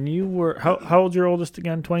question. When you were, how old's your oldest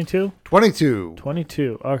again? 22? 22.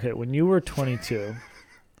 22. Okay. When you were 22,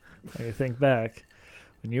 I think back,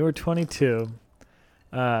 when you were 22,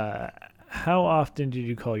 how often did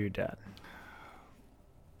you call your dad?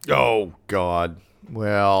 Oh, God.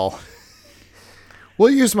 Well,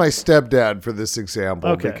 we'll use my stepdad for this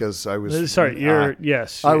example because I was... Sorry,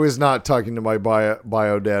 yes. I was not talking to my bio dad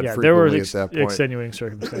frequently there were at that point. Extenuating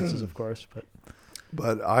circumstances, of course,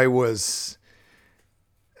 But I was...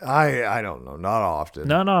 I don't know, not often.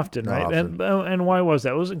 Not often, right? And why was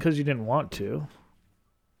that? It wasn't because you didn't want to.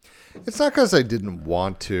 It's not because I didn't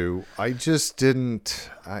want to. I just didn't.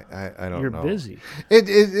 I don't know. You're busy.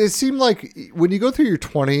 It seemed like when you go through your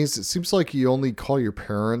 20s, it seems like you only call your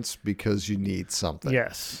parents because you need something.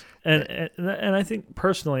 Yes. And I think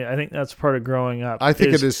personally, I think that's part of growing up. I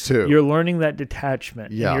think it is too. You're learning that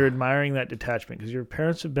detachment. Yeah. And you're admiring that detachment because your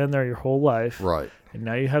parents have been there your whole life. Right. And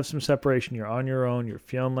now you have some separation. You're on your own. You're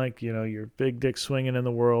feeling like, you're big dick swinging in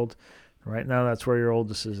the world. Right now, that's where your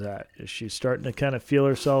oldest is at. She's starting to kind of feel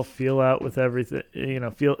herself, feel out with everything,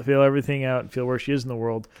 feel everything out and feel where she is in the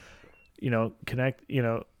world, connect,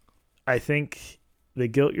 I think the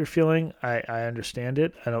guilt you're feeling, I understand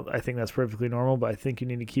it. I think that's perfectly normal, but I think you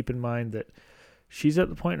need to keep in mind that she's at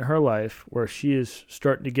the point in her life where she is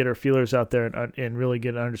starting to get her feelers out there and really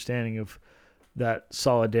get an understanding of that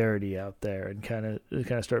solidarity out there and kind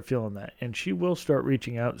of start feeling that. And she will start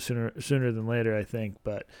reaching out sooner than later, I think,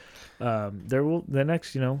 but there will the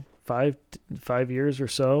next 5 years or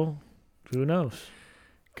so, who knows?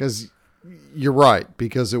 Because you're right,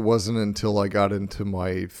 because it wasn't until I got into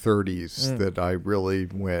my 30s that I really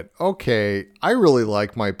went, okay, I really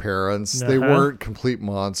like my parents. They weren't complete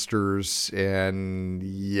monsters, and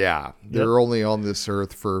they're only on this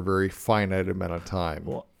earth for a very finite amount of time.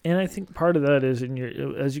 Well, and I think part of that is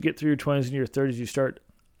as you get through your 20s and your 30s, you start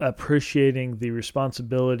appreciating the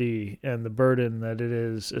responsibility and the burden that it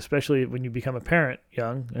is, especially when you become a parent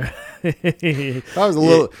young. I was a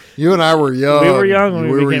little. You and I were young. We were young when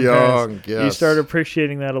we became young. Parents. Yes. You start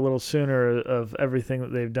appreciating that a little sooner of everything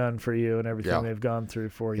that they've done for you and everything they've gone through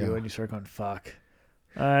for you, and you start going, "Fuck,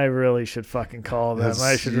 I really should fucking call them.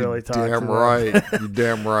 I should really talk to them." Damn right. You're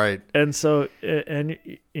damn right. And so, and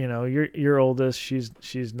your oldest,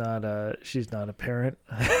 she's not a parent.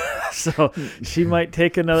 So she might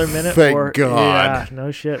take another minute. Thank God. Yeah,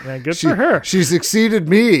 no shit, man. Good for her. She's exceeded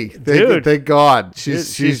me. Dude. Thank God.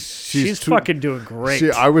 She's fucking doing great.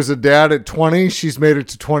 I was a dad at 20. She's made it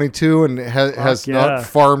to 22 and has not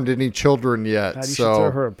farmed any children yet. God, you should so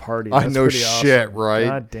throw her a party. I That's know pretty shit, awesome. right?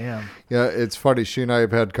 God damn. Yeah, it's funny. She and I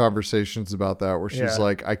have had conversations about that where she's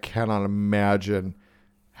like, I cannot imagine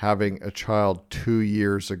having a child 2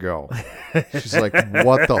 years ago. She's like,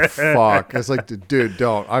 what the fuck? I was like, dude,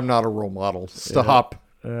 don't. I'm not a role model. Stop.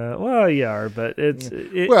 Well, you are, but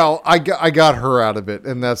well, I got her out of it,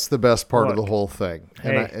 and that's the best part of the whole thing.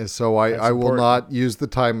 And so I will not use the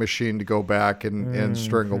time machine to go back and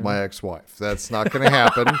strangle my ex-wife. That's not going to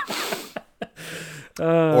happen.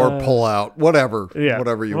 Or pull out, whatever you want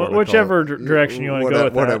to call it. Whichever direction you want to go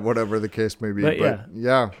with that. Whatever the case may be. But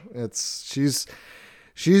yeah,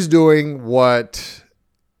 she's doing what,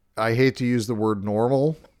 I hate to use the word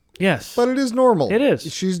normal. Yes. But it is normal. It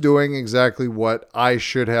is. She's doing exactly what I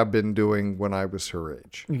should have been doing when I was her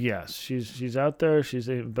age. Yes. She's out there.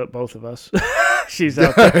 But both of us. She's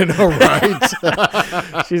out there. I know,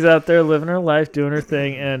 right? She's out there living her life, doing her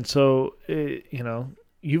thing. And so,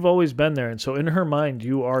 you've always been there. And so in her mind,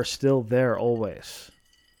 you are still there always.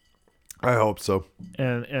 I hope so.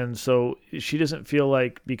 And so she doesn't feel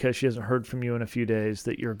like because she hasn't heard from you in a few days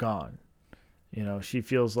that you're gone. She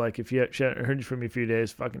feels like if she hadn't heard from you a few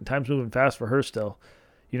days, fucking time's moving fast for her still.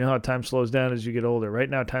 You know how time slows down as you get older. Right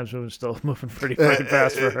now, time's still moving pretty fucking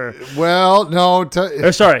fast for her. Well, no.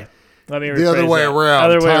 Sorry. Let me rephrase the other way that.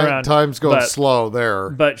 around. Time's going slow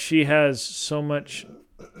there. But she has so much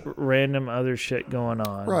random other shit going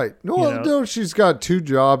on. Right. No, she's got 2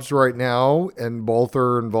 jobs right now, and both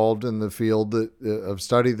are involved in the field of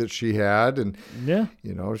study that she had. And,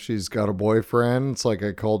 she's got a boyfriend. It's like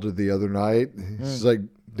I called her the other night. She's like,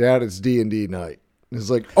 Dad, it's D&D night. And it's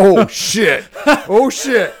like, oh, shit. Oh,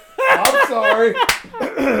 shit. I'm sorry.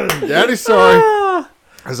 Daddy's sorry.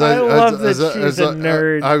 I love that she's a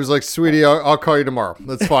nerd. I was like, sweetie, I'll call you tomorrow.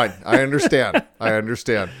 That's fine. I understand.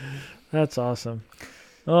 That's awesome.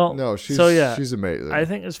 Well, no, she's amazing. I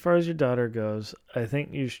think as far as your daughter goes, I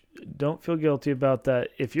think you don't feel guilty about that.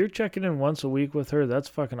 If you're checking in once a week with her, that's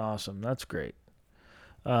fucking awesome. That's great.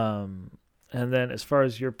 And then as far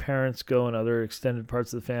as your parents go and other extended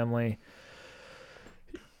parts of the family,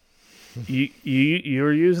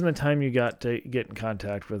 you're using the time you got to get in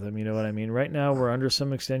contact with them. You know what I mean? Right now, we're under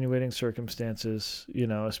some extenuating circumstances,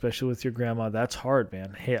 especially with your grandma. That's hard,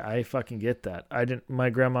 man. Hey, I fucking get that. My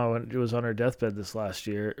grandma was on her deathbed this last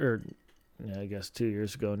year, or I guess 2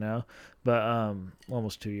 years ago now, but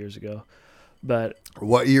almost 2 years ago. But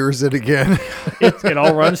what year is it again? It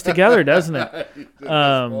all runs together, doesn't it?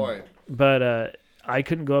 But I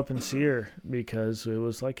couldn't go up and see her because it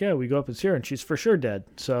was like, we go up and see her, and she's for sure dead.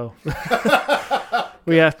 So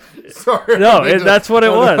we have. Sorry, that's what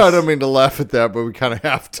it was. I don't mean to laugh at that, but we kind of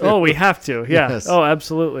have to. Oh, we have to. Yeah. Yes. Oh,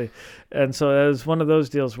 absolutely. And so it was one of those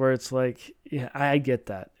deals where it's like, I get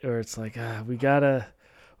that. Or it's like, we gotta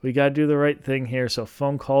do the right thing here. So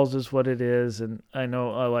phone calls is what it is. And I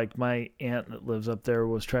know, like my aunt that lives up there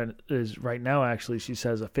is right now actually, she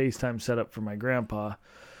has a FaceTime set up for my grandpa,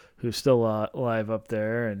 who's still alive up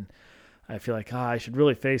there, and I feel like, I should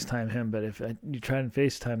really FaceTime him, but if you try and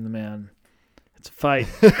FaceTime the man, it's a fight.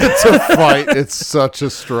 It's a fight. It's such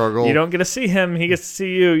a struggle. You don't get to see him. He gets to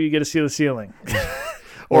see you. You get to see the ceiling.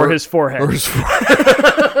 or his forehead.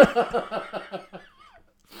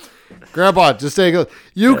 Grandpa, just take a.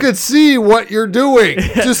 You can see what you're doing.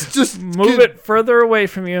 Just move it further away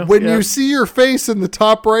from you. When you see your face in the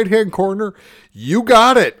top right-hand corner, you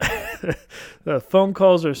got it. The phone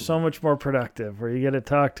calls are so much more productive, where you get to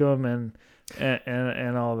talk to them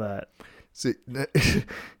and all that. See,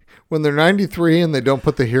 when they're 93 and they don't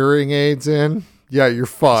put the hearing aids in, you're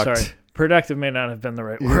fucked. Sorry, productive may not have been the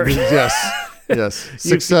right word. Yes.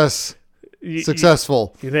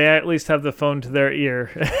 Successful. They at least have the phone to their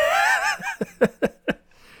ear.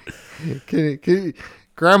 Can you,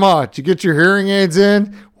 Grandma, did you get your hearing aids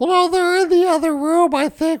in? Well, no, they're in the other room, I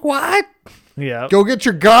think. What? Yeah. Go get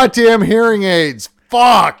your goddamn hearing aids.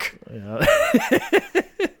 Fuck. Yeah.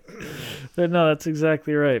 But no, that's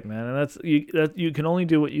exactly right, man. And that's you can only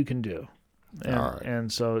do what you can do. And, all right.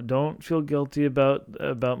 And so don't feel guilty about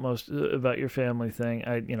your family thing.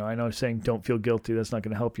 I know saying don't feel guilty, that's not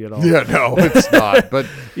going to help you at all. Yeah, no, it's not. But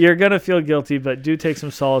you're going to feel guilty, but do take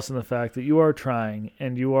some solace in the fact that you are trying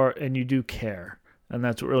and you do care. And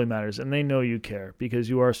that's what really matters. And they know you care because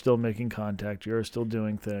you are still making contact. You are still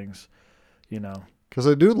doing things, Because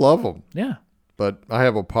I do love them. Yeah. but I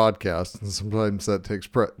have a podcast, and sometimes that takes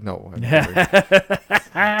no.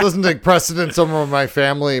 It doesn't take precedence over my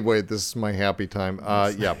family. Wait, this is my happy time.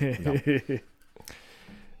 Yeah.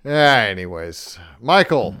 No. Anyways,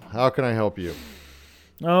 Michael, how can I help you?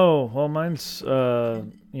 Oh, well, mine's, a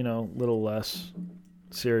little less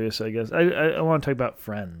serious, I guess. I want to talk about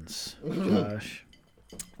Friends, Josh.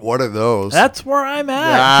 What are those? That's where I'm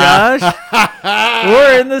at, Josh.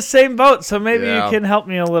 We're in the same boat, so maybe you can help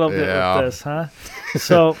me a little bit with this, huh?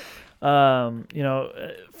 So,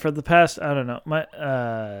 for the past, I don't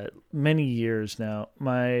know, many years now,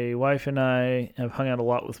 my wife and I have hung out a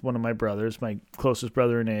lot with one of my brothers, my closest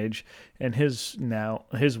brother in age, and his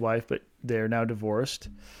wife, but they're now divorced.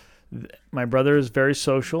 My brother is very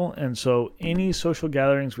social, and so any social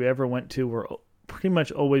gatherings we ever went to were pretty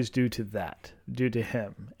much always due to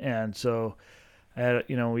him. And so,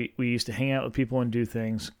 we used to hang out with people and do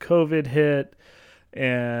things. COVID hit,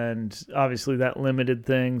 and obviously that limited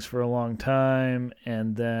things for a long time.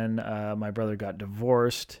 And then my brother got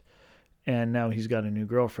divorced, and now he's got a new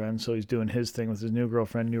girlfriend. So he's doing his thing with his new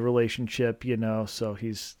girlfriend, new relationship, so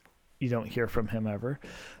you don't hear from him ever.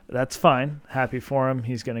 That's fine. Happy for him.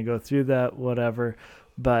 He's going to go through that, whatever.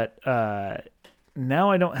 But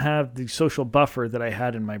now I don't have the social buffer that I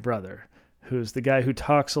had in my brother, who's the guy who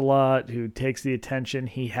talks a lot, who takes the attention.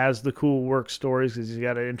 He has the cool work stories because he's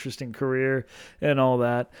got an interesting career and all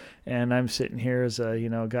that. And I'm sitting here as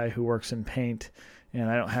a guy who works in paint, and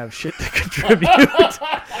I don't have shit to contribute.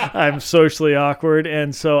 I'm socially awkward,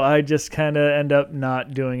 and so I just kind of end up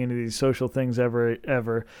not doing any of these social things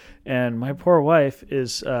ever. And my poor wife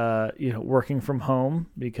is, working from home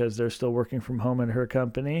because they're still working from home in her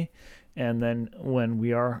company. And then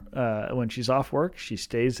when she's off work, she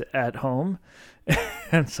stays at home,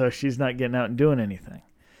 and so she's not getting out and doing anything.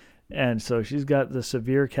 And so she's got the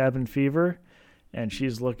severe cabin fever, and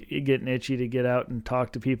she's getting itchy to get out and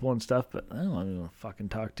talk to people and stuff, but I don't want to fucking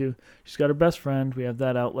talk to. She's got her best friend. We have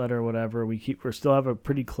that outlet or whatever. We still have a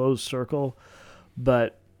pretty closed circle,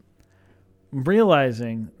 but I'm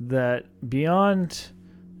realizing that beyond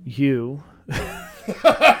you,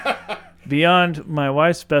 beyond my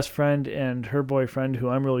wife's best friend and her boyfriend, who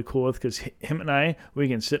I'm really cool with, because him and we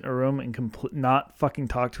can sit in a room and not fucking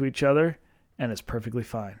talk to each other, and it's perfectly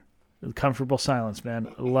fine. Comfortable silence,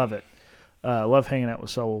 man. I love it. Love hanging out with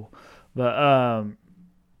Saul. But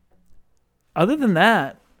other than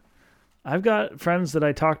that, I've got friends that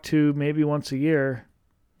I talk to maybe once a year.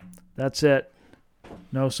 That's it.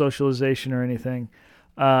 No socialization or anything.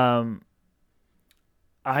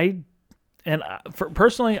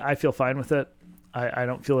 Personally, I feel fine with it. I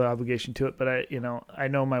don't feel the obligation to it, but I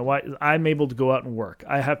know my wife. I'm able to go out and work.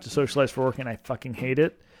 I have to socialize for work, and I fucking hate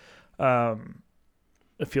it.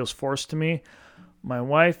 It feels forced to me. My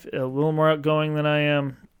wife, a little more outgoing than I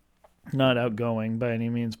am. Not outgoing by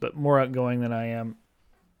any means, but more outgoing than I am.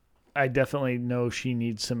 I definitely know she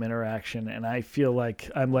needs some interaction, and I feel like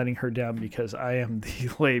I'm letting her down because I am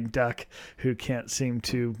the lame duck who can't seem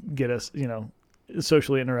to get us,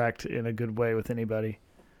 socially interact in a good way with anybody.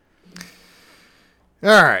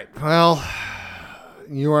 All right. Well,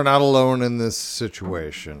 you are not alone in this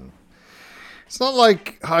situation. It's not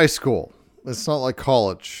like high school. It's not like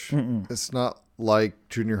college. Mm-mm. It's not like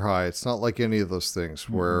junior high. It's not like any of those things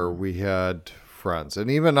where we had friends. And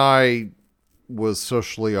even I was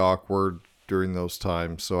socially awkward during those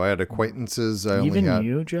times. So I had acquaintances.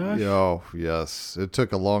 You, Josh? Oh, yes. It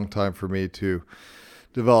took a long time for me to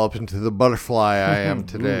develop into the butterfly I am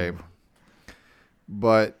today.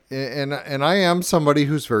 But and I am somebody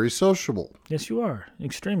who's very sociable. Yes, you are.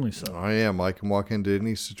 Extremely so. I am. I can walk into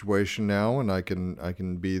any situation now, and I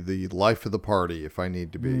can be the life of the party if I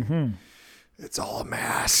need to be. Mm-hmm. It's all a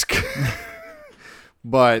mask.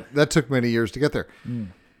 But that took many years to get there. Mm.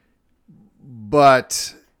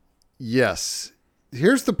 But yes,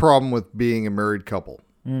 here's the problem with being a married couple.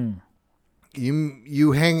 Mm.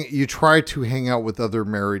 You try to hang out with other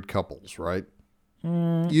married couples, right?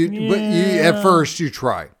 But at first you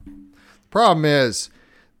try. Problem is,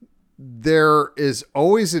 there is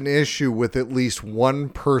always an issue with at least one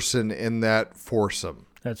person in that foursome.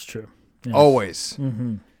 That's true. Yes. Always.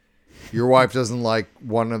 Mm-hmm. Your wife doesn't like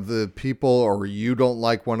one of the people, or you don't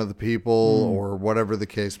like one of the people, or whatever the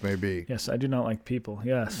case may be. Yes, I do not like people.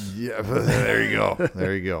 Yes. Yeah, there you go.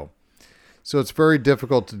 There you go. So it's very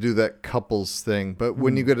difficult to do that couples thing. But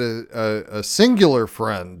when you get a singular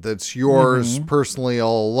friend that's yours personally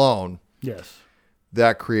all alone, yes,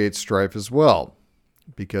 that creates strife as well.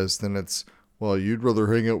 Because then it's, well, you'd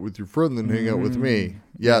rather hang out with your friend than hang out with me.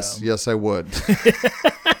 Yes, yes, I would.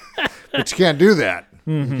 But you can't do that.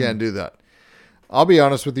 You can't do that. I'll be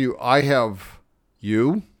honest with you. I have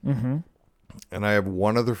you. And I have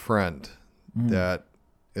one other friend that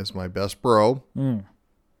is my best bro.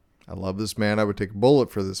 I love this man. I would take a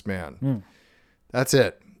bullet for this man. That's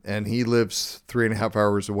it. And he lives 3.5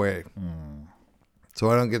 hours away. So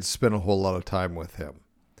I don't get to spend a whole lot of time with him.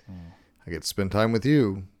 I get to spend time with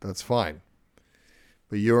you. That's fine.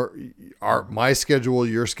 But my schedule,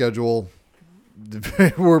 your schedule,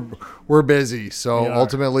 we're busy. So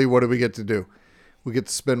ultimately, what do we get to do? We get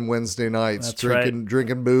to spend Wednesday nights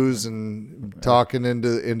drinking booze and talking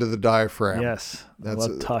into the diaphragm. Yes, I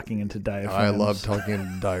love talking into diaphragms. I love talking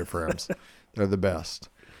into diaphragms. They're the best.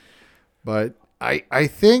 But I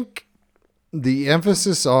think the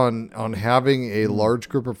emphasis on having a large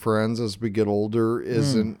group of friends as we get older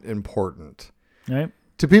isn't important. Right.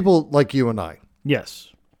 To people like you and I. Yes.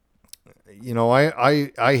 You know,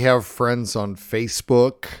 I have friends on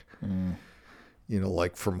Facebook, you know,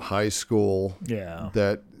 like from high school. Yeah.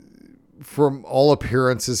 That from all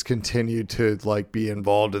appearances continue to like be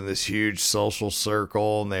involved in this huge social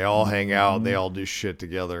circle, and they all hang out and they all do shit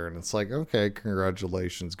together. And it's like, okay,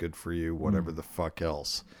 congratulations. Good for you. Whatever the fuck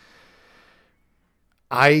else.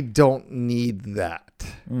 I don't need that.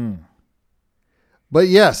 But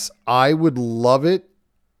yes, I would love it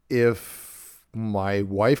if my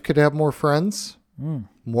wife could have more friends,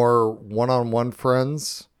 more one-on-one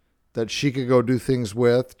friends that she could go do things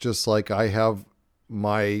with, just like I have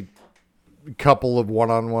my couple of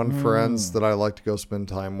one-on-one friends that I like to go spend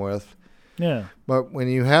time with. Yeah. But when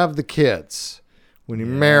you have the kids, when you're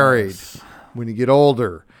married, when you get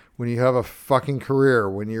older, when you have a fucking career,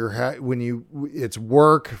 it's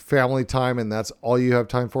work, family time, and that's all you have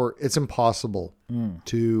time for, it's impossible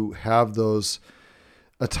to have those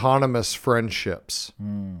autonomous friendships.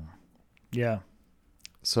 Yeah.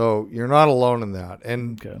 So you're not alone in that.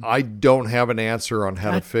 And I don't have an answer on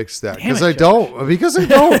how to fix that because I Josh. don't, because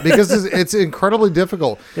it's incredibly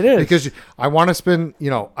difficult. It is. Because I want to spend,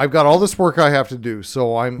 you know, I've got all this work I have to do.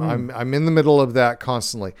 So I'm in the middle of that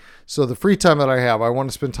constantly. So the free time that I have, I want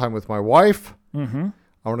to spend time with my wife. I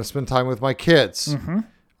want to spend time with my kids.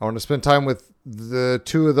 I want to spend time with the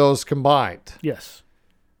two of those combined. Yes.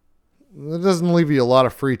 That doesn't leave you a lot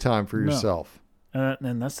of free time for yourself.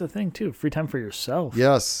 And that's the thing too. Free time for yourself.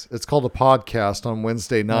 Yes. It's called a podcast on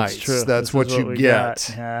Wednesday nights. That's true. That's what you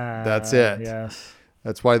get. That's it. Yes.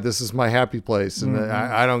 That's why this is my happy place. And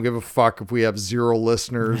I don't give a fuck if we have 0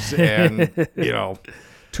 listeners and, you know,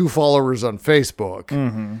 2 followers on Facebook.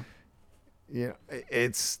 You know,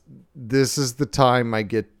 this is the time I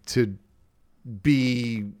get to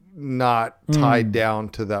be not tied down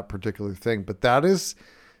to that particular thing. But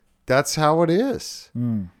that's how it is.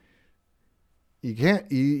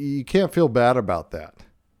 You can't feel bad about that.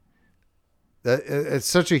 It's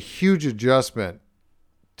such a huge adjustment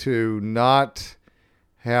to not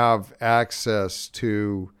have access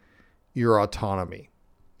to your autonomy.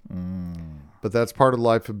 But that's part of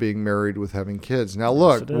life of being married with having kids. Now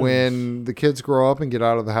look, when the kids grow up and get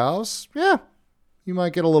out of the house, you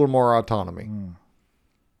might get a little more autonomy.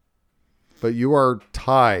 But you are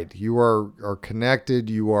tied. You are connected.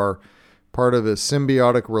 You are part of a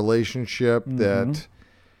symbiotic relationship that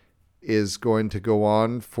is going to go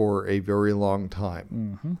on for a very long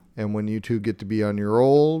time. And when you two get to be on your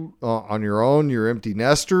own, you're empty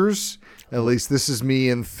nesters. At least this is me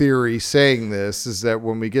in theory saying this, is that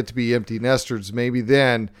when we get to be empty nesters, maybe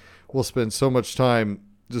then we'll spend so much time,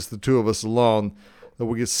 just the two of us alone, that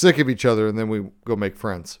we get sick of each other and then we go make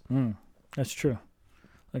friends. That's true.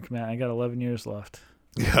 Look, man, I got 11 years left.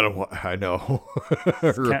 Yeah, I know.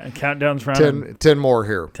 Countdown's running. 10 more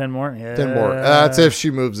here. 10 more? Yeah. 10 more. That's if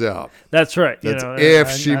she moves out. That's right. That's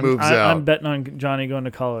if she moves out. I'm betting on Johnny going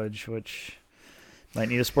to college, which might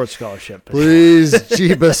need a sports scholarship. Please,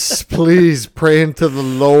 Jeebus, please pray into the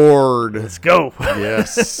Lord. Let's go.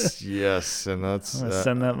 Yes. And that's... I'm going to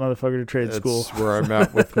send that motherfucker to trade school. That's where I'm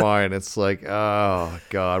at with mine. It's like, oh,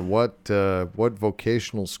 God, what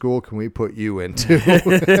vocational school can we put you into?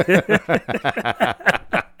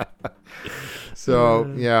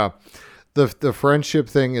 So, yeah, the friendship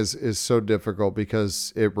thing is so difficult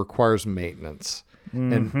because it requires maintenance.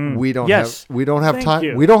 And we don't have time.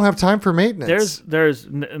 You. We don't have time for maintenance. There's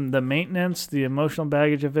the maintenance, the emotional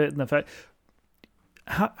baggage of it, and the fact.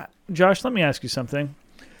 Josh, let me ask you something.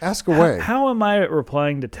 Ask away. How am I at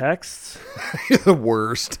replying to texts? You're the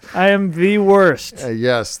worst. I am the worst.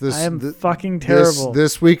 Yes, I am fucking terrible.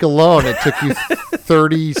 This week alone, it took you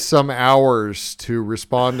 30 some hours to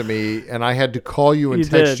respond to me, and I had to call you and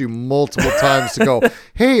text you multiple times to go,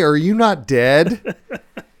 "Hey, are you not dead?"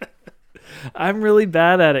 I'm really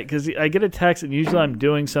bad at it because I get a text and usually I'm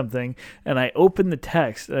doing something and I open the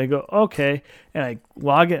text and I go, okay, and I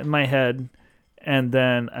log it in my head and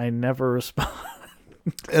then I never respond.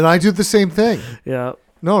 And I do the same thing. Yeah.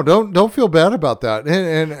 No, don't feel bad about that.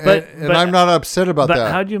 And I'm not upset about but that.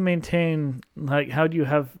 But how do you maintain, how do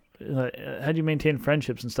you maintain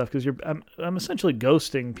friendships and stuff? Because I'm essentially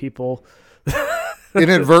ghosting people.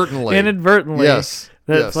 Inadvertently. Yes.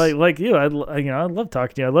 That's yes. like you. I love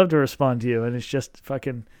talking to you. I love to respond to you, and it's just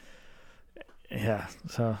fucking. Yeah.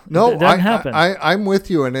 So no, it doesn't happen. I'm with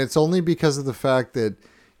you, and it's only because of the fact that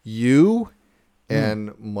you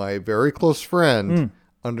and my very close friend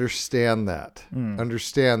understand that.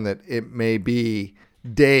 Understand that it may be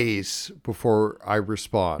days before I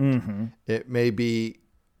respond. It may be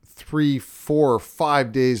 3, 4,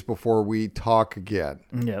 5 days before we talk again.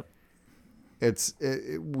 Yep.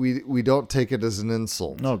 We don't take it as an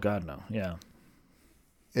insult. Oh God, no. Yeah.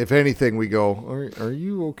 If anything, we go, are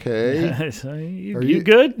you okay? Are you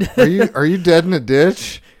good? are you dead in a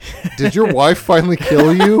ditch? Did your wife finally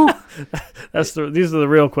kill you? These are the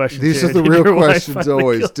real questions. These are the real questions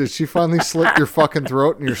always. Did she finally slit your fucking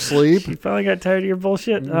throat in your sleep? She finally got tired of your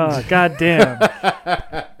bullshit? Oh, God damn.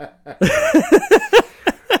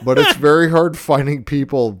 But it's very hard finding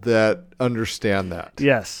people that understand that.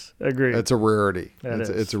 Yes, agree. It's a rarity.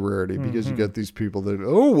 It's a rarity because you get these people that,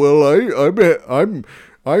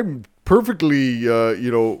 I'm perfectly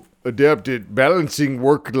adapted balancing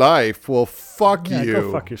work life. Well, fuck you.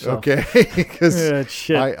 Go fuck yourself. Okay, because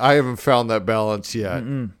shit. I haven't found that balance yet.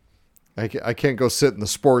 I can't go sit in the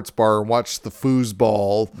sports bar and watch the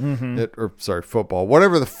foosball, football,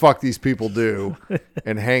 whatever the fuck these people do,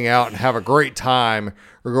 and hang out and have a great time,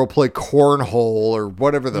 or go play cornhole or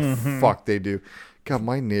whatever the fuck they do. God,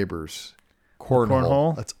 my neighbors,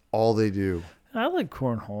 cornhole. That's all they do. I like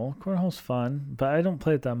cornhole. Cornhole's fun, but I don't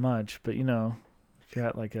play it that much. But if you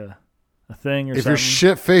got like a thing or if something. you're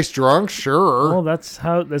shit-faced drunk, sure. Well,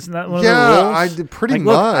 isn't that one of the rules? Pretty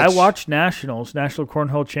much. Look, I watched National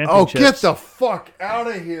Cornhole Championships. Oh, get the fuck out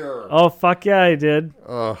of here. Oh, fuck yeah, I did.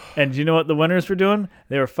 And do you know what the winners were doing?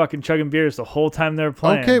 They were fucking chugging beers the whole time they were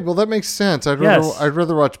playing. Okay, well, that makes sense. I'd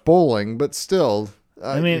rather watch bowling, but still.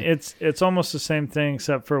 I mean, it's almost the same thing,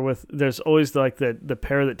 except for there's always like the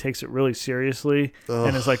pair that takes it really seriously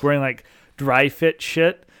and is like wearing like dry fit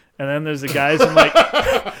shit. And then there's the guys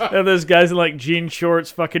in like jean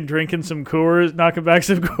shorts, fucking drinking some Coors, knocking back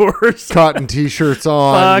some Coors, cotton t-shirts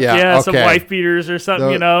on, some wife beaters or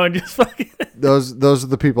something, and just fucking. those are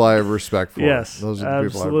the people I have respect for. Yes, those are the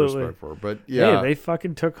people I have respect for. But hey, they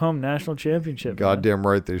fucking took home national championship. Goddamn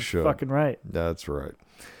right they should. Fucking right. That's right.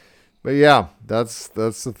 But yeah, that's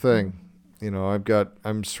the thing.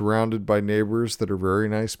 I'm surrounded by neighbors that are very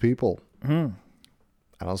nice people. I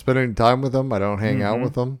don't spend any time with them. I don't hang out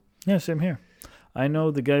with them. Yeah, same here. I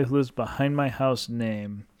know the guy who lives behind my house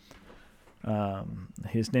name.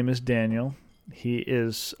 His name is Daniel. He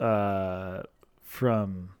is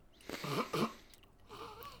from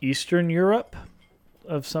Eastern Europe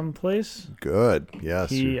of some place. Good.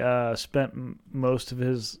 Yes. He spent most of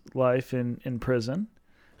his life in prison.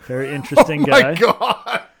 Very interesting guy. Oh, my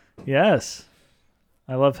God. Yes.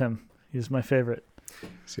 I love him. He's my favorite.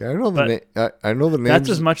 See, I know the I know the names. That's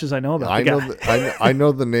as much as I know about the guy. I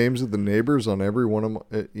know the names of the neighbors on every one of my,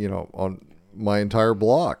 on my entire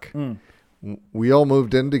block. We all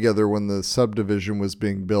moved in together when the subdivision was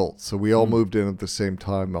being built, so we all moved in at the same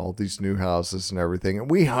time. All these new houses and everything, and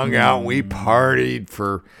we hung out. And we partied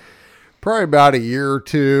for probably about a year or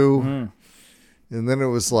two, and then it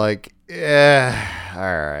was like, all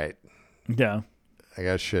right, yeah. I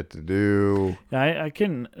got shit to do. I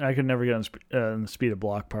can never get on the speed of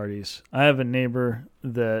block parties. I have a neighbor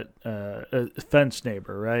that a fence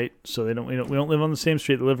neighbor, right? So we don't live on the same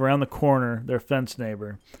street. They live around the corner. They're a fence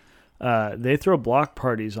neighbor. They throw block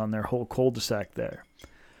parties on their whole cul-de-sac there.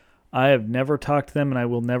 I have never talked to them, and I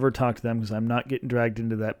will never talk to them because I'm not getting dragged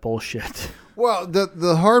into that bullshit. Well,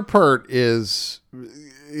 the hard part is,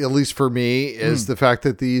 at least for me, is the fact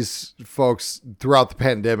that these folks throughout the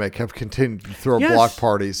pandemic have continued to throw block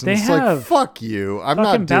parties, and it's like, fuck you. I'm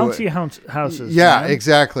not doing bouncy houses. Yeah, man.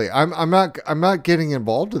 Exactly. I'm not getting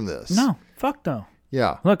involved in this. No, fuck no.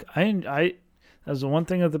 Yeah. Look, I that's the one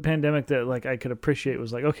thing of the pandemic that like I could appreciate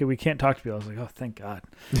was like, okay, we can't talk to people. I was like, oh, thank God.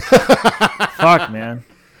 Fuck, man.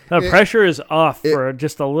 The pressure is off for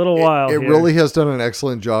just a little while. It really has done an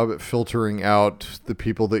excellent job at filtering out the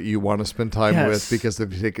people that you want to spend time with because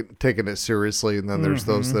they've taken it seriously. And then there's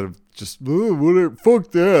those that have just,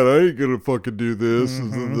 fuck that. I ain't going to fucking do this.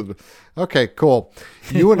 Okay, cool.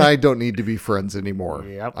 You and I don't need to be friends anymore.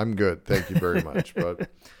 Yep. I'm good. Thank you very much. But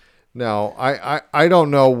no, I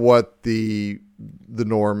don't know what the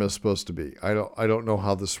norm is supposed to be. I don't know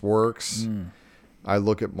how this works. I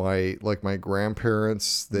look at my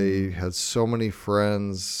grandparents. They had so many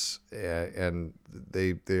friends, and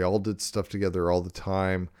they all did stuff together all the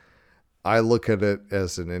time. I look at it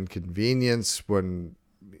as an inconvenience and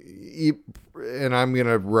I'm going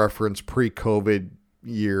to reference pre-COVID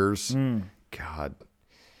years. God.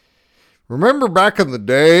 Remember back in the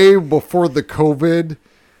day before the COVID,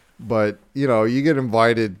 but you get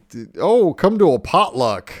invited come to a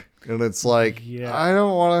potluck. And it's like, I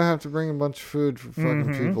don't want to have to bring a bunch of food for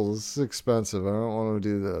fucking people. This is expensive. I don't want to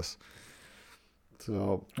do this.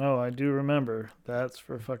 So. Oh, I do remember. That's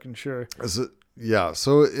for fucking sure.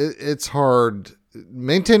 So it's hard.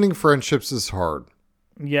 Maintaining friendships is hard.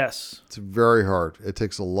 Yes. It's very hard. It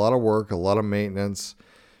takes a lot of work, a lot of maintenance,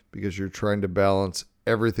 because you're trying to balance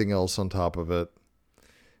everything else on top of it.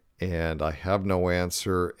 And I have no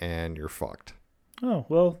answer, and you're fucked. Oh,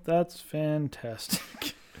 well, that's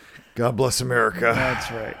fantastic. God bless America.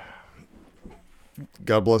 That's right.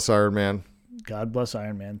 God bless Iron Man. God bless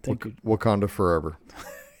Iron Man. Thank you. Wakanda forever.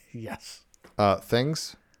 Yes.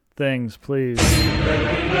 Things? Things, please.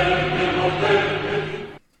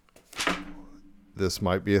 This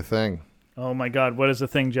might be a thing. Oh my God. What is the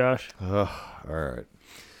thing, Josh? All right.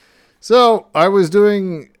 So I was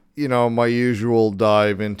doing, my usual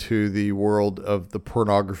dive into the world of the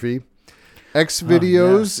pornography.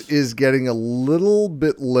 Xvideos is getting a little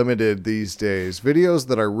bit limited these days. Videos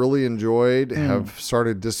that I really enjoyed have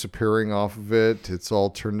started disappearing off of it. It's all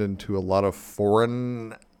turned into a lot of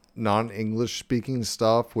foreign, non-English speaking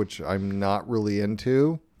stuff, which I'm not really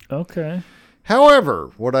into. Okay.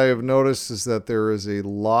 However, what I have noticed is that there is a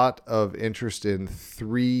lot of interest in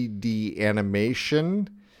 3D animation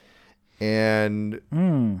and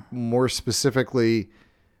more specifically,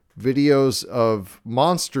 videos of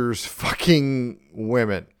monsters fucking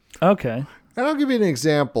women. Okay. And I'll give you an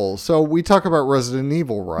example. So we talk about Resident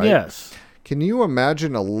Evil, right? Yes. Can you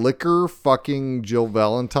imagine a liquor fucking Jill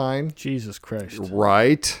Valentine? Jesus Christ.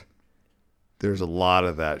 Right? There's a lot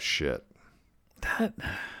of that shit.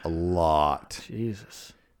 A lot.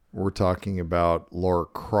 Jesus. We're talking about Lara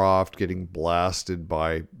Croft getting blasted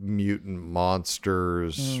by mutant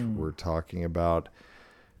monsters. We're talking about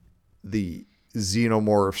the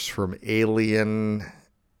xenomorphs from Alien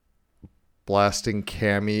blasting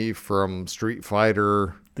Cammy from Street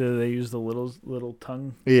Fighter. Do they use the little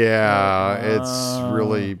tongue? Yeah, it's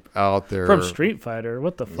really out there. From Street Fighter.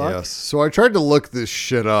 What the fuck? Yes. So I tried to look this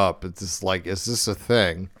shit up. It's just like, is this a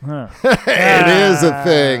thing? Huh. It is a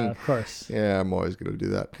thing. Of course. Yeah, I'm always going to do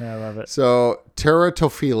that. Yeah, I love it. So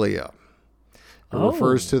Teratophilia. It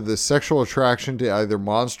refers to the sexual attraction to either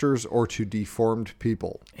monsters or to deformed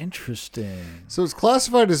people. Interesting. So it's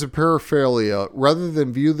classified as a paraphilia. Rather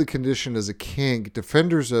than view the condition as a kink,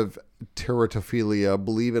 defenders of teratophilia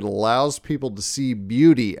believe it allows people to see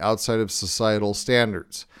beauty outside of societal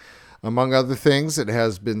standards. Among other things, it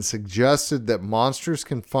has been suggested that monsters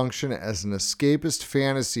can function as an escapist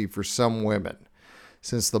fantasy for some women,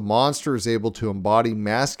 since the monster is able to embody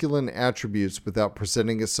masculine attributes without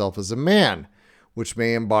presenting itself as a man, which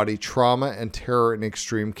may embody trauma and terror in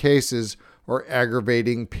extreme cases or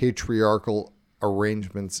aggravating patriarchal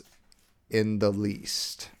arrangements in the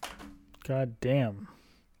least. God damn.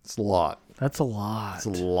 It's a lot. That's a lot. It's a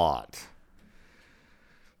lot.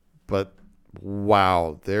 But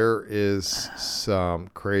wow, there is some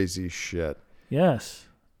crazy shit. Yes.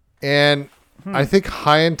 And I think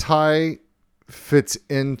hentai fits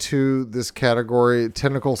into this category.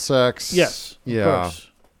 Tentacle sex. Yes. Yeah. Of course.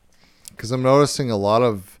 Because I'm noticing a lot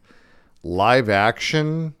of live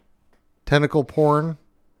action tentacle porn.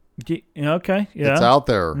 Okay. Yeah. It's out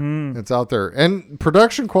there. It's out there. And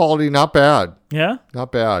production quality, not bad. Yeah.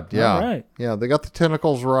 Not bad. Yeah. All right. Yeah. They got the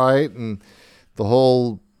tentacles right and the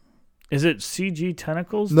whole. Is it CG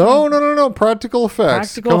tentacles? No. Practical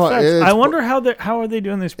effects. Practical effects. I wonder how are they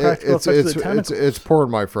doing these practical effects with the tentacles? It's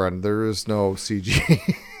porn, my friend. There is no CG.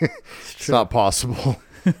 It's not possible.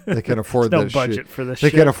 They can afford no this budget shit. for this They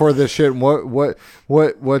shit. can afford this shit. And what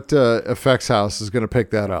effects house is going to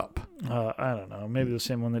pick that up? I don't know. Maybe the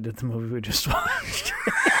same one that did the movie we just watched.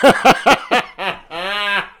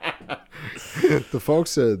 The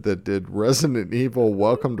folks that did Resident Evil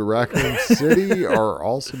Welcome to Raccoon City are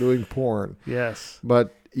also doing porn. Yes.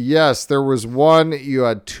 But yes, there was one. You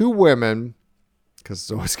had two women, because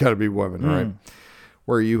it's always got to be women, right?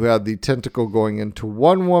 Where you had the tentacle going into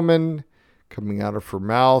one woman, coming out of her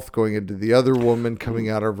mouth, going into the other woman, coming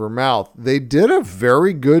out of her mouth. They did a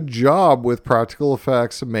very good job with practical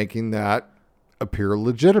effects of making that appear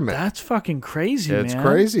legitimate. That's fucking crazy, man. It's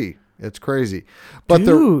crazy. It's crazy. But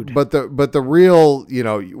Dude. the real,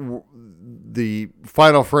 the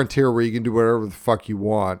final frontier where you can do whatever the fuck you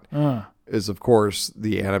want is, of course,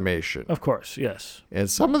 the animation. Of course, yes. And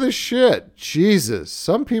some of this shit, Jesus,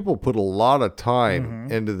 some people put a lot of time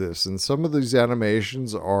into this, and some of these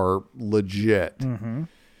animations are legit. Mm-hmm.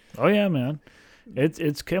 Oh, yeah, man.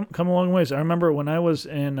 It's come a long ways. I remember when I was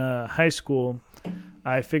in high school,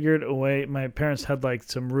 I figured a way. My parents had like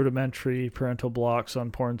some rudimentary parental blocks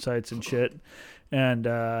on porn sites and shit. And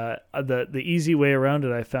the easy way around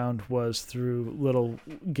it I found was through little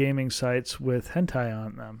gaming sites with hentai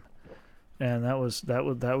on them. And that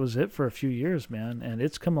was it for a few years, man. And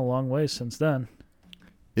it's come a long way since then.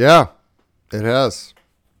 Yeah, it has.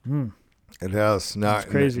 It has. Not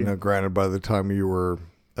crazy. Granted, by the time you were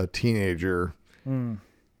a teenager,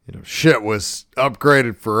 shit was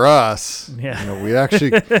upgraded for us. Yeah. We actually,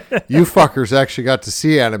 you fuckers actually got to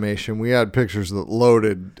see animation. We had pictures that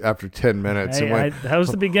loaded after 10 minutes. That was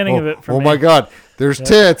the beginning of it for me. Oh my God, there's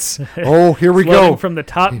tits. Oh, here we Floating go. From the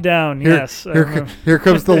top down, yes. Here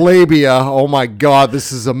comes the labia. Oh my God,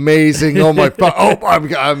 this is amazing. Oh my,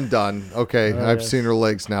 I'm done. Okay, I've seen her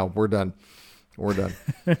legs now. We're done.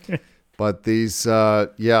 But these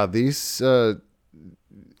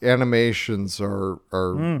animations are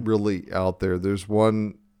really out there. There's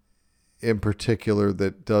one in particular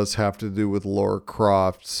that does have to do with Lara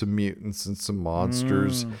Croft, some mutants and some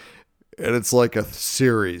monsters. And it's like a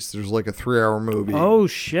series. There's like a 3-hour movie. Oh,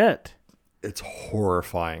 shit. It's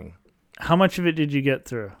horrifying. How much of it did you get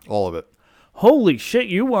through? All of it. Holy shit,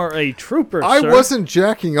 you are a trooper, I sir. wasn't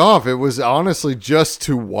jacking off. It was honestly just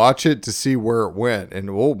to watch it to see where it went.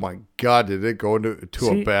 And oh my God, did it go into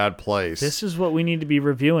a bad place. This is what we need to be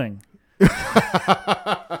reviewing.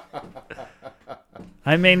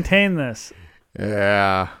 I maintain this.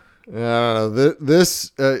 Yeah. I don't know.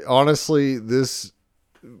 This honestly,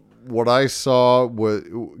 what I saw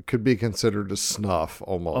could be considered a snuff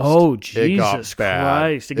almost. Oh, Jesus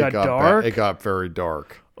Christ. It got dark? It got very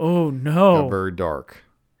dark. Oh, no. It got very dark.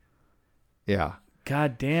 Yeah.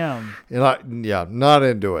 God damn. And not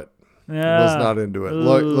into it. Yeah. Was not into it.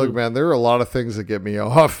 Look, man, there are a lot of things that get me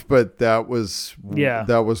off, but that was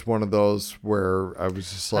one of those where I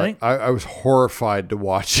was just like, I was horrified to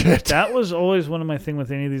watch it. That was always one of my thing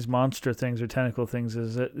with any of these monster things or tentacle things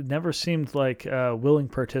is it never seemed like willing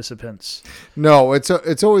participants. No,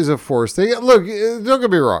 it's always a forced thing. Look, don't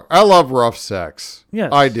get me wrong. I love rough sex.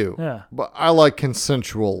 Yes. I do. Yeah. But I like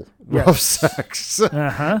consensual rough sex.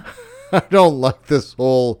 Uh-huh. I don't like this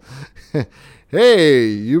whole... Hey,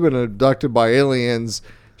 you've been abducted by aliens.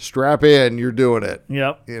 Strap in. You're doing it.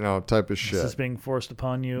 Yep. Type of shit. This is being forced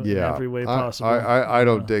upon you in every way possible. I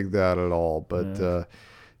don't dig that at all. But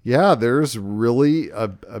there's really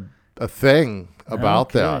a thing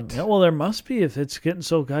about that. Yeah, well, there must be if it's getting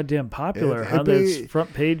so goddamn popular. How that's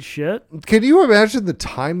front page shit. Can you imagine the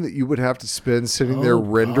time that you would have to spend sitting there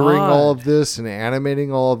rendering all of this and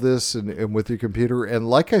animating all of this and with your computer? And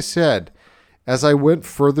like I said, as I went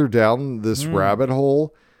further down this rabbit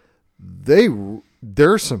hole,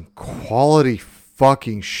 there's some quality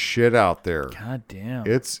fucking shit out there. God damn.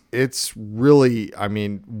 It's really,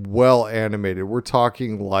 well animated. We're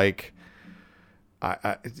talking like,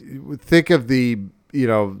 I think of the,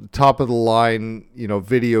 top of the line,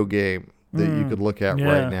 video game that you could look at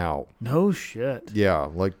right now. No shit. Yeah,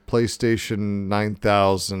 like PlayStation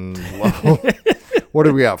 9000 level. What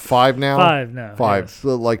do we got? 5 now? 5 now. 5. Yes.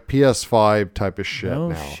 Like PS5 type of shit now.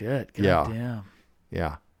 No shit. God damn.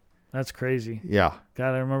 Yeah. That's crazy. Yeah.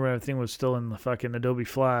 God, I remember everything was still in the fucking Adobe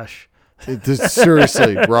Flash.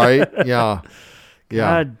 Seriously, right? Yeah.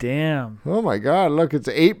 Yeah. God damn. Oh my God, look, it's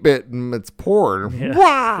 8-bit and it's porn.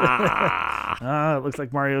 Yeah. It looks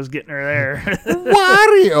like Mario's getting her there.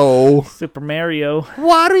 Wario. Super Mario.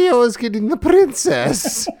 Wario is getting the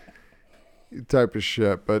princess. Type of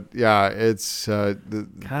shit, but yeah, it's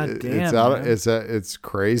it's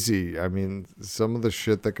crazy. Some of the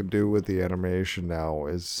shit that can do with the animation now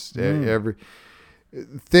is every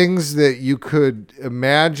things that you could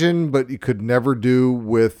imagine, but you could never do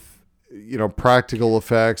with practical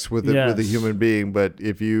effects with with a human being. But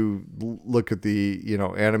if you look at the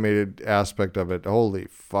animated aspect of it, holy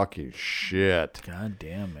fucking shit! God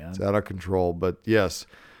damn, man, it's out of control. But yes,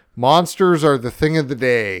 monsters are the thing of the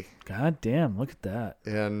day. God damn, look at that.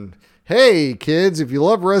 And hey, kids, if you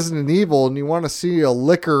love Resident Evil and you want to see a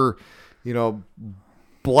licker,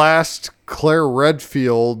 blast Claire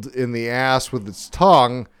Redfield in the ass with its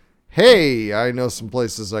tongue, hey, I know some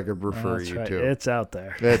places I could refer you to. It's out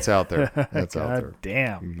there. It's out there. It's out there. God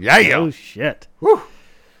damn. Yeah. Oh, shit. Whew.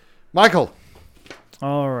 Michael.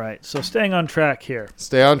 All right. So staying on track here.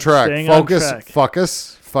 Stay on track.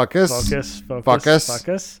 Focus.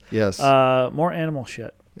 Focus. Yes. More More animal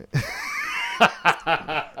shit.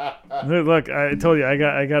 Look, I told you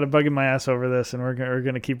I got a bug in my ass over this, and we're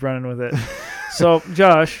gonna keep running with it. So,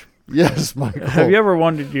 Josh, Yes, Michael. have you ever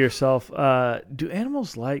wondered to yourself, do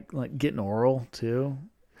animals like getting oral too?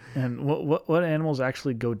 And what animals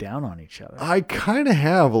actually go down on each other? I kind of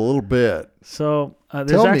have a little bit. So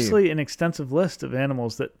there's Tell me. actually an extensive list of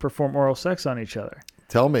animals that perform oral sex on each other.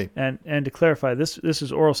 Tell me. And to clarify, this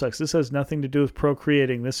is oral sex. This has nothing to do with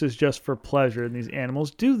procreating. This is just for pleasure, and these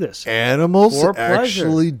animals do this. Animals For pleasure.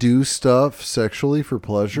 actually do stuff sexually for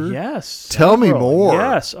pleasure? Yes. Tell me several. more.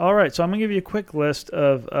 Yes. All right. So I'm going to give you a quick list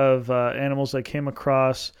of animals I came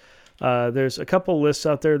across. There's a couple lists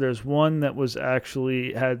out there. There's one that was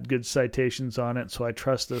actually had good citations on it, so I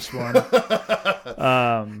trust this one.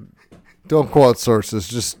 Don't quote sources.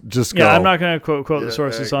 Just go. Yeah, I'm not going to quote the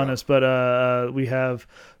sources on this, but we have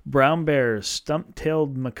brown bears,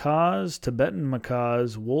 stump-tailed macaws, Tibetan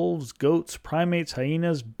macaws, wolves, goats, primates,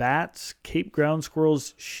 hyenas, bats, Cape ground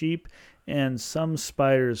squirrels, sheep, and some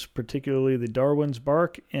spiders, particularly the Darwin's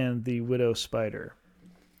bark and the widow spider.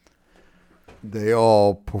 They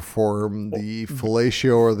all perform the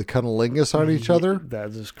fellatio or the cunnilingus on each other? That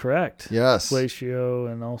is correct. Yes.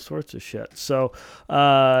 Fellatio and all sorts of shit. So,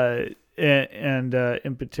 and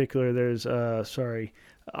in particular, there's,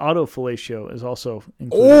 autofellatio is also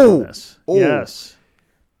included in this. Oh. Yes.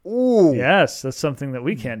 Ooh. Yes, that's something that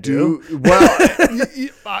we can't do.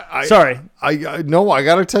 Well, Sorry. I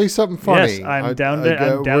got to tell you something funny. Yes, I'm down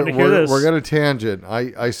to hear this. We're going to tangent.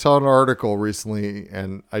 I saw an article recently,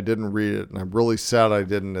 and I didn't read it, and I'm really sad I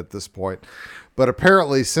didn't at this point. But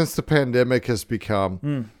apparently, since the pandemic has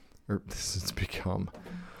become,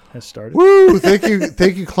 Has started. woo! Thank you,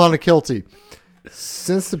 Clonakilty.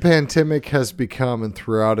 Since the pandemic has become, and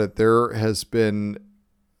throughout it, there has been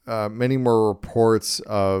many more reports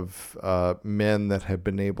of men that have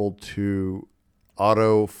been able to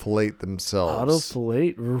auto-fellate themselves.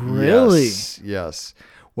 Auto-fellate? Really? Yes.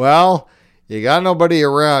 Well, you got nobody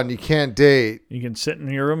around. You can't date. You can sit in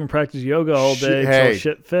your room and practice yoga all day Hey. until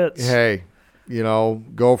shit fits. Hey,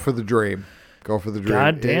 go for the dream. Go for the dream.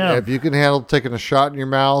 God damn. If you can handle taking a shot in your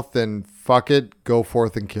mouth, then fuck it. Go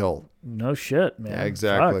forth and kill. No shit, man. Yeah,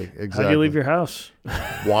 exactly. Fuck. Exactly. How do you leave your house?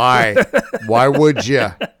 Why? Why would you?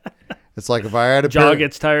 It's like if I had a Jaw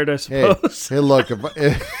gets tired, I suppose. Hey, look,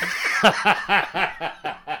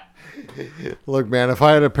 look, man, if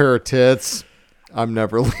I had a pair of tits, I'm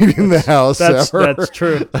never leaving the house ever. That's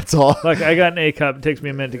true. That's all. Look, I got an A cup. It takes me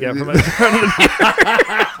a minute to get from my front of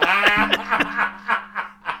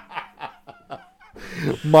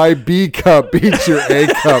the My B cup beats your A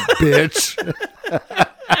cup, bitch.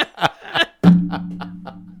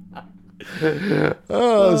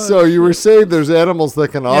 So you were saying there's animals that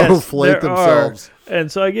can auto-flate themselves.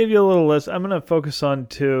 And so I gave you a little list. I'm going to focus on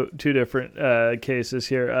two different cases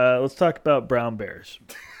here. Let's talk about brown bears.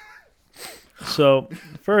 So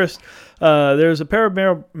first, there's a pair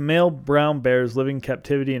of male brown bears living in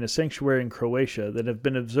captivity in a sanctuary in Croatia that have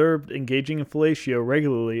been observed engaging in fellatio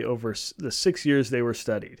regularly over the 6 years they were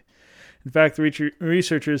studied. In fact, the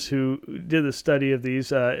researchers who did the study of these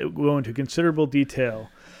go into considerable detail.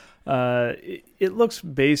 It looks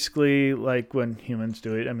basically like when humans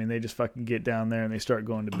do it. I mean, they just fucking get down there and they start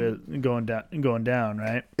going down,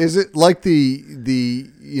 right? Is it like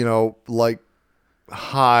the like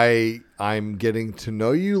hi, I'm getting to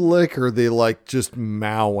know you lick, or are they like just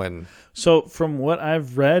mowing? So from what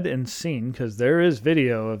I've read and seen, because there is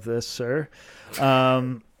video of this, sir,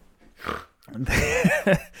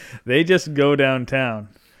 they just go downtown.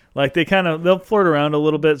 Like they'll flirt around a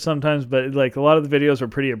little bit sometimes, but like a lot of the videos are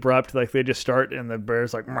pretty abrupt. Like they just start and the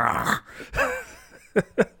bear's like, wow,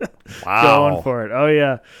 going for it. Oh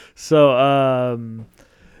yeah. So,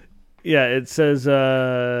 yeah, it says,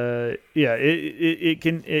 it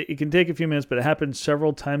can take a few minutes, but it happens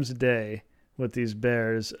several times a day with these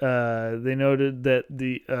bears. They noted that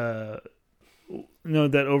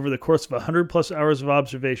that over the course of 100+ hours of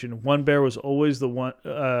observation, one bear was always the one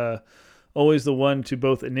to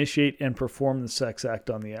both initiate and perform the sex act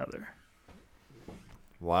on the other.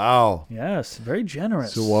 Wow. Yes, very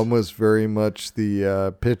generous. So one was very much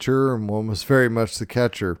the pitcher and one was very much the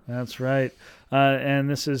catcher. That's right. And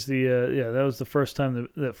this is that was the first time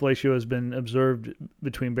that fellatio has been observed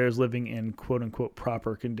between bears living in quote-unquote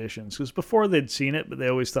proper conditions. Because before they'd seen it, but they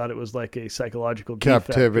always thought it was like a psychological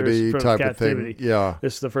captivity defect type of thing. Yeah.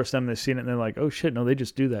 This is the first time they've seen it, and they're like, oh shit, no, they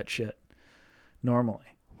just do that shit normally.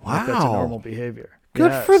 Wow. Like that's a normal behavior.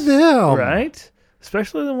 Good for them. Right?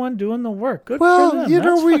 Especially the one doing the work. Good well, for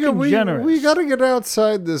them. we got to get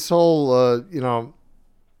outside this whole,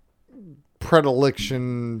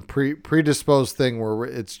 predilection, predisposed thing where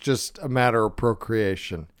it's just a matter of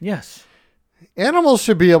procreation. Yes. Animals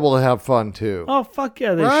should be able to have fun too. Oh, fuck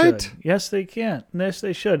yeah, they Right? should. Yes, they can. Yes,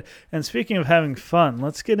 they should. And speaking of having fun,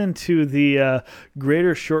 let's get into the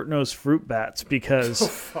greater short-nosed fruit bats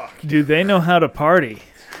because do they know how to party?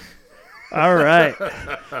 All right.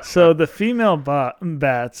 So the female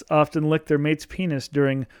bats often lick their mate's penis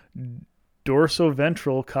during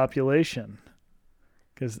dorsoventral copulation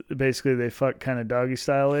because basically they fuck kind of doggy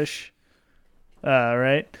style-ish.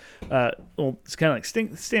 Right? Well, it's kind of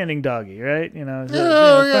like standing doggy, right? You know,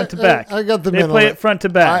 front to back. I got the They mental. play it front to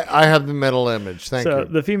back. I have the mental image. Thank So you.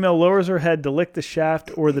 the female lowers her head to lick the shaft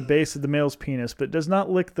or the base of the male's penis, but does not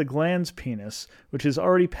lick the glans penis, which has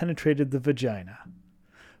already penetrated the vagina.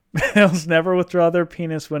 Males never withdraw their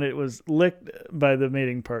penis when it was licked by the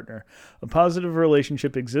mating partner. A positive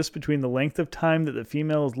relationship exists between the length of time that the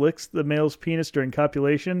female licks the male's penis during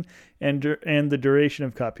copulation and the duration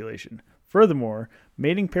of copulation. Furthermore,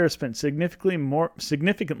 mating pairs spent significantly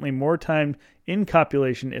more time in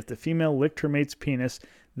copulation if the female licked her mate's penis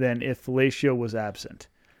than if fellatio was absent.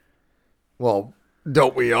 Well,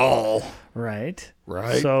 don't we all? Right.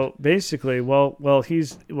 Right. So basically, while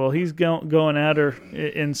he's going at her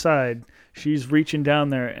inside, she's reaching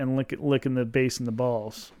down there and licking the base and the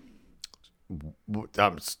balls.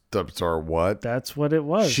 I'm sorry, what? That's what it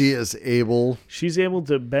was. She's able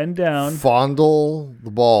to bend down, fondle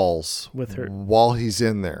the balls with her while he's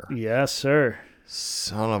in there. Yes, sir.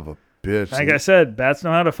 Son of a bitch. Like I said, bats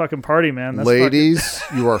know how to fucking party, man. That's Ladies,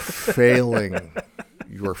 you are failing.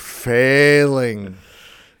 You are failing.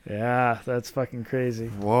 Yeah, that's fucking crazy.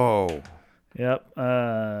 Whoa. Yep.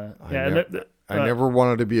 I never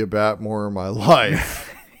wanted to be a bat more in my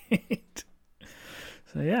life.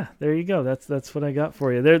 So yeah, there you go. That's what I got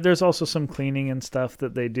for you. There's also some cleaning and stuff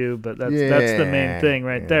that they do, but that's the main thing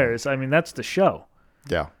right there. I mean, that's the show.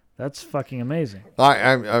 Yeah. That's fucking amazing.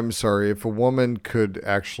 I'm sorry. If a woman could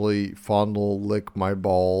actually lick my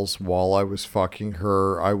balls while I was fucking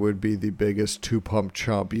her, I would be the biggest 2-pump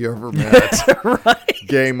chump you ever met. Right.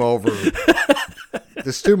 Game over.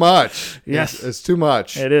 It's too much. Yes. It's too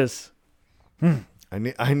much. It is. I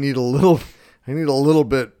need a little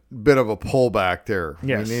bit of a pullback there.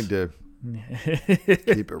 Yes. We need to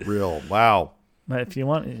keep it real. Wow. But if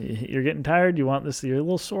you're getting tired, you're a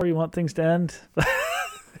little sore, you want things to end,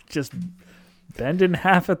 just bend in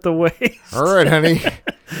half at the waist. All right, honey.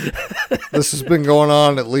 This has been going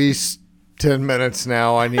on at least 10 minutes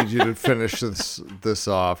now. I need you to finish this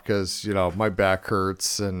off because, my back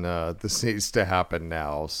hurts and this needs to happen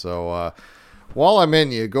now. So while I'm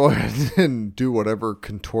in you, go ahead and do whatever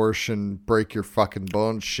contortion, break your fucking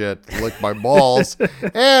bones shit, lick my balls,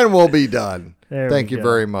 and we'll be done. Thank you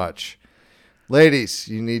very much. Ladies,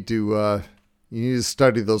 you need to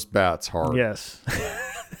study those bats hard. Yes.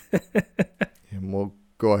 And we'll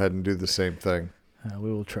go ahead and do the same thing.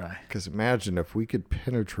 We will try. Because imagine if we could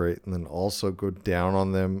penetrate and then also go down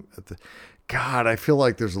on them. God, I feel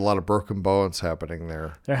like there's a lot of broken bones happening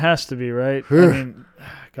there. There has to be, right? I mean,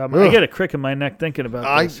 God, I get a crick in my neck thinking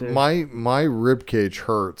about this. My rib cage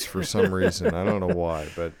hurts for some reason. I don't know why,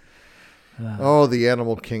 but the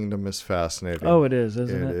animal kingdom is fascinating. Oh, it is,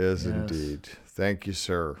 isn't it? It is Yes. indeed. Thank you,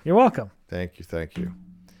 sir. You're welcome. Thank you.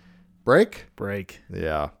 Break?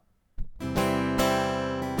 Yeah.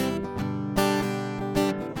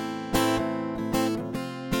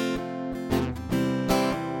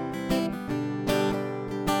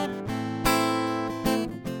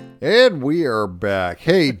 And we are back.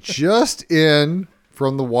 Hey, just in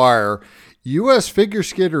from the wire, U.S. figure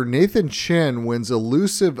skater Nathan Chen wins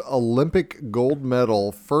elusive Olympic gold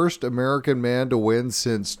medal, first American man to win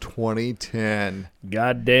since 2010.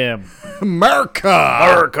 Goddamn.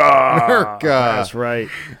 America! That's right.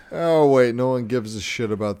 Oh, wait, no one gives a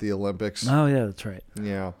shit about the Olympics. Oh, yeah, that's right.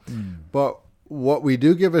 Yeah. But what we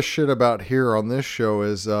do give a shit about here on this show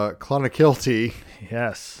is Clonakilty.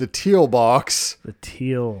 Yes. The teal box. The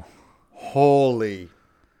teal. Holy.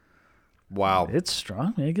 Wow. It's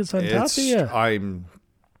strong. It gets on top of you.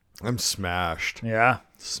 I'm smashed. Yeah.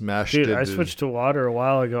 Smashed. Dude, I switched to water a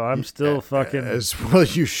while ago. I'm still fucking... As well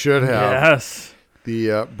you should have. Yes.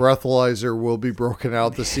 The breathalyzer will be broken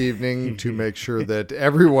out this evening to make sure that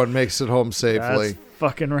everyone makes it home safely. That's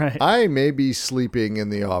fucking right. I may be sleeping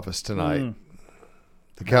in the office tonight.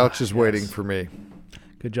 The couch is waiting for me.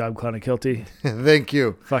 Good job, Clonakilty. Thank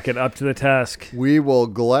you. Fucking up to the task. We will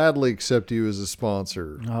gladly accept you as a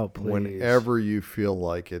sponsor. Oh, please. Whenever you feel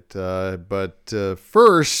like it. But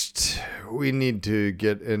first, we need to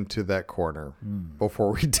get into that corner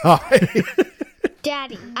before we die.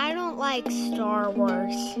 Daddy, I don't like Star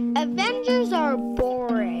Wars. Avengers are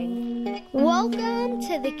boring. Welcome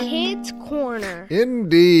to the Kids' Corner.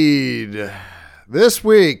 Indeed. This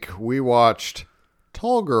week we watched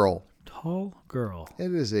Tall Girl. Tall Girl.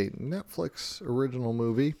 It is a Netflix original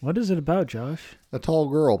movie. What is it about, Josh? A Tall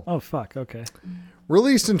Girl. Oh, fuck. Okay.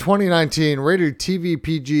 Released in 2019, rated TV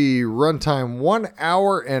PG, runtime 1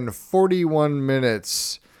 hour and 41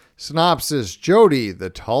 minutes. Synopsis: Jody, the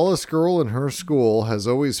tallest girl in her school, has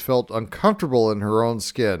always felt uncomfortable in her own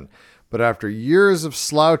skin. But after years of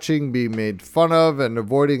slouching, being made fun of, and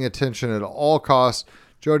avoiding attention at all costs,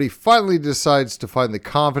 Jody finally decides to find the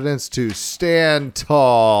confidence to stand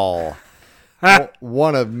tall.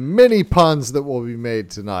 One of many puns that will be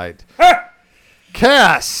made tonight.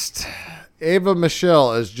 Cast: Ava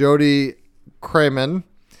Michelle as Jody Kramen.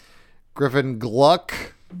 Griffin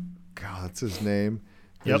Gluck. God, that's his name.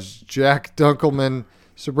 Yep. As Jack Dunkelman.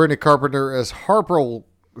 Sabrina Carpenter as Harper.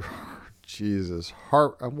 Jesus.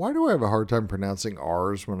 Why do I have a hard time pronouncing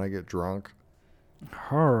R's when I get drunk?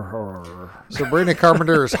 Sabrina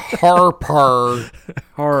Carpenter is Harper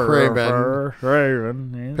Craven.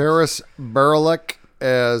 Paris Berlick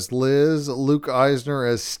as Liz. Luke Eisner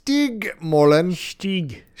as Stieg Mullen.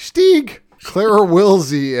 Stieg. Clara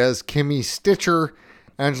Wilsey as Kimmy Stitcher.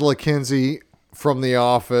 Angela Kinsey from The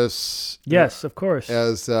Office. Yes, of course.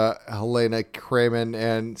 As Helena Kramen,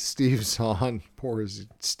 and Steve Zahn. Poor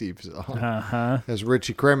Steve Zahn. As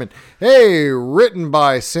Richie Kramen. Hey, written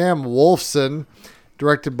by Sam Wolfson.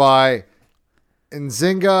 Directed by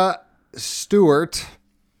Nzinga Stewart.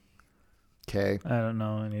 Okay. I don't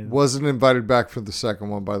know any of them. Wasn't invited back for the second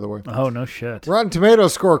one, by the way. Oh, no shit. Rotten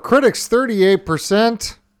Tomatoes score: critics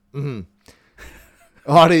 38%.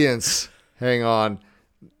 Audience, hang on,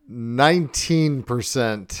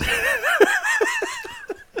 19%.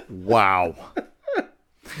 Wow.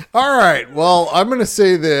 All right. Well, I'm going to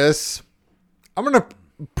say this. I'm going to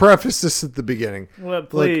preface this at the beginning. Well,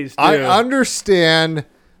 please do. I understand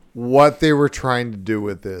what they were trying to do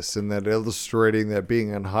with this, and that illustrating that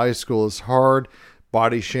being in high school is hard,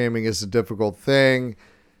 body shaming is a difficult thing,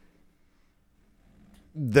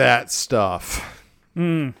 that stuff.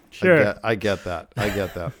 Sure. I get that.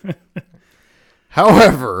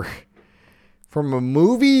 However, from a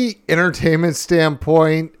movie entertainment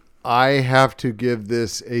standpoint, I have to give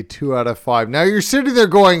this a 2 out of 5. Now you're sitting there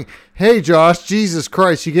going, hey Josh, Jesus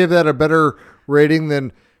Christ, you gave that a better rating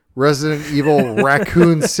than Resident Evil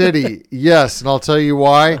Raccoon City. Yes, and I'll tell you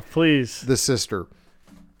why. Please. The sister.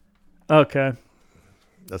 Okay.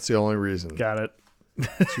 That's the only reason. Got it.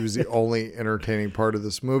 She was the only entertaining part of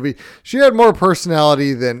this movie. She had more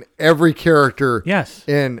personality than every character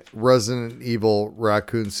in Resident Evil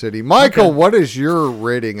Raccoon City. Michael, What is your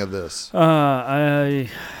rating of this? I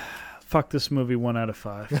fuck this movie 1 out of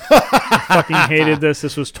 5. I fucking hated this.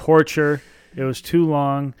 This was torture. It was too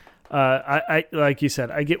long. I like you said,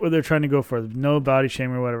 I get what they're trying to go for. No body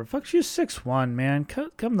shaming or whatever. Fuck, she's 6'1", man.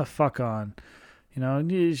 Come the fuck on. You know,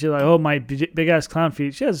 she's like, oh, my big ass clown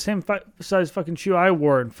feet. She has the same size fucking shoe I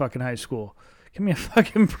wore in fucking high school. Give me a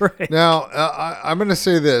fucking break. Now, I'm going to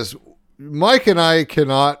say this. Mike and I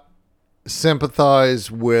cannot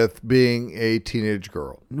sympathize with being a teenage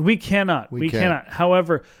girl. We cannot. We cannot.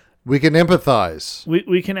 However, we can empathize.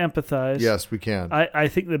 We can empathize. Yes, we can. I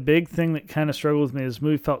think the big thing that kind of struggled with me is this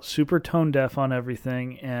movie felt super tone deaf on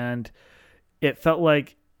everything, and it felt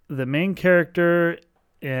like the main character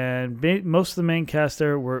and most of the main cast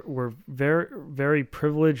there were very, very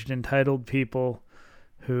privileged, entitled people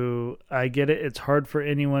who, I get it, it's hard for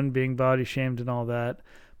anyone being body shamed and all that,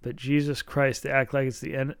 but Jesus Christ, they act like it's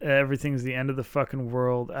the end. Everything's the end of the fucking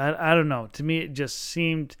world. I don't know. To me, it just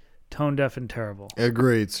seemed tone deaf and terrible.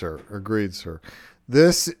 Agreed, sir.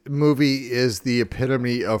 This movie is the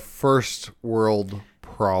epitome of first world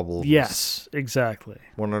problems. Yes, exactly.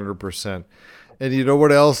 100%. And you know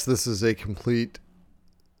what else? This is a complete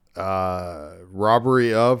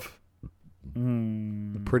robbery of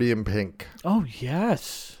Pretty in Pink. Oh,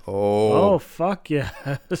 yes. Oh, fuck yes.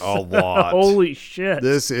 A lot. Holy shit.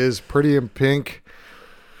 This is Pretty in Pink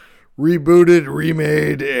rebooted,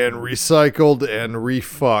 remade, and recycled and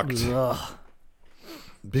refucked. Ugh.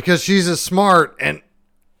 Because she's a smart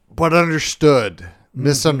but understood.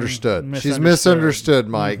 Misunderstood. She's misunderstood,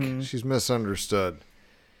 Mike. She's misunderstood.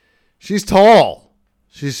 She's tall.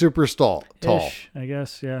 She's super tall. Ish, I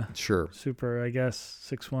guess, yeah. Sure. Super, I guess,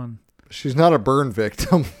 6'1". She's not a burn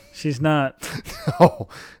victim. She's not. No,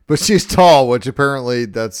 but she's tall, which apparently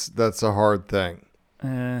that's a hard thing.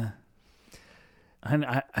 I'm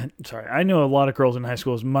sorry. I know a lot of girls in high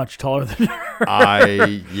school is much taller than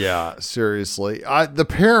her. Seriously. The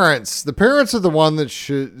parents are the one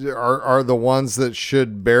that are the ones that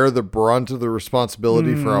should bear the brunt of the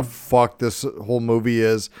responsibility for how fucked this whole movie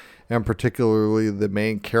is, and particularly the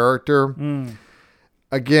main character.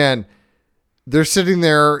 Again, they're sitting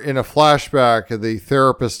there in a flashback at the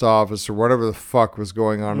therapist office or whatever the fuck was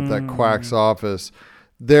going on at that quack's office.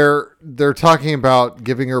 They're talking about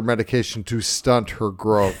giving her medication to stunt her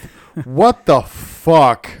growth. What the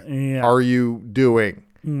fuck are you doing?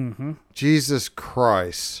 Mm-hmm. Jesus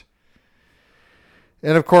Christ.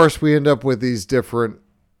 And of course, we end up with these different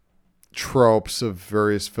tropes of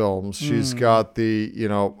various films. She's got the,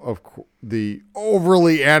 the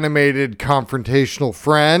overly animated confrontational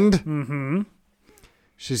friend. Mm-hmm.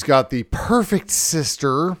 She's got the perfect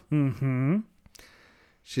sister. Mm-hmm.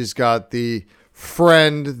 She's got the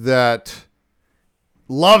friend that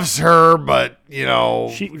loves her, but,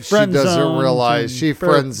 she doesn't realize she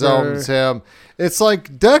friend zones him. It's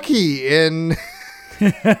like Ducky in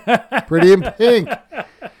Pretty in Pink.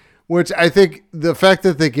 Which I think the fact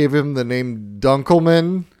that they gave him the name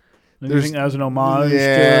Dunkelman, there's as an homage.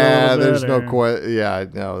 There's no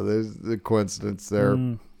there's the coincidence there,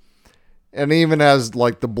 and even as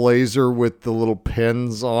like the blazer with the little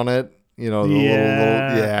pins on it, little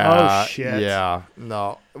oh shit,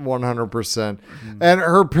 100%. And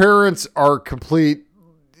her parents are complete,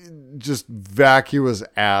 just vacuous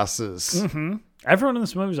asses. Mm-hmm. Everyone in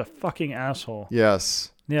this movie is a fucking asshole.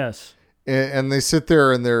 Yes. And they sit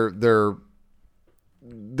there and they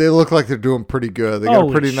look like they're doing pretty good. They got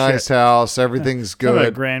a pretty nice house. Everything's good. Got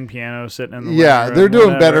a grand piano sitting in the living room, they're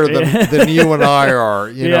doing better than you and I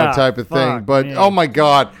are, type of thing. But oh my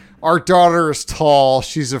God, our daughter is tall.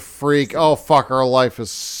 She's a freak. Oh fuck, our life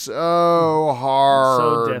is so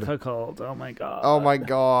hard, so difficult. Oh my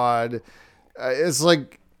God. It's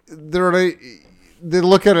like they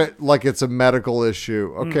look at it like it's a medical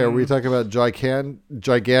issue. Okay, are we talking about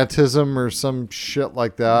gigantism or some shit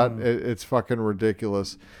like that? It's fucking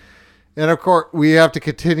ridiculous. And of course, we have to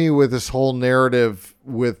continue with this whole narrative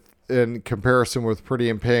in comparison with Pretty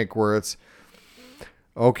in Pink, where it's,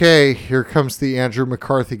 okay, here comes the Andrew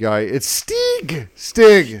McCarthy guy. It's Stig,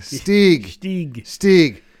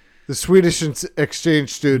 the Swedish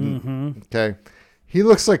exchange student. Mm-hmm. Okay. He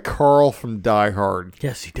looks like Carl from Die Hard.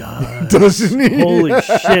 Yes, he does. Doesn't he? Holy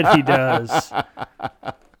shit, he does.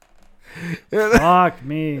 Fuck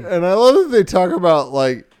me. And I love that they talk about,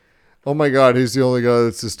 like, oh my God, he's the only guy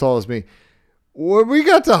that's as tall as me. When we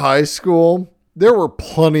got to high school, there were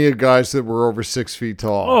plenty of guys that were over 6 feet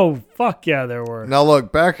tall. Oh, fuck yeah, there were. Now,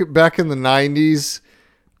 look, back in the 90s,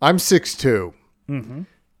 I'm 6'2". Mm-hmm.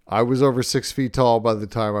 I was over 6 feet tall by the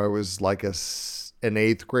time I was like an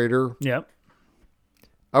 8th grader. Yep.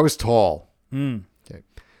 I was tall. Okay.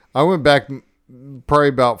 I went back probably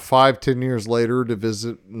about 5-10 years later to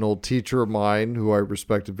visit an old teacher of mine who I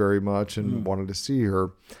respected very much and wanted to see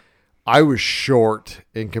her. I was short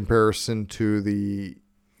in comparison to the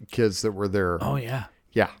kids that were there. Oh, yeah.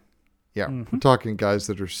 Yeah. Mm-hmm. We're talking guys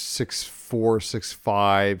that are 6'4",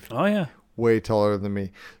 6'5". Oh, yeah. Way taller than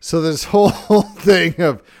me. So this whole thing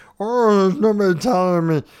of, there's nobody taller than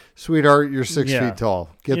me. Sweetheart, you're 6 feet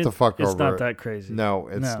tall. Get the fuck over it. It's not that crazy. No,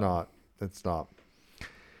 it's not. It's not.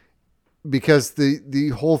 Because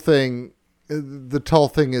the whole thing, the tall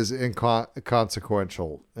thing is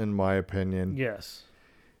inconsequential, in my opinion. Yes.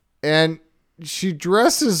 And she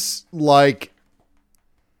dresses like,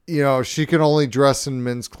 she can only dress in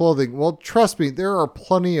men's clothing. Well, trust me, there are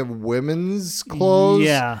plenty of women's clothes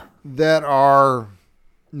that are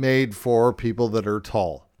made for people that are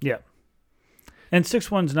tall. Yeah. And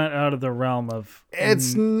 6'1's not out of the realm of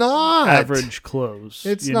it's not average clothes.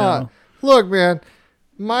 It's not. Look, man,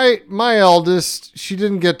 my eldest, she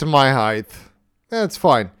didn't get to my height. That's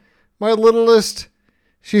fine. My littlest,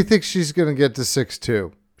 she thinks she's going to get to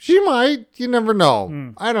 6'2". She might. You never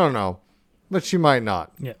know. I don't know. But she might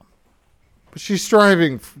not. Yeah. But she's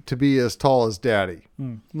striving to be as tall as Daddy.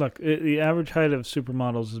 Look, the average height of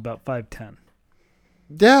supermodels is about 5'10".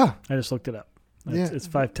 Yeah. I just looked it up. It's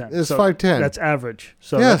 5'10". It's 5'10". That's average.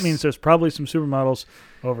 So that means there's probably some supermodels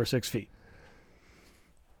over 6 feet.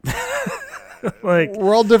 Like,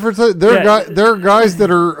 we're all different. There are guys that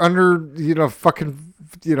are under, fucking,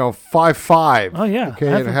 5'5". Oh yeah. Okay,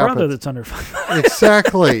 I have a brother that's under 5'5".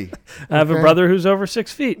 Exactly. I have a brother who's over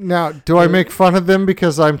 6 feet. Now, do I make fun of them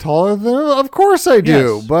because I'm taller than them? Of course I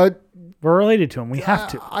do, yes. But we're related to him. We have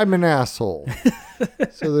to. I'm an asshole.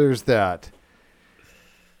 So there's that.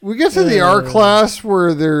 We get to the art class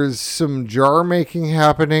where there's some jar making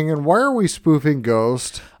happening, and why are we spoofing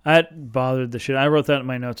Ghost? That bothered the shit. I wrote that in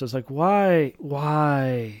my notes. I was like, why?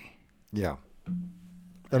 Yeah.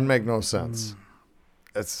 Doesn't make no sense.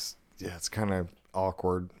 It's kind of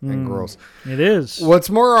awkward and gross. It is. What's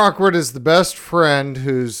more awkward is the best friend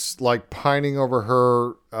who's like pining over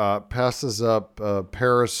her, passes up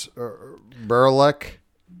Paris Berlek.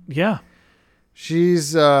 Yeah.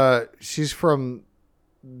 She's from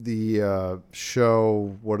the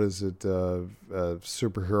show, what is it?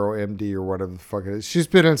 Superhero MD or whatever the fuck it is. She's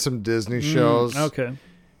been in some Disney shows. Okay.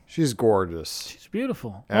 She's gorgeous. She's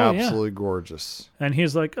beautiful. Absolutely gorgeous. And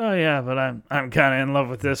he's like, oh yeah, but I'm kind of in love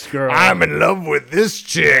with this girl. I'm in love with this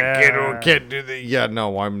chick. Yeah. Can't do the. Yeah,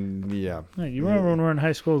 no, Yeah, you remember when we were in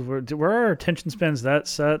high school? Were our attention spans that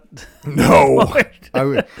set? No,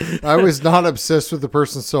 I was not obsessed with the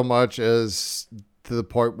person so much as to the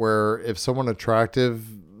point where if someone attractive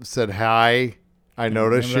said hi, I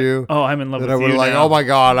notice you. Oh, I'm in love with you. I would like, now. oh my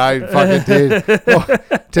god, I fucking did.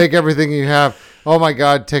 Take everything you have. Oh my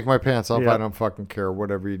god, take my pants off. I don't fucking care.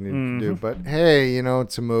 Whatever you need to do. But hey,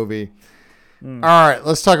 it's a movie. All right,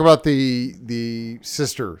 let's talk about the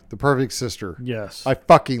sister, the perfect sister. Yes, I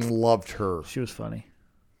fucking loved her. She was funny.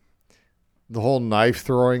 The whole knife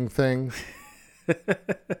throwing thing.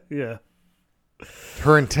 Yeah.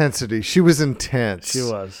 Her intensity. She was intense. She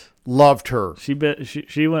was. Loved her. She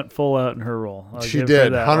went full out in her role. She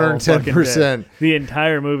did. 110%. The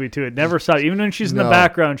entire movie too. It never stopped. Even when she's in the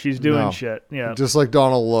background, she's doing shit. Yeah. Just like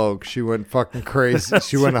Donald Logue, she went fucking crazy.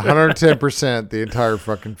 She went 110% the entire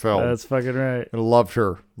fucking film. That's fucking right. I loved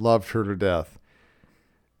her. Loved her to death.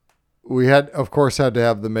 We had to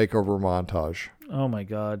have the makeover montage. Oh my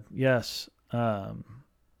god. Yes. Yep.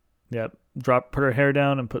 Put her hair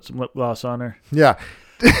down and put some lip gloss on her. Yeah.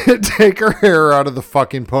 Take her hair out of the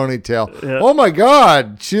fucking ponytail. Yep. Oh my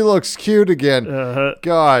god, she looks cute again.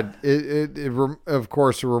 God, it of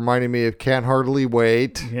course, it reminded me of Can't Hardly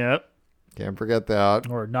Wait. Yep. Can't forget that.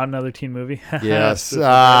 Or Not Another Teen Movie. Yes. They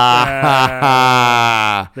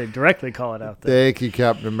directly call it out there. Thank you,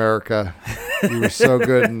 Captain America. You were so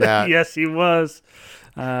good in that. Yes, he was.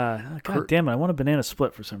 God damn it, I want a banana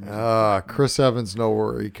split for some reason. Chris Evans knows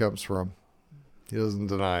where he comes from. He doesn't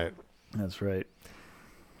deny it. That's right.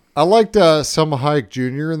 I liked Selma Hayek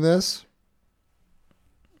Jr. in this.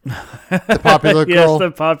 The popular girl. Yes,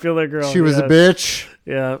 the popular girl. She was a bitch.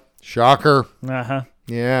 Yeah. Shocker. Uh-huh.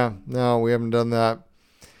 Yeah. No, we haven't done that.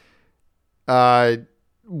 Why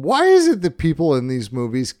is it that people in these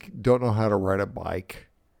movies don't know how to ride a bike?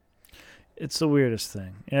 It's the weirdest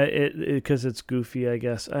thing. Because it's goofy, I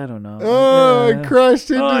guess. I don't know. Oh, I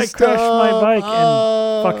crashed into I stuff. crashed my bike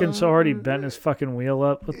and fucking so hard he bent his fucking wheel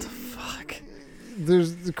up. What the fuck?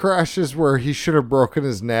 There's the crashes where he should have broken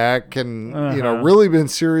his neck and really been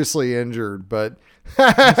seriously injured, but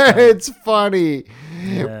it's funny.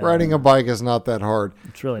 Yeah. Riding a bike is not that hard.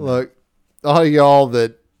 It's really Look, all y'all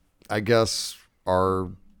that I guess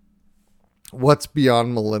are what's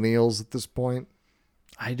beyond millennials at this point.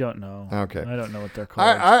 I don't know. Okay. I don't know what they're called.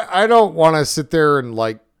 I don't want to sit there and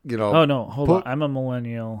Oh no, hold on. I'm a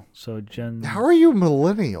millennial, so Gen. How are you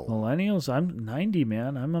millennial? Millennials? I'm 90,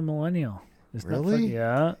 man. I'm a millennial. Isn't really?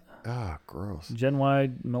 Yeah. Ah, gross. Gen Y,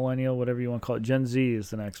 millennial, whatever you want to call it. Gen Z is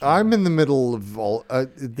the next one. I'm in the middle of all.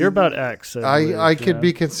 You're about X. I could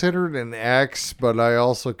be considered an X, but I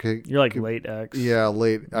also could. You're like late X. Yeah,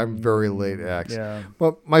 late. I'm very late X. Yeah.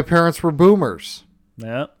 But my parents were boomers.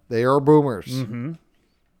 Yeah. They are boomers. Mm-hmm.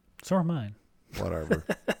 So are mine. Whatever.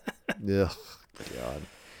 Yeah. God.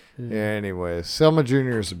 Anyways, Selma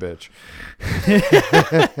Jr. is a bitch.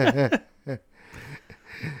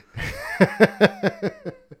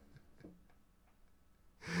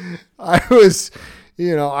 I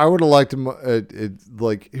would have liked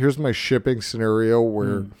to, here's my shipping scenario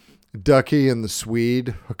where Ducky and the Swede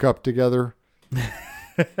hook up together.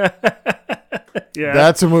 Yeah.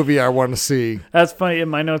 That's a movie I want to see. That's funny. In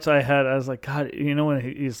my notes I was like, God, when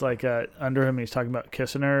he's like under him, he's talking about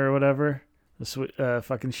kissing her or whatever. The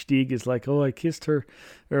fucking Stieg is like, oh, I kissed her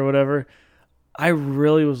or whatever. I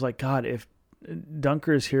really was like, God, if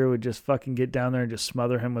Dunkers here would just fucking get down there and just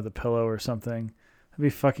smother him with a pillow or something. That'd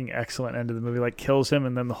be fucking excellent end of the movie. Like kills him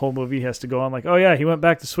and then the whole movie has to go on like, oh yeah, he went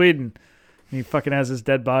back to Sweden. And he fucking has his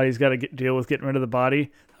dead body. He's got to deal with getting rid of the body.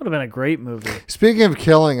 That would have been a great movie. Speaking of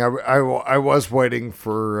killing, I was waiting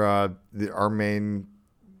for our main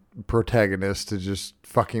protagonist to just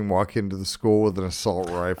fucking walk into the school with an assault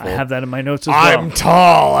rifle. I have that in my notes as well. I'm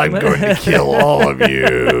tall. I'm going to kill all of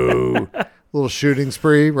you. Little shooting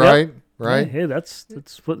spree, right? Yep. Right? Hey, that's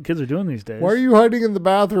what kids are doing these days. Why are you hiding in the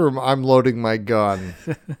bathroom? I'm loading my gun.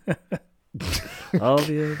 All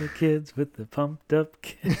the other kids with the pumped up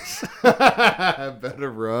kids.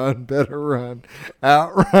 Better run.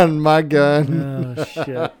 Outrun my gun. Oh,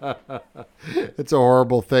 shit. It's a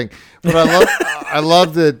horrible thing. But I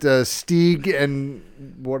love that Stieg and,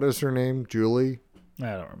 what is her name? Julie?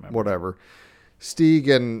 I don't remember. Whatever.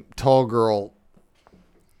 Stieg and Tall Girl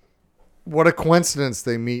what a coincidence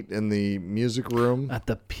they meet in the music room. At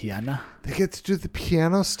the piano. They get to do the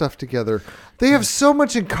piano stuff together. They have so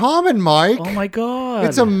much in common, Mike. Oh my God.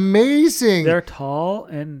 It's amazing. They're tall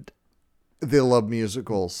and they love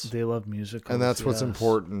musicals. they love musicals. And that's what's yes.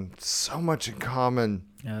 important. So much in common.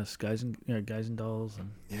 Yes, guys and dolls.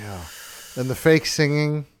 And Yeah. And the fake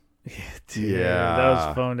singing. dude, Yeah. that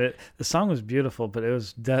was fun. The song was beautiful, but it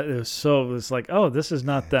was like, oh, this is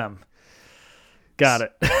not them. Got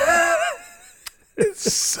it.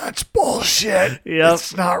 It's such bullshit. Yep.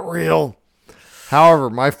 It's not real.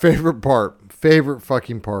 However, my favorite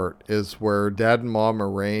fucking part is where Dad and Mom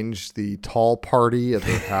arrange the tall party at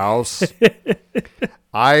their house.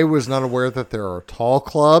 I was not aware that there are tall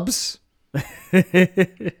clubs.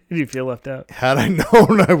 Did you feel left out? Had I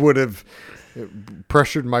known, I would have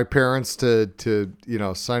pressured my parents to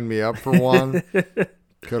sign me up for one.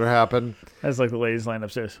 Could have happened. That's like the ladies line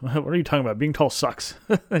upstairs. What are you talking about? Being tall sucks.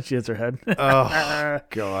 And she hits her head. Oh,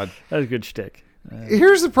 God. That was a good shtick.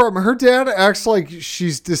 Here's the problem. Her dad acts like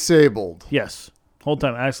she's disabled. Yes. Whole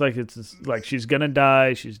time acts like it's like she's gonna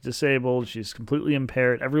die. She's disabled. She's completely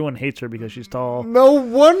impaired. Everyone hates her because she's tall. No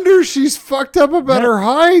wonder she's fucked up about her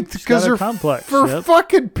height. Because got a her complex, her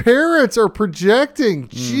fucking parents are projecting.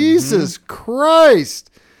 Jesus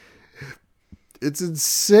Christ. It's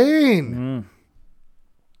insane.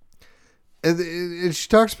 And she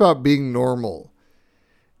talks about being normal.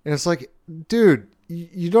 And it's like, dude,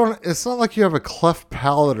 you don't, it's not like you have a cleft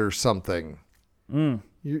palate or something.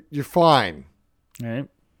 You're fine. Right.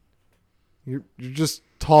 You're just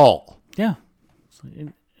tall. Yeah.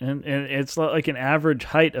 And it's like an average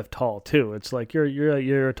height of tall too. It's like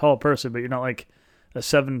you're a tall person, but you're not like a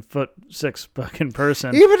 7'6" fucking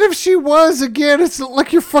person. Even if she was, again, it's not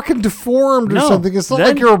like you're fucking deformed or something. It's not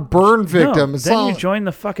like you're a burn victim. No, it's then not, you join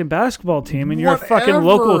the fucking basketball team and you're whatever. a fucking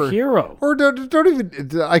local hero. Or don't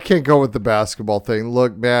even, I can't go with the basketball thing.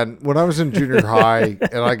 Look, man, when I was in junior high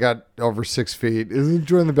and I got over 6 feet, and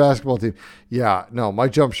joined the basketball team, yeah, no, my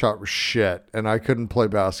jump shot was shit and I couldn't play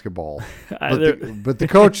basketball. But the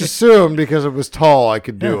coach assumed because it was tall, I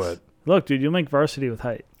could do it. Look, dude, you'll make varsity with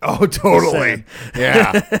height. Oh, totally.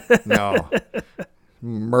 Yeah. No.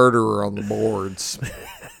 Murderer on the boards.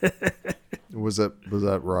 Was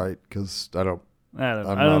that right? Because I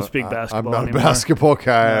don't speak basketball I'm not anymore. a basketball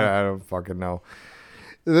guy. No. I don't fucking know.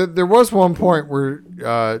 There was one point where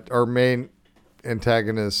our main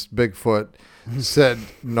antagonist, Bigfoot, said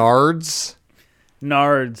nards.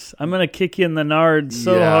 Nards. I'm going to kick you in the nards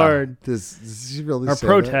so hard. Does she really Our say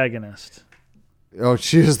protagonist. that? Oh,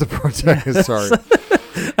 she is the protagonist. Sorry.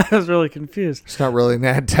 I was really confused. It's not really an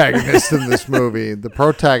antagonist in this movie. The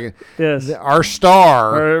protagonist. Yes. Our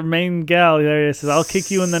star. Our main gal there says, I'll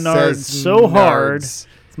kick you in the nards so hard. It's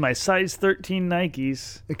my size 13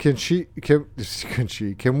 Nikes.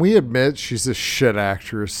 Can we admit she's a shit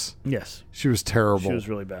actress? Yes. She was terrible. She was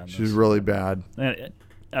really bad. She was really bad. And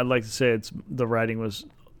I'd like to say the writing was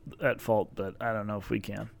at fault, but I don't know if we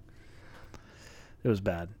can. It was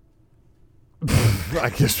bad.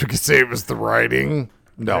 I guess we could say it was the writing.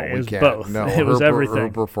 No, it we was can't. both. No, it was everything. Her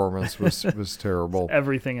performance was terrible.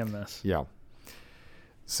 Everything in this. Yeah.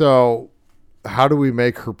 So, how do we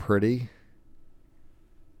make her pretty?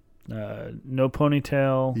 No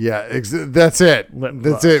ponytail. Yeah, that's it.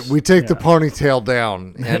 That's it. We take the ponytail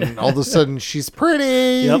down, and all of a sudden she's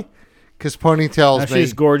pretty. Yep. Because ponytails now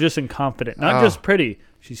she's gorgeous and confident. Not just pretty.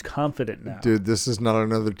 She's confident now. Dude, this is not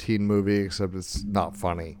another teen movie, except it's not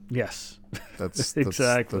funny. Yes. That's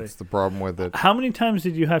exactly. That's the problem with it. How many times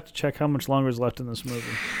did you have to check how much longer is left in this movie?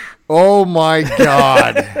 Oh my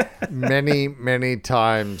God. Many, many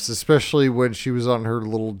times. Especially when she was on her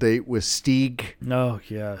little date with Stieg. Oh,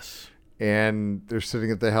 yes. And they're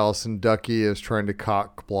sitting at the house and Ducky is trying to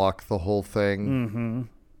cock block the whole thing. Mm-hmm.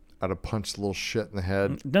 I'd have punched a little shit in the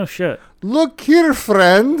head. No shit. Look here,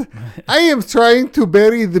 friend. I am trying to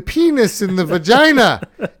bury the penis in the vagina.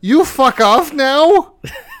 You fuck off now.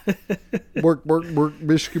 Work,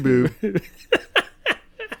 bishkaboo.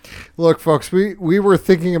 Look, folks, we were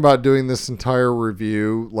thinking about doing this entire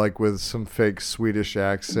review like with some fake Swedish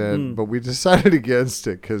accent, but we decided against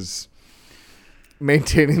it because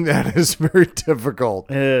maintaining that is very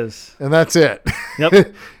difficult. It is. And that's it. Yep.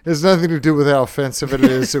 It has nothing to do with how offensive it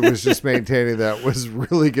is. It was just maintaining that was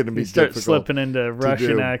really going to be difficult. You start slipping into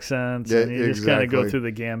Russian accents, and you just kind of go through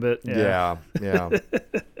the gambit. Yeah.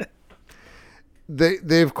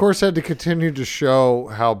 They of course had to continue to show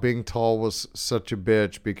how being tall was such a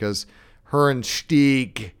bitch because her and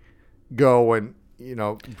Stieg go and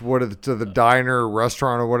to the diner or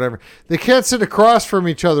restaurant or whatever. They can't sit across from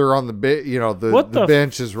each other on the the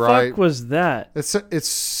benches, right? What was that? It's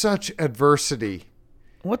such adversity.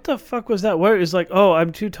 What the fuck was that? Where is like, oh,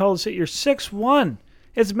 I'm too tall to sit. You're 6'1".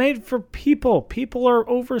 It's made for people. People are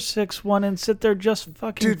over 6'1" and sit there just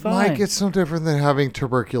fucking Dude, fine. Mike, it's no different than having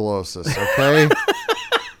tuberculosis, okay?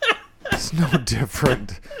 It's no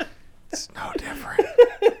different. It's no different.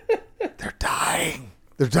 They're dying.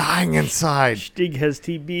 They're dying inside. Stig has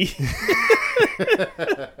TB.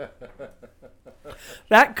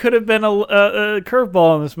 That could have been a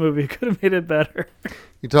curveball in this movie. It could have made it better.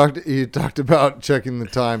 You talked about checking the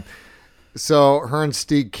time. So her and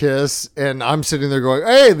Steve kiss, and I'm sitting there going,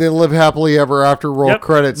 "Hey, they live happily ever after." Roll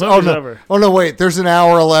credits. movie's over. Oh no! Wait, there's an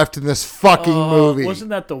hour left in this fucking movie. Wasn't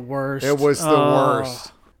that the worst? It was the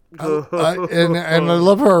worst. And I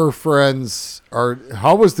love how her friends are.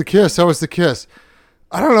 How was the kiss? How was the kiss?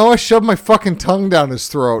 I don't know. I shoved my fucking tongue down his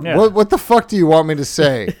throat. Yeah. What the fuck do you want me to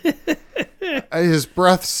say? His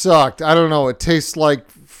breath sucked. I don't know. It tastes like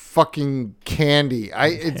fucking candy.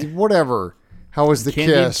 Whatever. How was the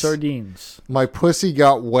Candy and kiss? sardines. My pussy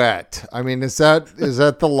got wet. I mean, is that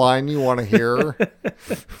the line you want to hear?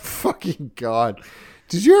 Fucking God.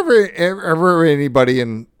 Did you ever anybody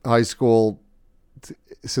in high school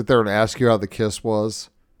sit there and ask you how the kiss was?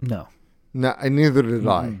 No. No, neither did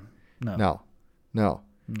I. No. No.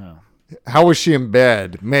 No. How was she in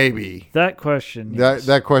bed? Maybe. That question. Yes.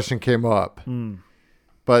 That question came up.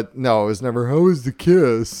 But no, it was never, how was the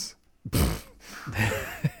kiss?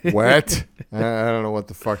 Wet? I don't know what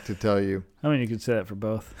the fuck to tell you. I mean, you could say that for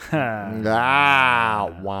both. Wow.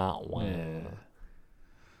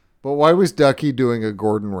 But why was Ducky doing a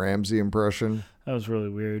Gordon Ramsay impression? That was really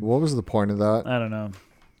weird. What was the point of that? I don't know.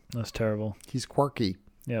 That's terrible. He's quirky.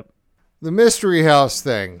 Yep. The Mystery House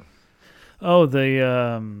thing. Oh,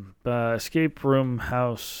 the escape room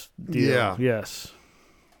house deal. Yeah. Yes.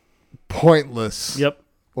 Pointless. Yep.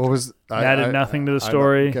 What was... Added nothing to the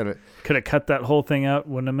story. I don't get it. Could have cut that whole thing out.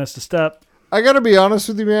 Wouldn't have missed a step. I got to be honest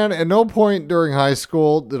with you, man. At no point during high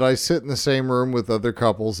school did I sit in the same room with other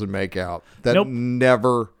couples and make out. That Nope.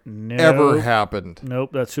 never, ever happened. Nope.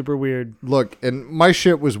 That's super weird. Look, and my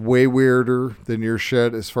shit was way weirder than your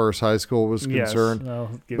shit as far as high school was concerned. Yes,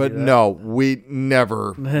 I'll give But you that. no, we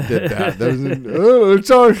never did that.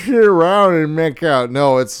 Let's all sit around and make out.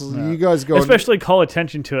 No, it's you guys go. Especially call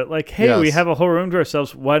attention to it. Like, hey, we Yes. have a whole room to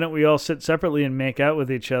ourselves. Why don't we all sit separately and make out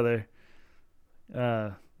with each other?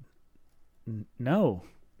 No.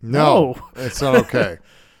 No, it's not okay.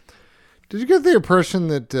 Did you get the impression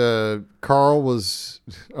that Carl was,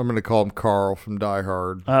 I'm going to call him Carl from Die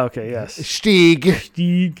Hard. Okay, yes.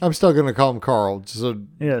 Stieg. I'm still going to call him Carl. So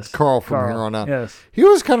Yes. Carl from here on out. Yes. He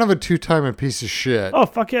was kind of a two-timing piece of shit. Oh,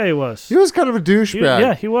 fuck yeah, he was. He was kind of a douchebag.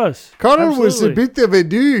 Yeah, he was. Connor was a Absolutely. bit of a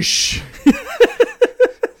douche.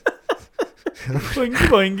 Boingy,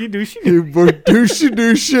 boingy, douchey.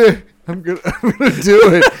 Douche. I'm gonna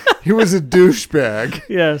do it. He was a douchebag.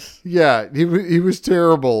 Yes. Yeah, he was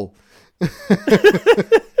terrible.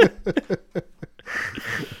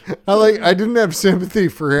 I didn't have sympathy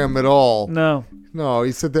for him at all. No. No,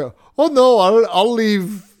 he said that. Oh no, I'll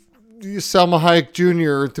leave Selma Hayek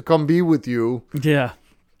Jr. to come be with you Yeah.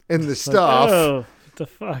 and the stuff. Oh, what the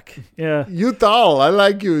fuck? Yeah. You tall. I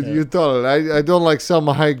like you. You tall. I don't like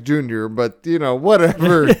Selma Hayek Jr., but,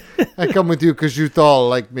 whatever. I come with you because you tall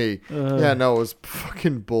like me. Yeah, no, it was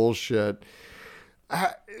fucking bullshit.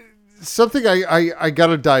 Something I got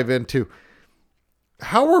to dive into.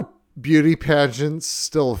 How are beauty pageants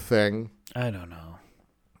still a thing? I don't know.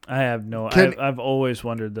 I have no... Can I've always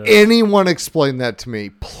wondered those. Anyone explain that to me,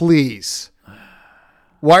 please?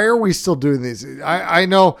 Why are we still doing these? I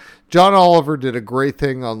know John Oliver did a great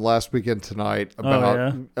thing on Last Weekend Tonight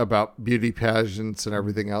about beauty pageants and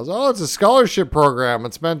everything else. Oh, it's a scholarship program.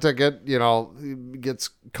 It's meant to gets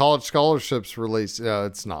college scholarships released. No,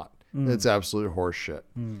 it's not. It's absolute horseshit.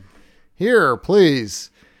 Here,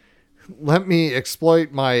 please, let me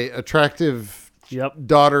exploit my attractive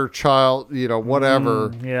daughter, child,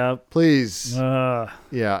 whatever. Yeah. Please.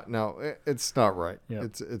 Yeah, no, it's not right. Yep.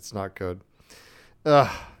 It's not good.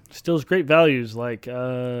 Stills great values like shit.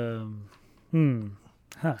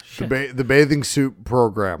 The bathing suit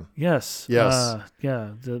program. Yes. Yes.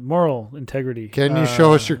 Yeah. The moral integrity. Can you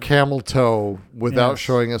show us your camel toe without yes.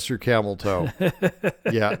 showing us your camel toe?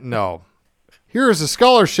 Yeah, no. Here is a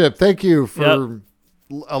scholarship. Thank you for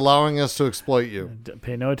allowing us to exploit you.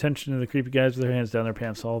 Pay no attention to the creepy guys with their hands down their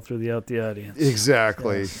pants all through the audience.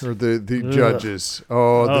 Exactly. Yes. Or the judges.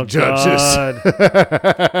 Oh, the judges.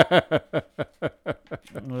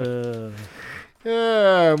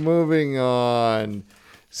 Yeah, moving on.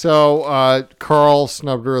 So, Carl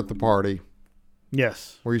snubbed her at the party.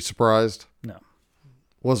 Yes. Were you surprised? No.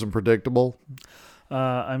 Wasn't predictable?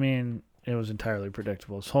 I mean, It was entirely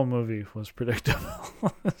predictable. This whole movie was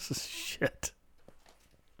predictable. This is shit.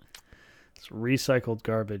 It's recycled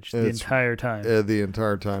garbage the entire time. The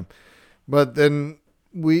entire time. But then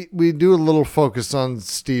we do a little focus on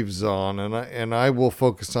Steve Zahn, and I will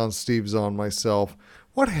focus on Steve Zahn myself.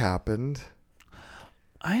 What happened?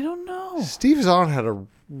 I don't know. Steve Zahn had a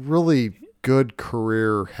really good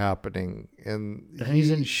career happening, and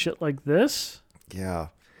he's in shit like this? Yeah.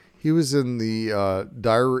 He was in the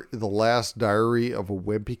last Diary of a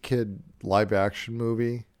Wimpy Kid live action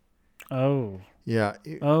movie. Oh. Yeah.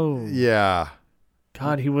 Oh. Yeah.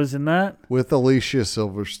 God, he was in that? With Alicia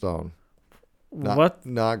Silverstone. What?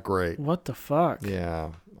 Not great. What the fuck?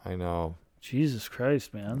 Yeah, I know. Jesus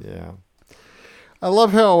Christ, man. Yeah. I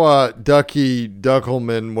love how Ducky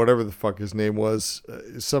Duckleman, whatever the fuck his name was,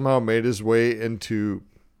 somehow made his way into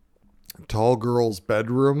Tall Girl's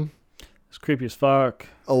bedroom. It's creepy as fuck.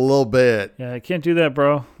 A little bit. Yeah, I can't do that,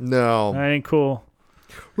 bro. No. That ain't cool.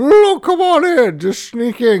 No, come on in. Just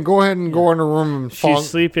sneak in. Go ahead and go in the room. And she's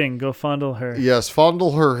sleeping. Go fondle her. Yes,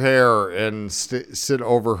 fondle her hair and sit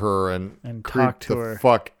over her and talk to the her.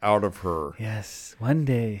 Fuck out of her. Yes, one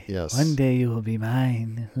day. Yes. One day you will be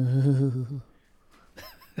mine.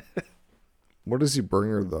 What does he bring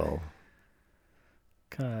her, though?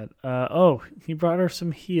 God. He brought her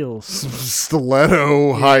some heels. Some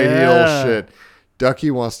stiletto high heel shit.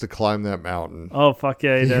 Ducky wants to climb that mountain. Oh, fuck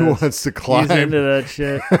yeah, he does. He wants to climb. He's into that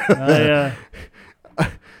shit. Oh,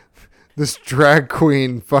 yeah. This drag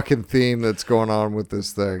queen fucking theme that's going on with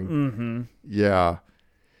this thing. Mm-hmm. Yeah.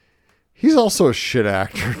 He's also a shit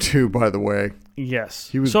actor, too, by the way. Yes.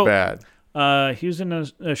 He was bad. He was in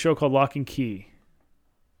a show called Lock and Key.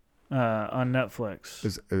 On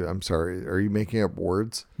Netflix. I'm sorry. Are you making up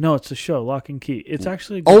words? No, it's a show, Lock and Key. It's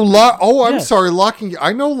actually. I'm sorry, Lock and Key.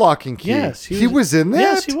 I know Lock and Key. Yes, he was in that.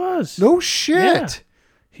 Yes, he was. No shit. Yeah.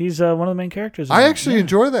 He's one of the main characters. I actually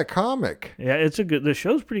enjoy that comic. Yeah, it's a good. The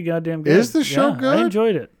show's pretty goddamn good. Is the show good? I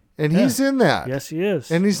enjoyed it. And he's in that. Yes, he is.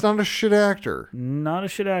 And he's not a shit actor. Not a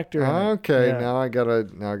shit actor. Okay, now I gotta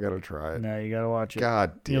try it. Now you gotta watch it.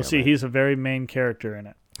 God damn. You'll see he's a very main character in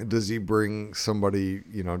it. Does he bring somebody,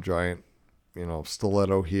 giant,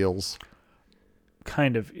 stiletto heels?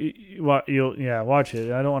 Kind of. Watch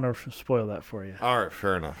it. I don't want to spoil that for you. All right,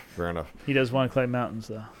 fair enough. He does want to climb mountains,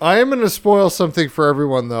 though. I am going to spoil something for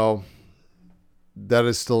everyone, though. That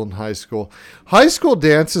is still in high school. High school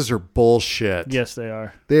dances are bullshit. Yes, they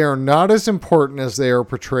are. They are not as important as they are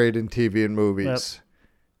portrayed in TV and movies. Yep.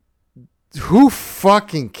 Who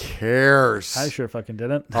fucking cares? I sure fucking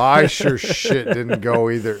didn't. I sure shit didn't go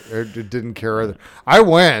either. Or didn't care either. I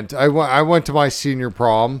went to my senior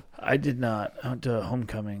prom. I did not. I went to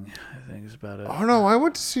homecoming. I think is about it. Oh no, I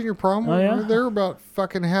went to senior prom. Oh, yeah? We were there about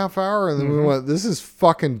fucking half hour, and then we went, this is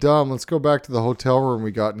fucking dumb. Let's go back to the hotel room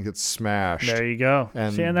we got and get smashed. There you go.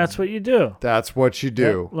 And see, and that's what you do. That's what you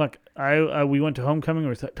do. Yeah, look, we went to homecoming. We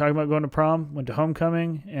were talking about going to prom. Went to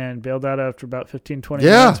homecoming and bailed out after about 15, 20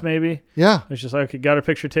 minutes maybe. Yeah. It's just like, okay, got our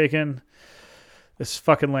picture taken. This is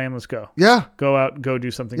fucking lame. Let's go. Yeah. Go out. Go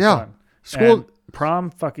do something yeah. fun. School. And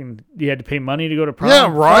prom, fucking, you had to pay money to go to prom.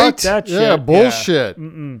 Yeah, right. Fuck that shit. Yeah, bullshit.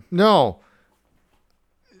 Yeah. No.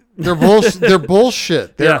 They're bullshit. They're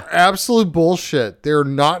bullshit. They're absolute bullshit. They're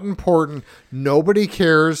not important. Nobody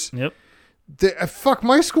cares. Yep. Fuck,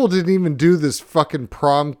 my school didn't even do this fucking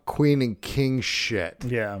prom queen and king shit.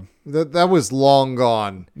 Yeah. That was long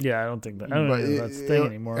gone. Yeah, I don't think that's a thing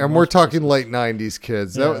anymore. And we're talking late 90s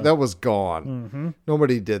kids. That was gone. Mm-hmm.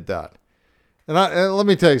 Nobody did that. And let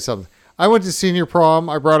me tell you something. I went to senior prom.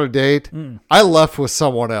 I brought a date. I left with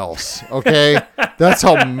someone else. Okay? That's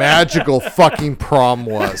how magical fucking prom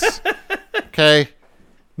was. Okay?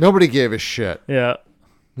 Nobody gave a shit. Yeah.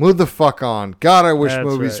 Move the fuck on. God, I wish That's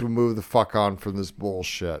movies right. would move the fuck on from this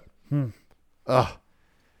bullshit. Ugh.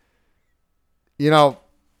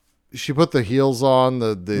 She put the heels on,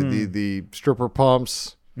 the stripper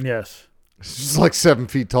pumps. Yes. She's like 7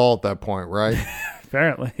 feet tall at that point, right?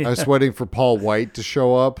 Apparently. I was waiting for Paul White to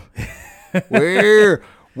show up. Well,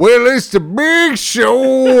 it's the big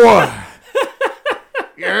show.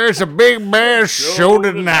 It's a big bad show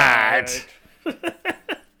tonight.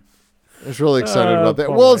 I was really excited about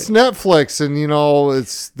that. Well, it's Netflix, and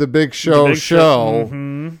it's the Big Show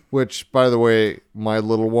Mm-hmm. which, by the way, my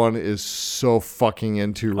little one is so fucking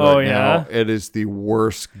into right now. It is the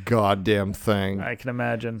worst goddamn thing. I can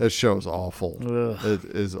imagine. That show's awful. Ugh. It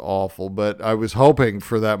is awful. But I was hoping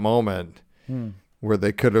for that moment where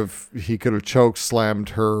he could have choke slammed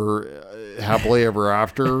her happily ever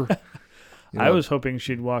after. I was hoping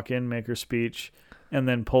she'd walk in, make her speech, and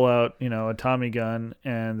then pull out, a Tommy gun,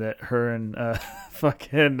 and that her and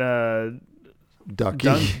fucking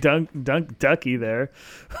Ducky. Ducky there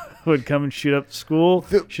would come and shoot up school,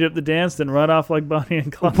 shoot up the dance, then run off like Bonnie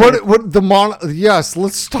and Clyde. Yes,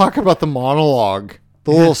 let's talk about the monologue.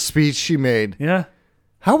 The little speech she made. Yeah.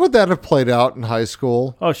 How would that have played out in high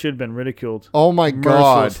school? Oh, she'd have been ridiculed. Oh my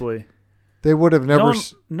God. Mercilessly. They would have never.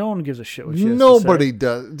 No one gives a shit what she has Nobody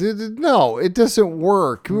to say. does. No, it doesn't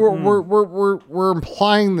work. We're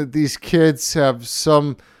implying that these kids have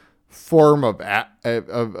some form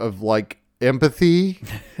of like empathy.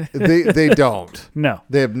 they don't. No,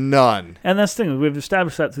 they have none. And that's the thing. We've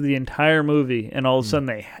established that through the entire movie, and all of a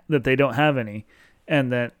sudden they don't have any,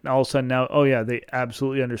 and then all of a sudden now, oh yeah, they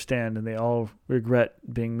absolutely understand, and they all regret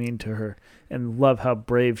being mean to her and love how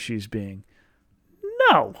brave she's being.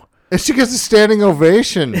 No. And she gets a standing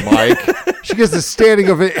ovation, Mike. She gets a standing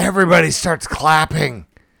ovation. Everybody starts clapping.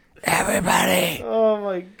 Everybody. Oh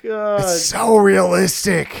my God. It's so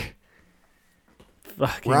realistic.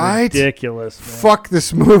 Fucking right? ridiculous, man. Fuck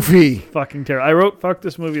this movie. Fucking terrible. I wrote fuck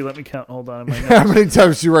this movie. Let me count. Hold on. In my notes. How many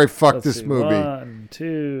times do you write fuck Let's this see. movie? 1,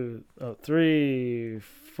 2, 3,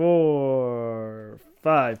 4,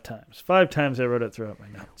 5 times. 5 times I wrote it throughout my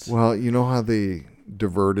notes. Well, you know how they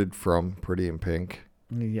diverted from Pretty in Pink?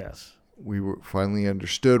 Yes. We finally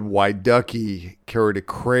understood why Ducky carried a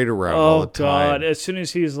crate around all the time. Oh, God. As soon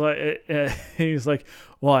as he's like,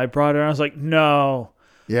 well, I brought her. I was like, no.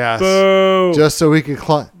 Yes. Boo. Just so he could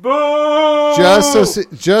climb. Boo.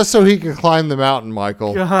 Just so he could climb the mountain,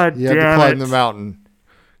 Michael. God you had to climb the mountain.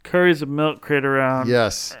 Carries a milk crate around.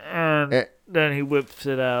 Yes. And then he whips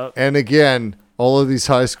it out. And again, all of these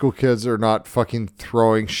high school kids are not fucking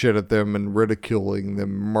throwing shit at them and ridiculing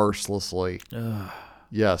them mercilessly. Ugh.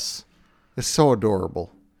 Yes. It's so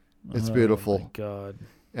adorable. It's beautiful. Oh my God.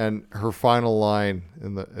 And her final line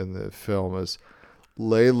in the film is,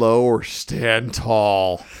 "Lay low or stand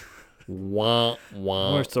tall." Wah,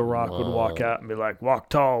 wah, I wish The Rock would walk out and be like, "Walk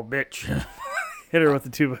tall, bitch." Hit her with a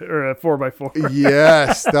 4x4.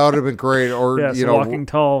 Yes, that would have been great. Or walking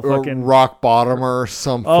tall, fucking rock bottom or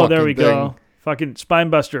some. Oh, fucking there we thing. Go. Fucking spine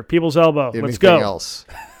buster, people's elbow. Anything Let's go. Else.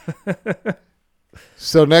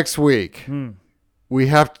 So next week we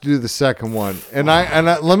have to do the second one, and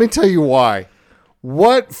I let me tell you why.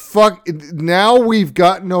 What fuck? Now we've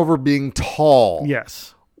gotten over being tall.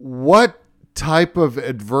 Yes. What type of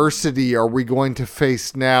adversity are we going to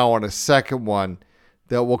face now on a second one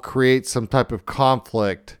that will create some type of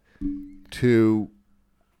conflict to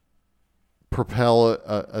propel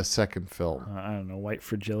a second film? I don't know. White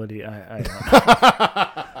fragility. I don't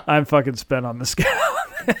know. I'm fucking spent on this guy.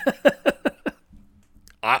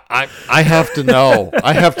 I have to know.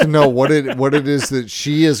 I have to know what it is that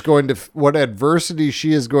she is going to, what adversity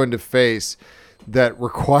she is going to face that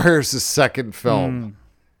requires a second film.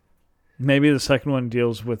 Maybe the second one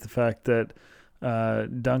deals with the fact that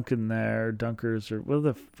Dunkers, or what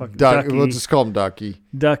the fuck? Ducky, we'll just call him Ducky.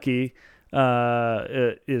 Ducky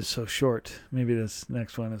is so short. Maybe this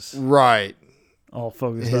next one is right. All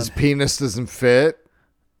focused His on penis doesn't fit.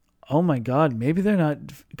 Oh my God! Maybe they're not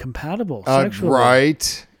compatible sexually,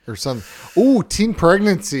 right? Or something. Ooh, teen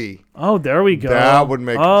pregnancy. Oh, there we go. That would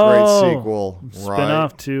make a great sequel. Spin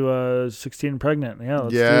off to 16 Pregnant. Yeah,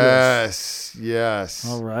 let's do this. Yes.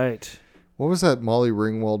 All right. What was that Molly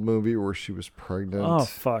Ringwald movie where she was pregnant? Oh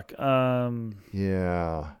fuck.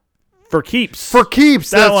 Yeah. For Keeps. For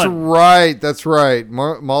Keeps. That's one. right. That's right.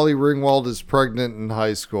 Molly Ringwald is pregnant in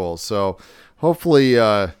high school, so hopefully,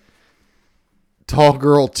 Tall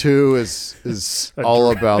Girl 2 is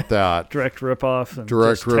all about that. Direct ripoff and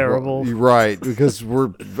direct just terrible. Right, because we're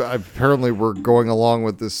going along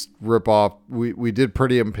with this ripoff. We did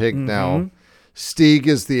Pretty in Pink now. Stieg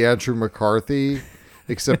is the Andrew McCarthy,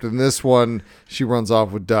 except in this one she runs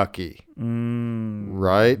off with Ducky.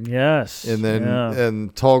 Right? Yes. And then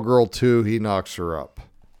and Tall Girl 2, he knocks her up.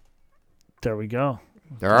 There we go.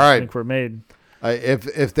 All right. I think we're made. I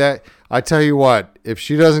tell you what, if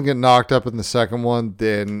she doesn't get knocked up in the second one,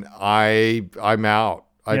 then I'm out.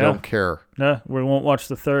 I don't care. No, we won't watch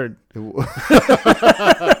the third.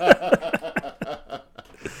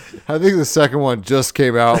 I think the second one just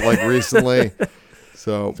came out like recently.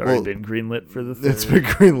 So it's already been greenlit for the third. It's been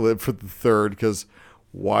greenlit for the third because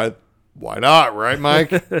why not, right,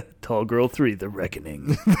 Mike? Tall Girl 3, The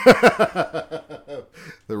Reckoning.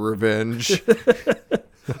 The Revenge.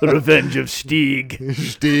 The Revenge of Stieg.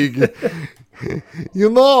 Stieg.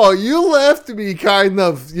 You left me kind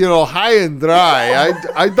of, high and dry.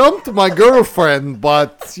 I dumped my girlfriend,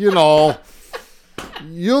 but,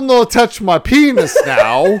 touch my penis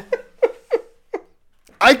now.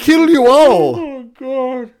 I kill you all. Oh,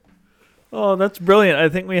 God. Oh, that's brilliant. I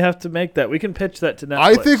think we have to make that. We can pitch that to Netflix.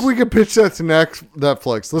 I think we can pitch that to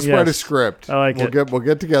Netflix. Let's write a script. I like it. We'll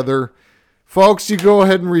get together. Folks, you go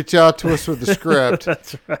ahead and reach out to us with the script.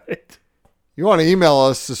 That's right. You want to email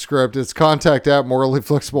us the script, it's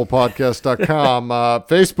contact@morallyflexiblepodcast.com.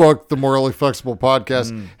 Facebook, The Morally Flexible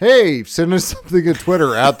Podcast. Hey, send us something at Twitter,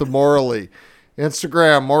 @TheMorally.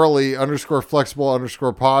 Instagram,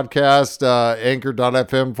 Morally_flexible_podcast.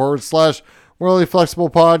 Anchor.fm/Morally Flexible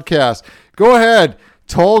Podcast. Go ahead.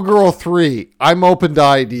 Tall Girl 3. I'm open to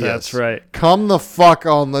ideas. That's right. Come the fuck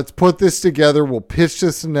on. Let's put this together. We'll pitch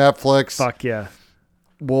this to Netflix. Fuck yeah.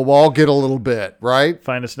 We'll all get a little bit, right?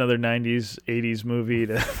 Find us another 90s, 80s movie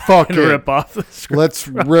to Fuck it. rip off the script. Let's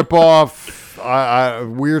rip off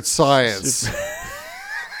Weird Science.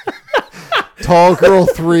 Tall Girl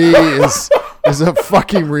 3 is a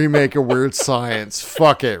fucking remake of Weird Science.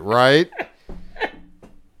 Fuck it, right?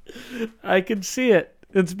 I can see it.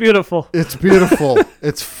 It's beautiful. It's beautiful.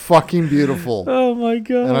 It's fucking beautiful. Oh my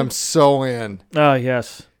God. And I'm so in. Oh,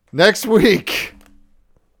 yes. Next week,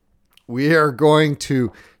 we are going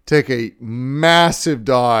to take a massive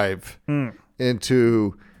dive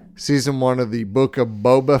into season 1 of the Book of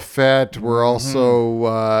Boba Fett. We're also,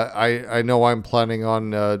 I know I'm planning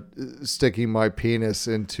on sticking my penis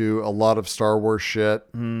into a lot of Star Wars shit.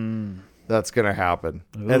 That's going to happen.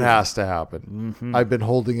 Ooh. It has to happen. I've been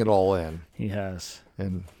holding it all in. He has.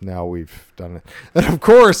 And now we've done it. And of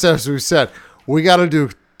course, as we said, we got to do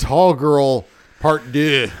Tall Girl Part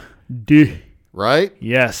 2. Right?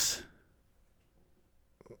 Yes.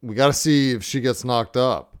 We got to see if she gets knocked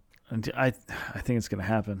up. I think it's going to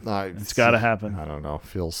happen. It's got to happen. I don't know.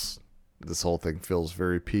 This whole thing feels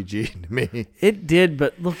very PG to me. It did,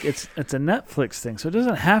 but look, it's a Netflix thing, so it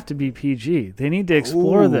doesn't have to be PG. They need to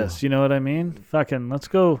explore this. You know what I mean? Fucking, let's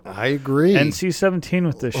go. I agree. NC-17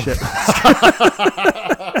 with this shit.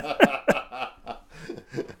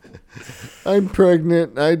 I'm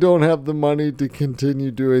pregnant. I don't have the money to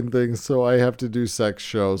continue doing things, so I have to do sex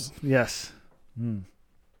shows. Yes. There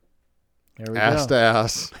we ass go. to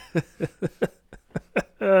ass.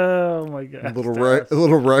 Oh my God. A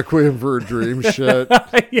little Requiem for a Dream shit.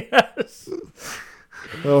 Yes.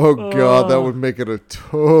 Oh God, that would make it a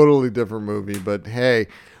totally different movie. But hey,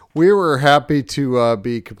 we were happy to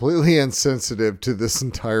be completely insensitive to this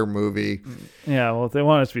entire movie. Yeah, well, if they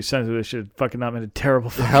want us to be sensitive, they should fucking not make a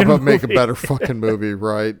terrible fucking How about movie. make a better fucking movie,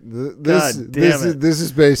 right? This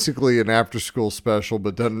is basically an after-school special,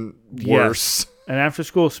 but done worse. Yes. An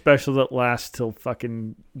after-school special that lasts till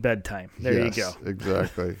fucking bedtime. There you go.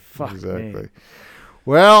 Exactly. Fuck exactly. me.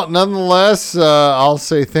 Well, nonetheless, I'll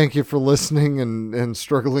say thank you for listening and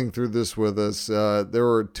struggling through this with us. There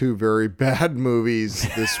were 2 very bad movies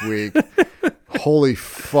this week. Holy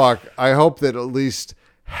fuck. I hope that at least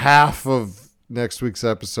half of next week's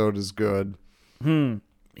episode is good. Me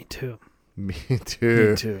too. Me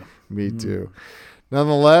too.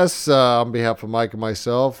 Nonetheless, on behalf of Mike and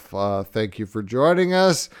myself, thank you for joining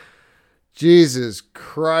us. Jesus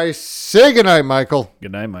Christ. Say goodnight, Michael.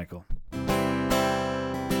 Good night, Michael.